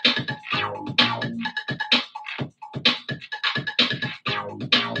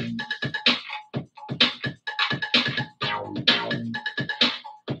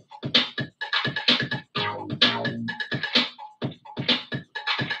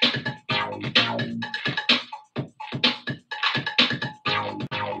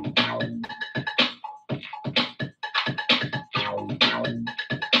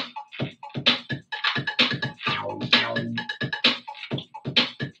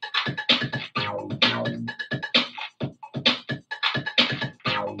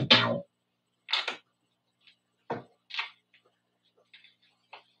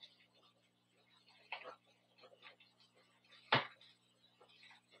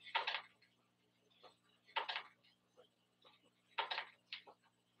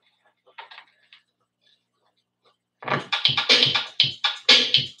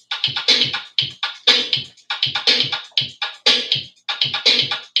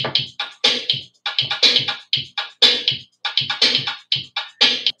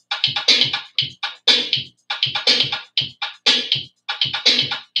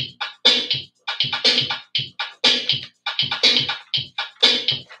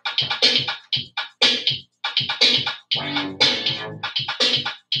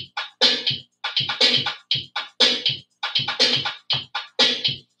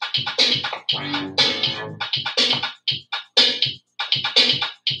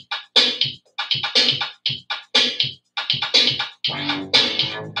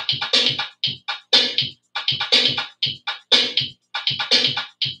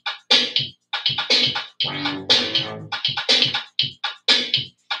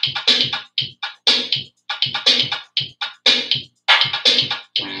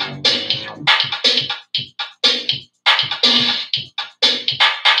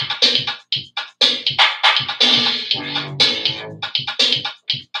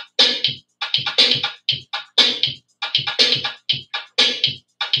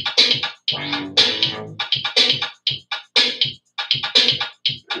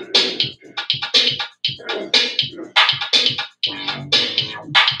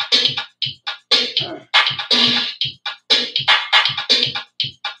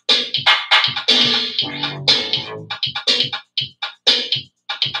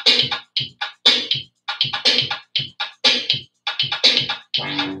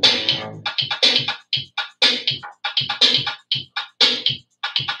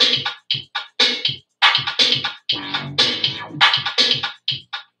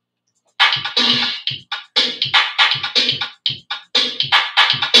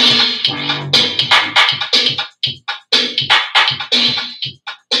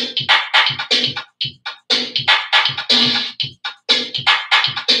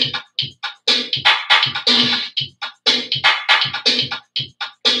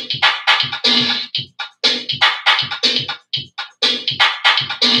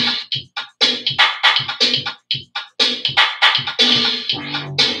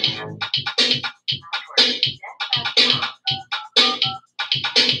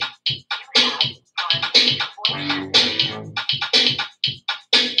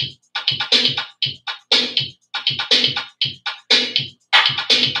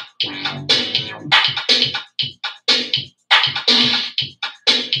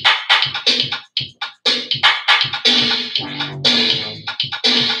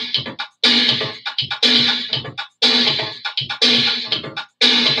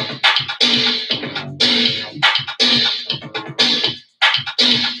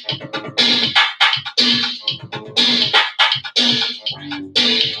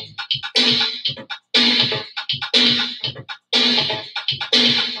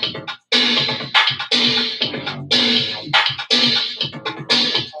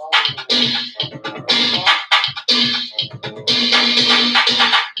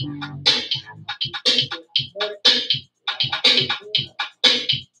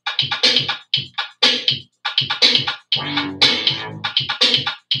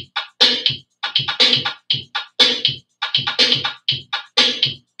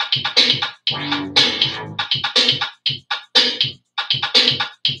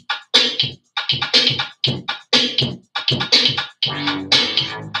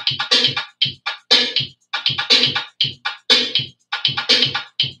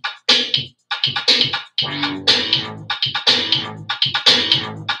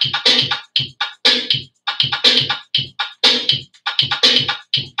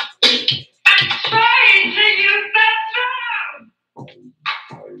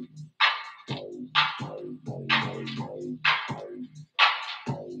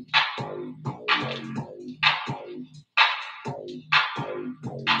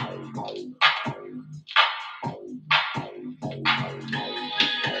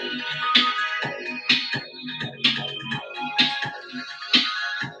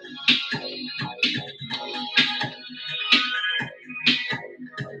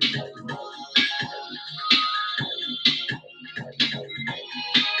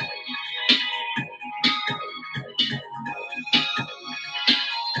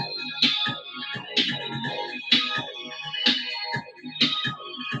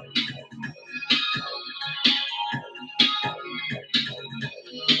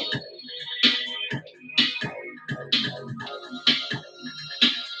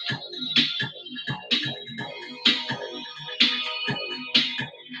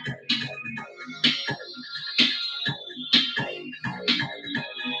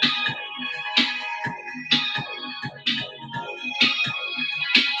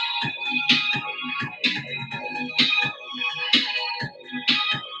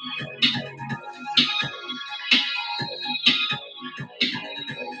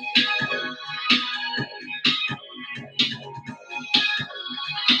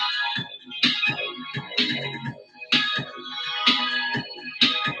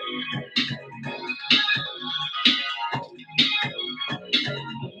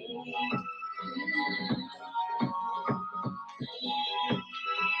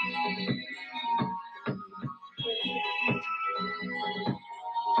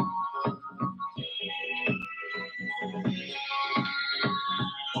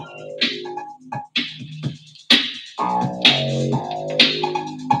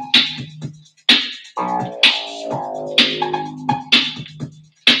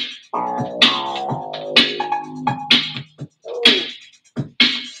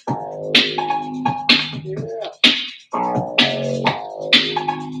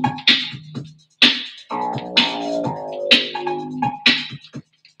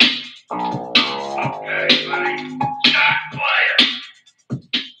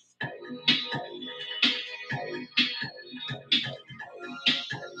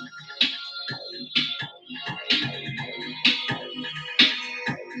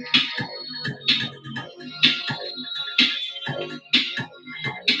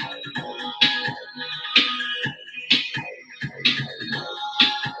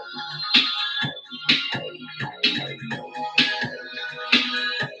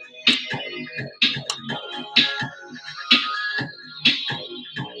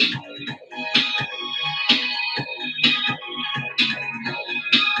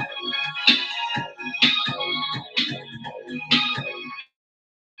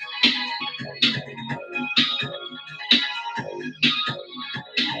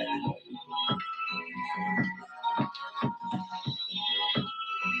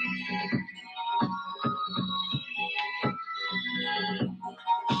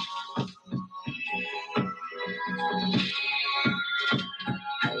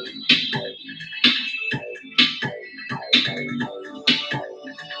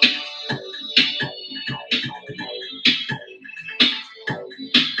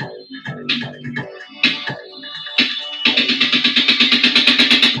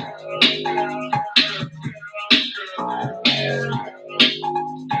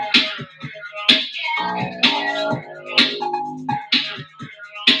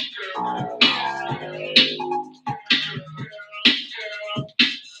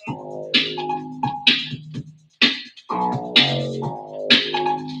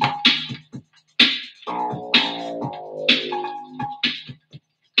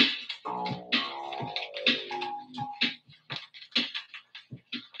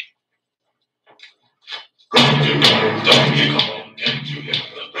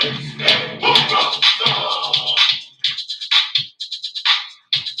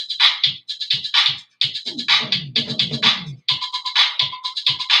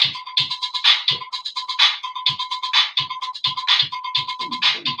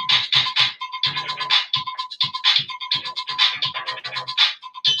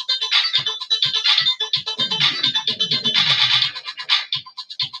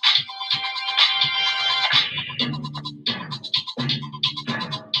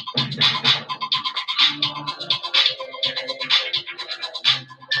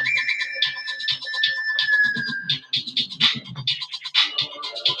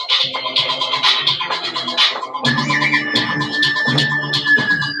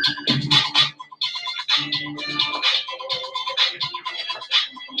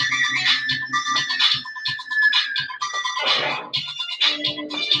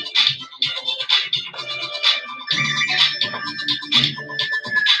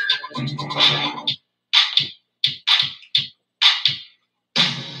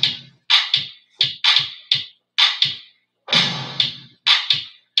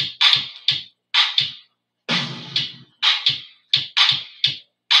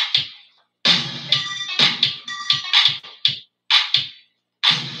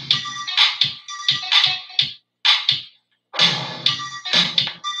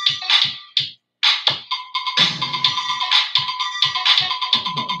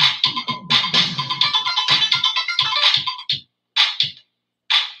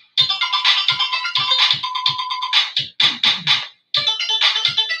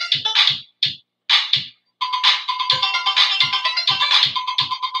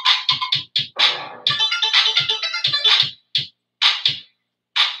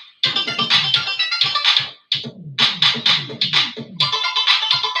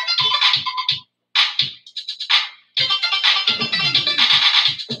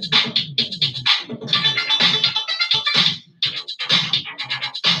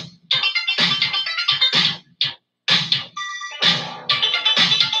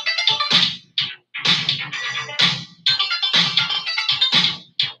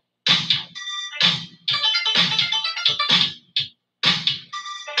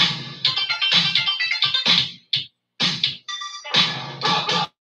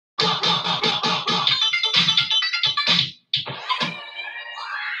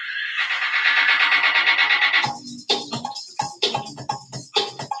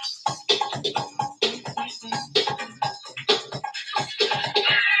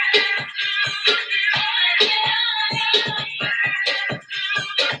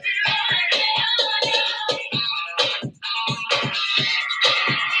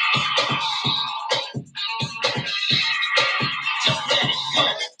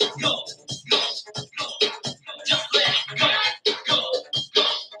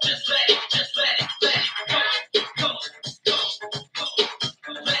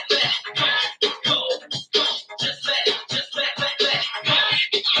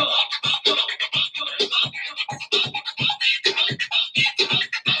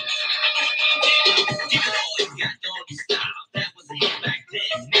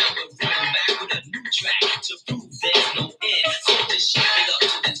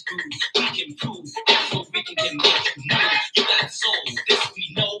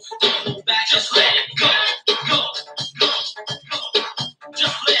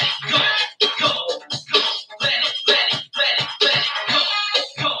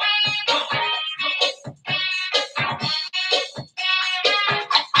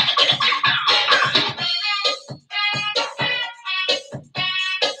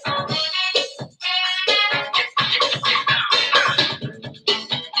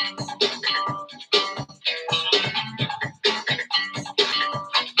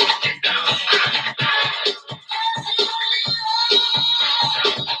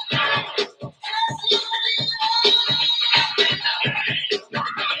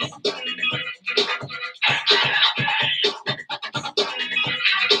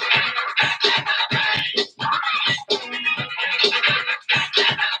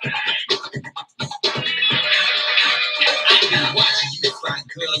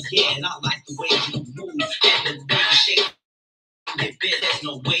 Yeah, and I like the way you move and the way you shake it, bitch. There's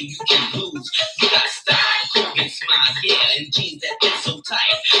no way you can lose. You got style, Colgate smile, yeah, and jeans that fit so tight.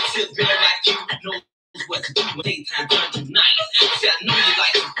 Still, girl like you knows what to do when daytime turns to night. See, I know you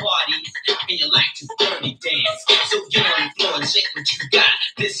like to party and you like to dirty dance. So get on the floor and shake what you got.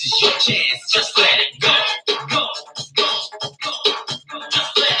 This is your chance. Just let it go, go, go, go, go.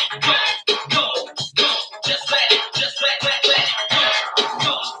 Just let it go, go, go. Just let it, let it go, go,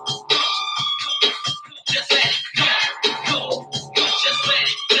 go. Just let it go, go, go. Just let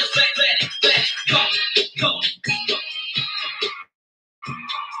it go, go, go.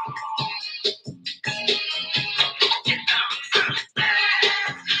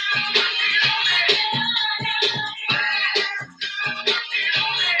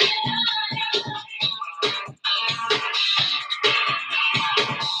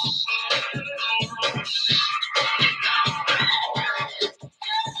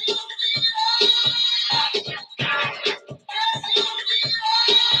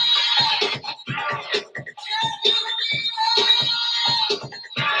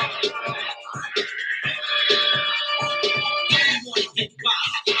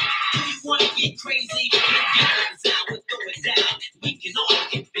 Crazy, we're going down. We can all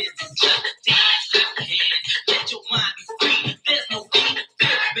get busy, just dance, clap your hands, let your mind be free. There's no fee, feel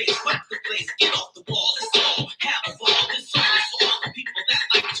the bass, rock the place, get off the wall. Let's all have a ball. This song is for all the people that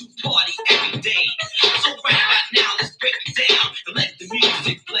like to party every day. So right now, let's break it down and let the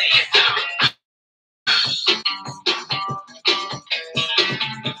music play.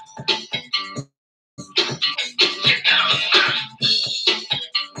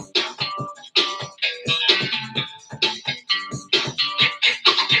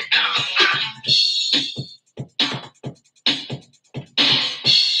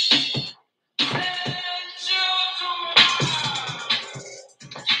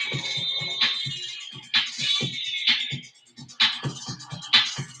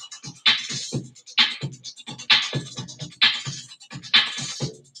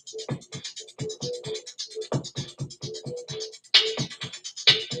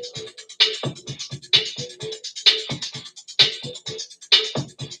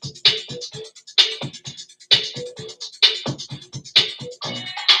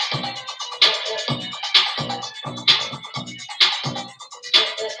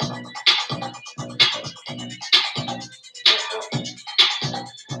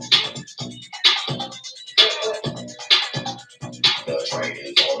 The train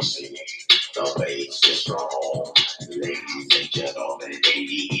is on scene. The bass is strong. Ladies and gentlemen,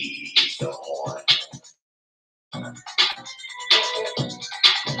 ease the horn.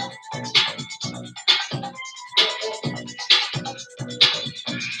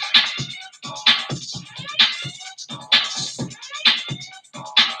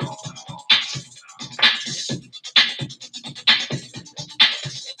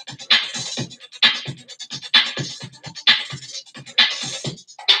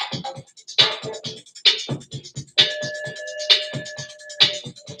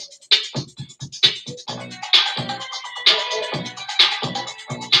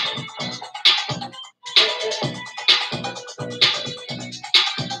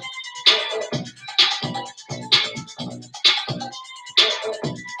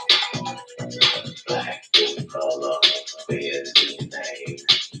 Black in color, red is his name.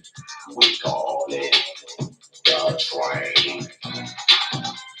 We call it the train.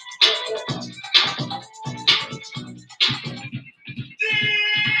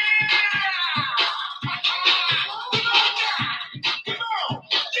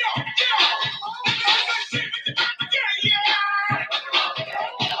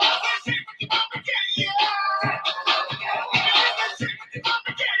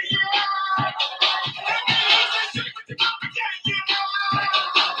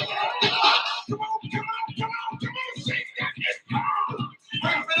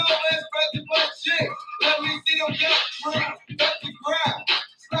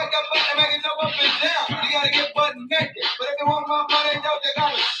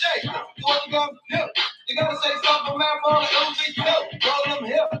 You gotta say something, man, for the Uzi too. Roll them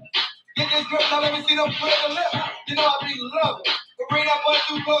hips. Get this grip, now let me see them put the lip. You know I be loving. But bring that one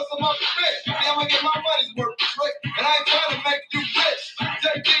too close, I'm up the fit. See, I'm gonna get my money's worth trick. And I ain't trying to make you rich.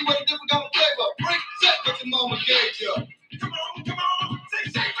 JT with a different kind of flavor. Bring check what your mama gave you. Come on,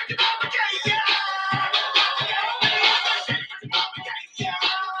 say shake what your mama gave you.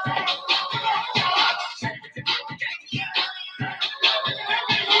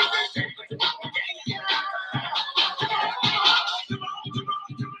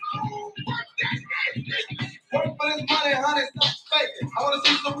 Work for this money, honey, stop faking. I wanna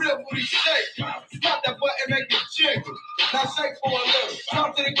see some real booty shake. Snap that butt and make it jiggle. Now shake for a little.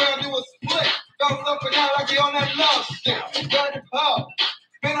 Jump to the ground, do a split. Bounce up and down like you on that love stick. Dirty pole.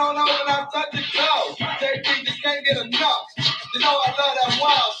 Been on over, now touch your toe. JP just can't get enough. You know I love that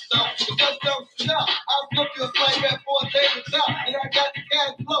wild stuff. But just don't stop. I'll flip you a slave at 4 days a top. And I got the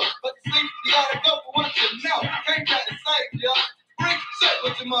cash flow. But see, you gotta go for what you know. Can't got to save ya. Bring shit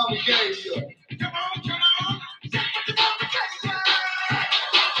what your mama gave you. Come on, come on. Shit what your mama gave you.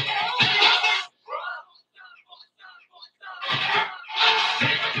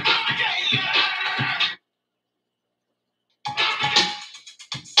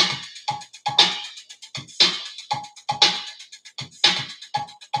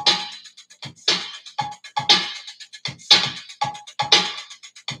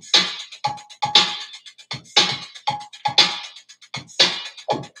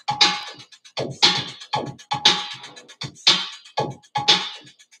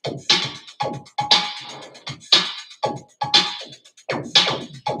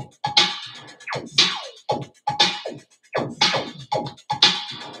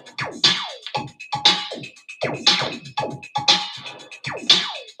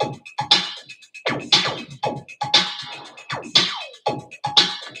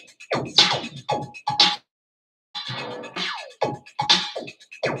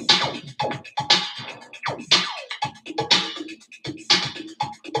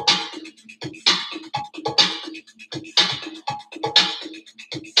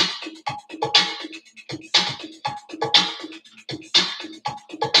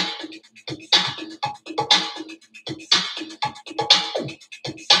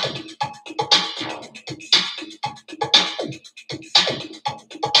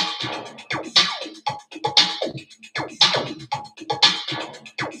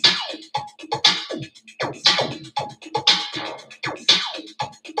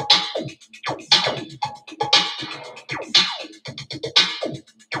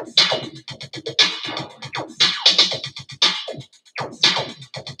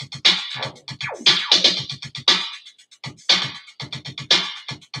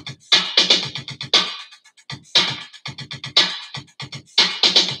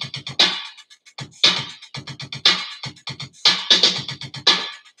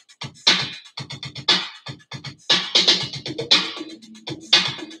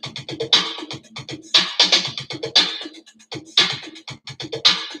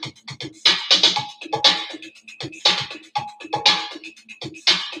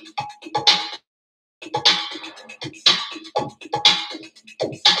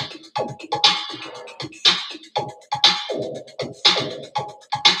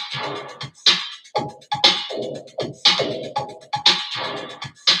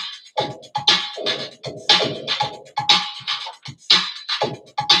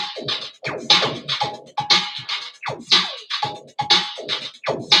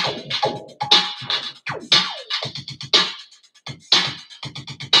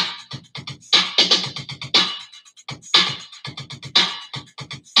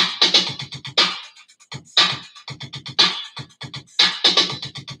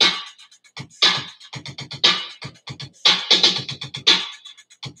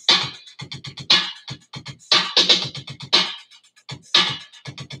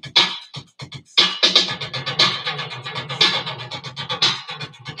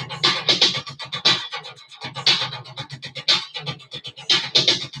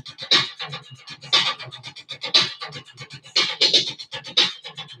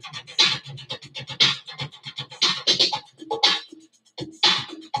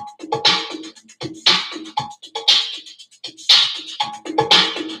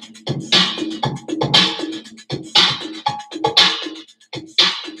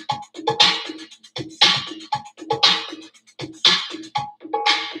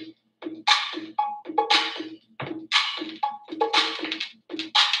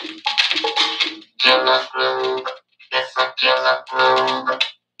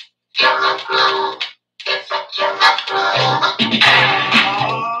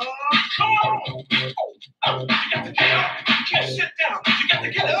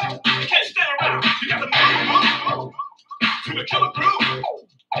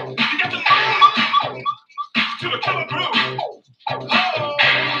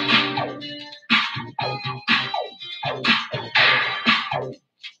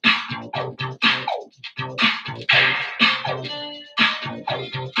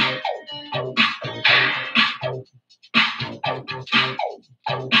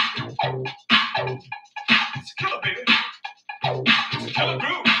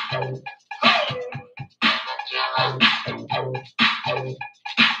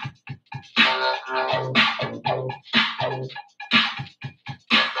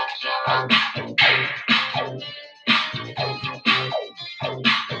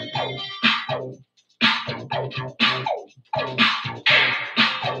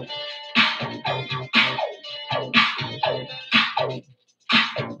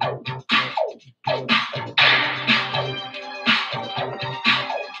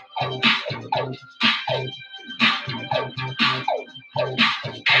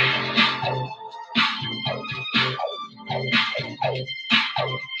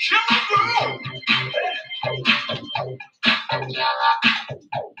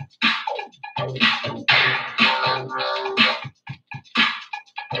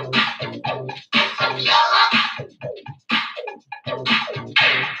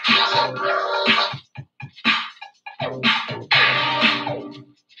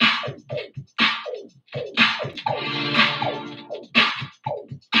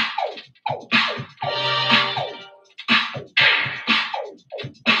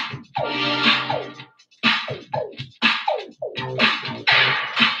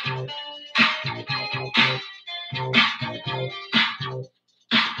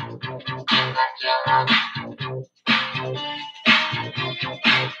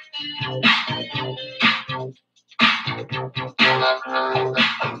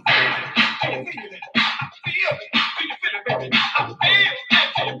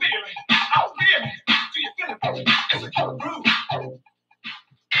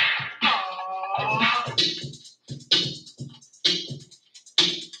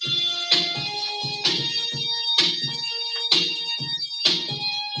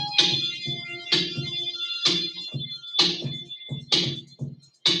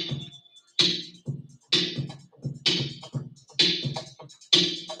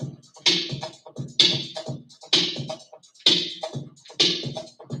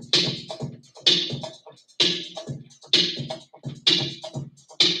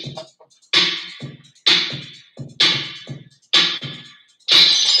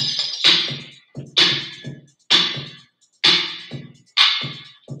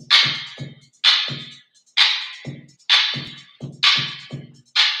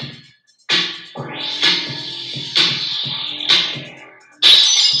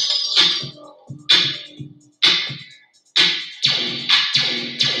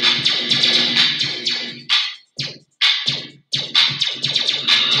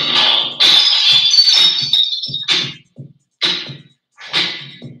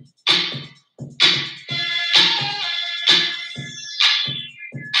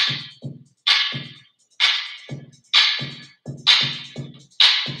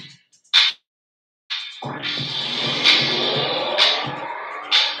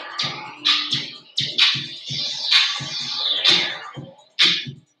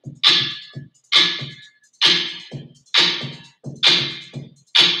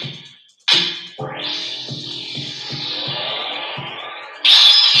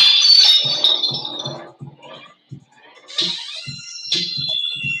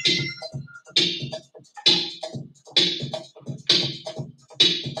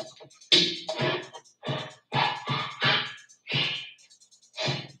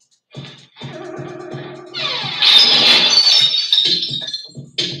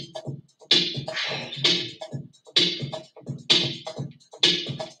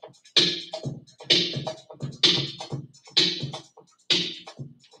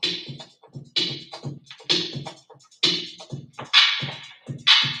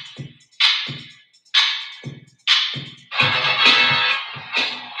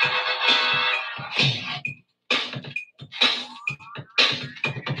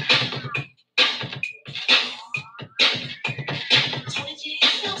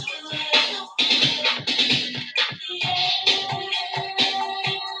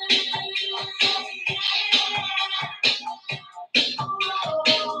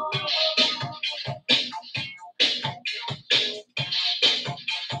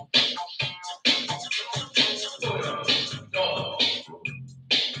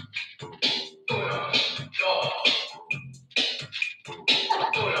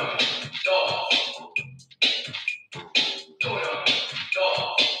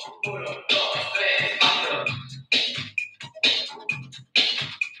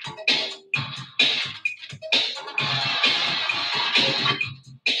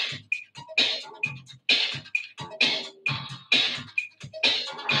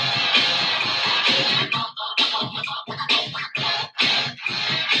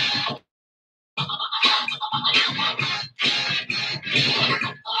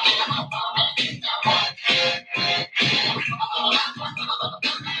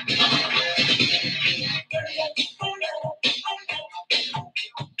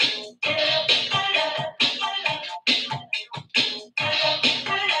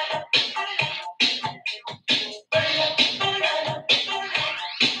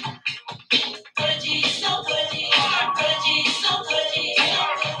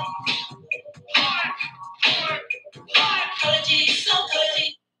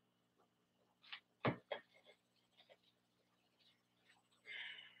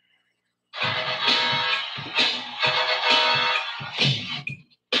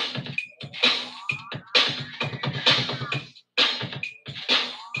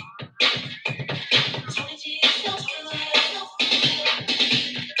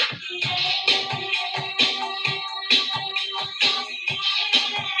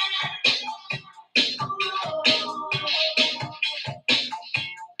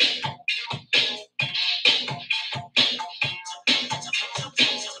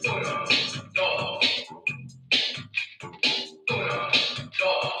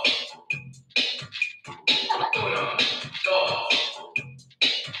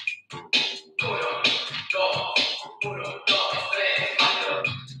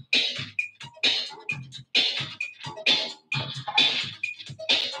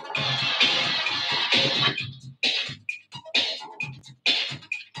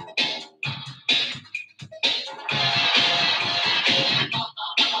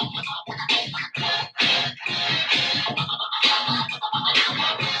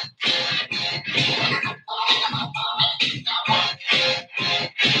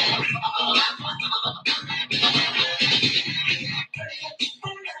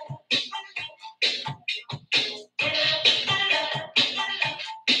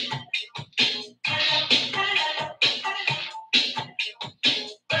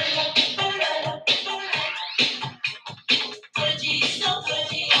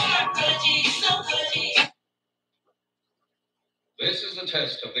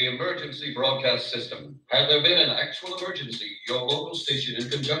 test of the emergency broadcast system. Had there been an actual emergency, your local station, in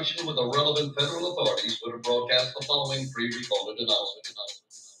conjunction with the relevant federal authorities, would have broadcast the following pre-recorded announcement.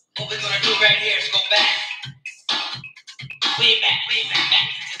 What we're gonna do right here is go back. Way back to that.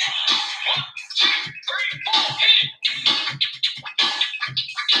 1, 2, 3, 4, hit it.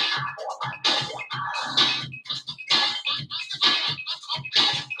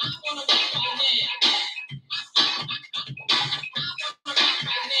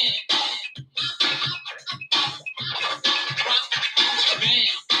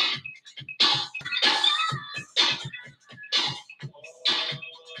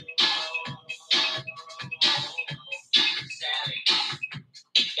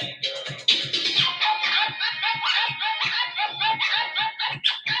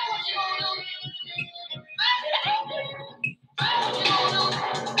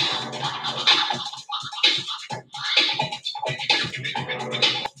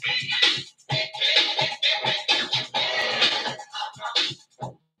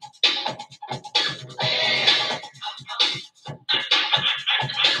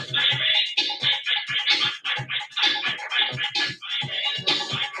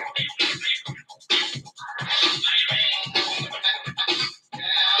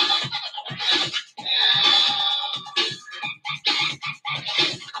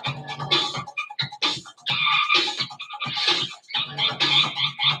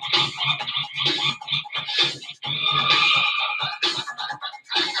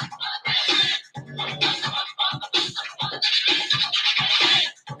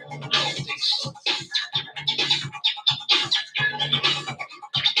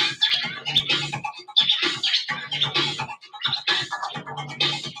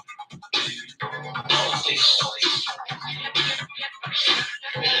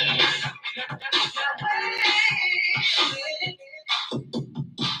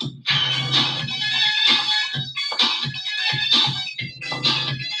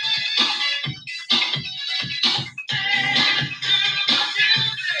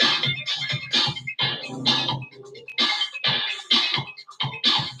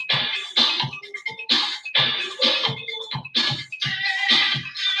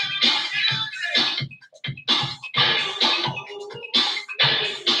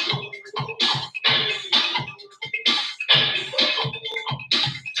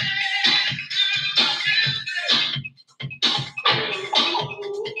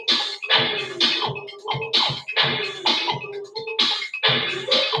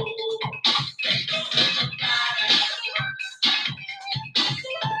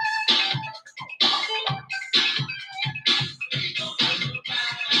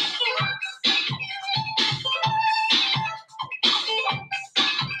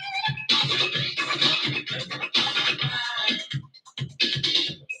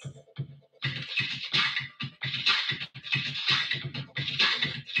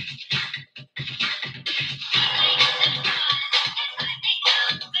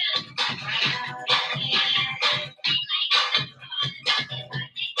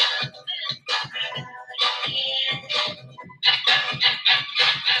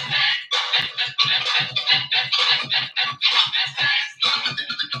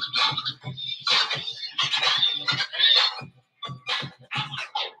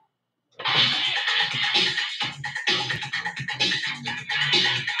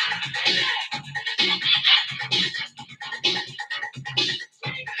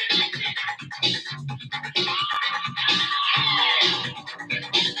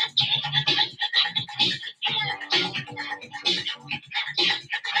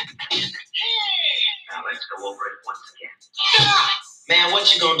 Now let's go over it once again. Man,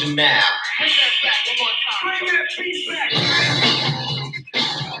 what you gonna do now? Bring that back one more time. Bring that piece back.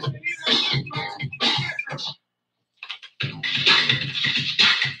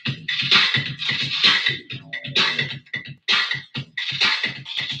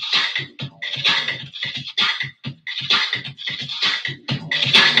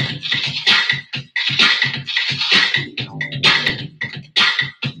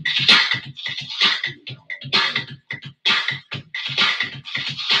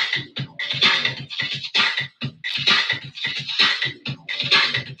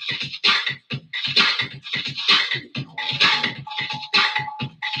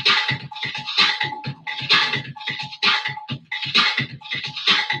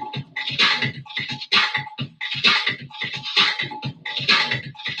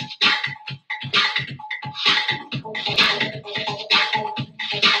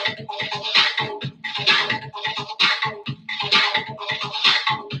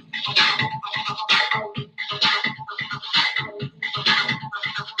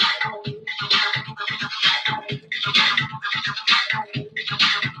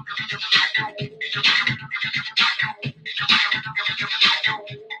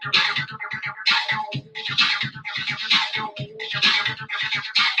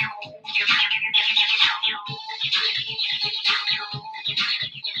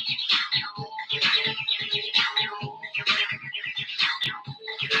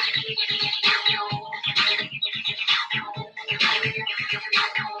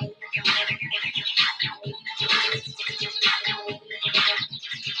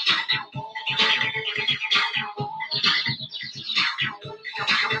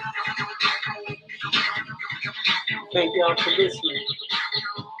 Thank y'all for listening.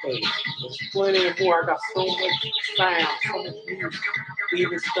 Hey, there's plenty more. I got so much sound, so much music,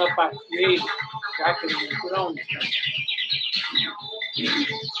 even stuff I created that I can even put on this thing.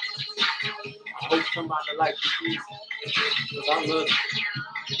 I hope somebody likes this music, because I love it.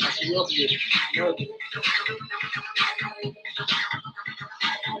 I grew up with it. Love it.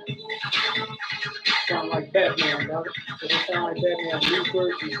 Sound like Batman, dog. Does it sound like Batman? New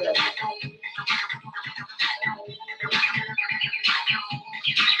version of Batman.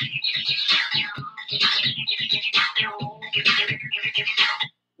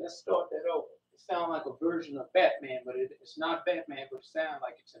 Let's start that over. It sounds like a version of Batman, but it's not Batman, but it sounds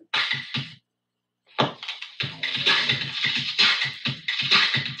like it's in.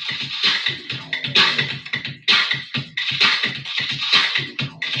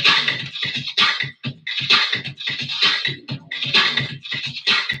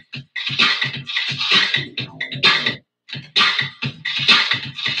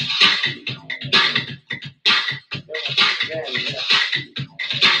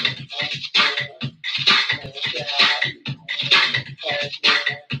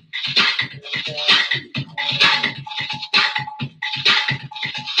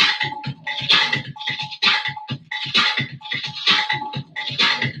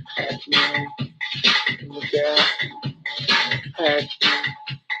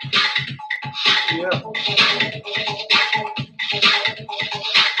 Yeah.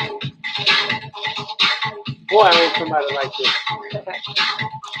 Boy, I hope somebody like this.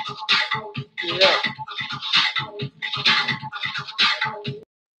 Yeah.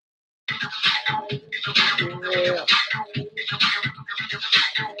 Yeah.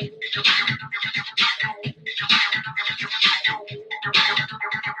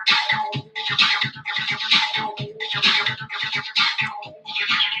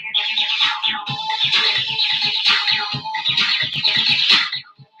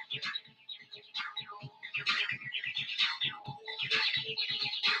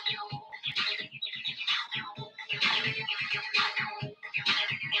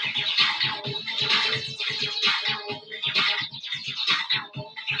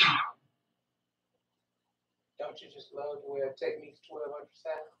 Don't you just love the way Techniques 1200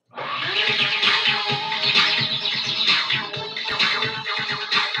 sound?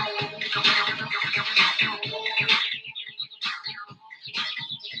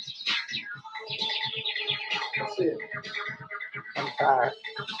 That's it. I'm tired.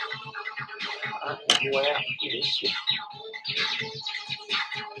 I'm well.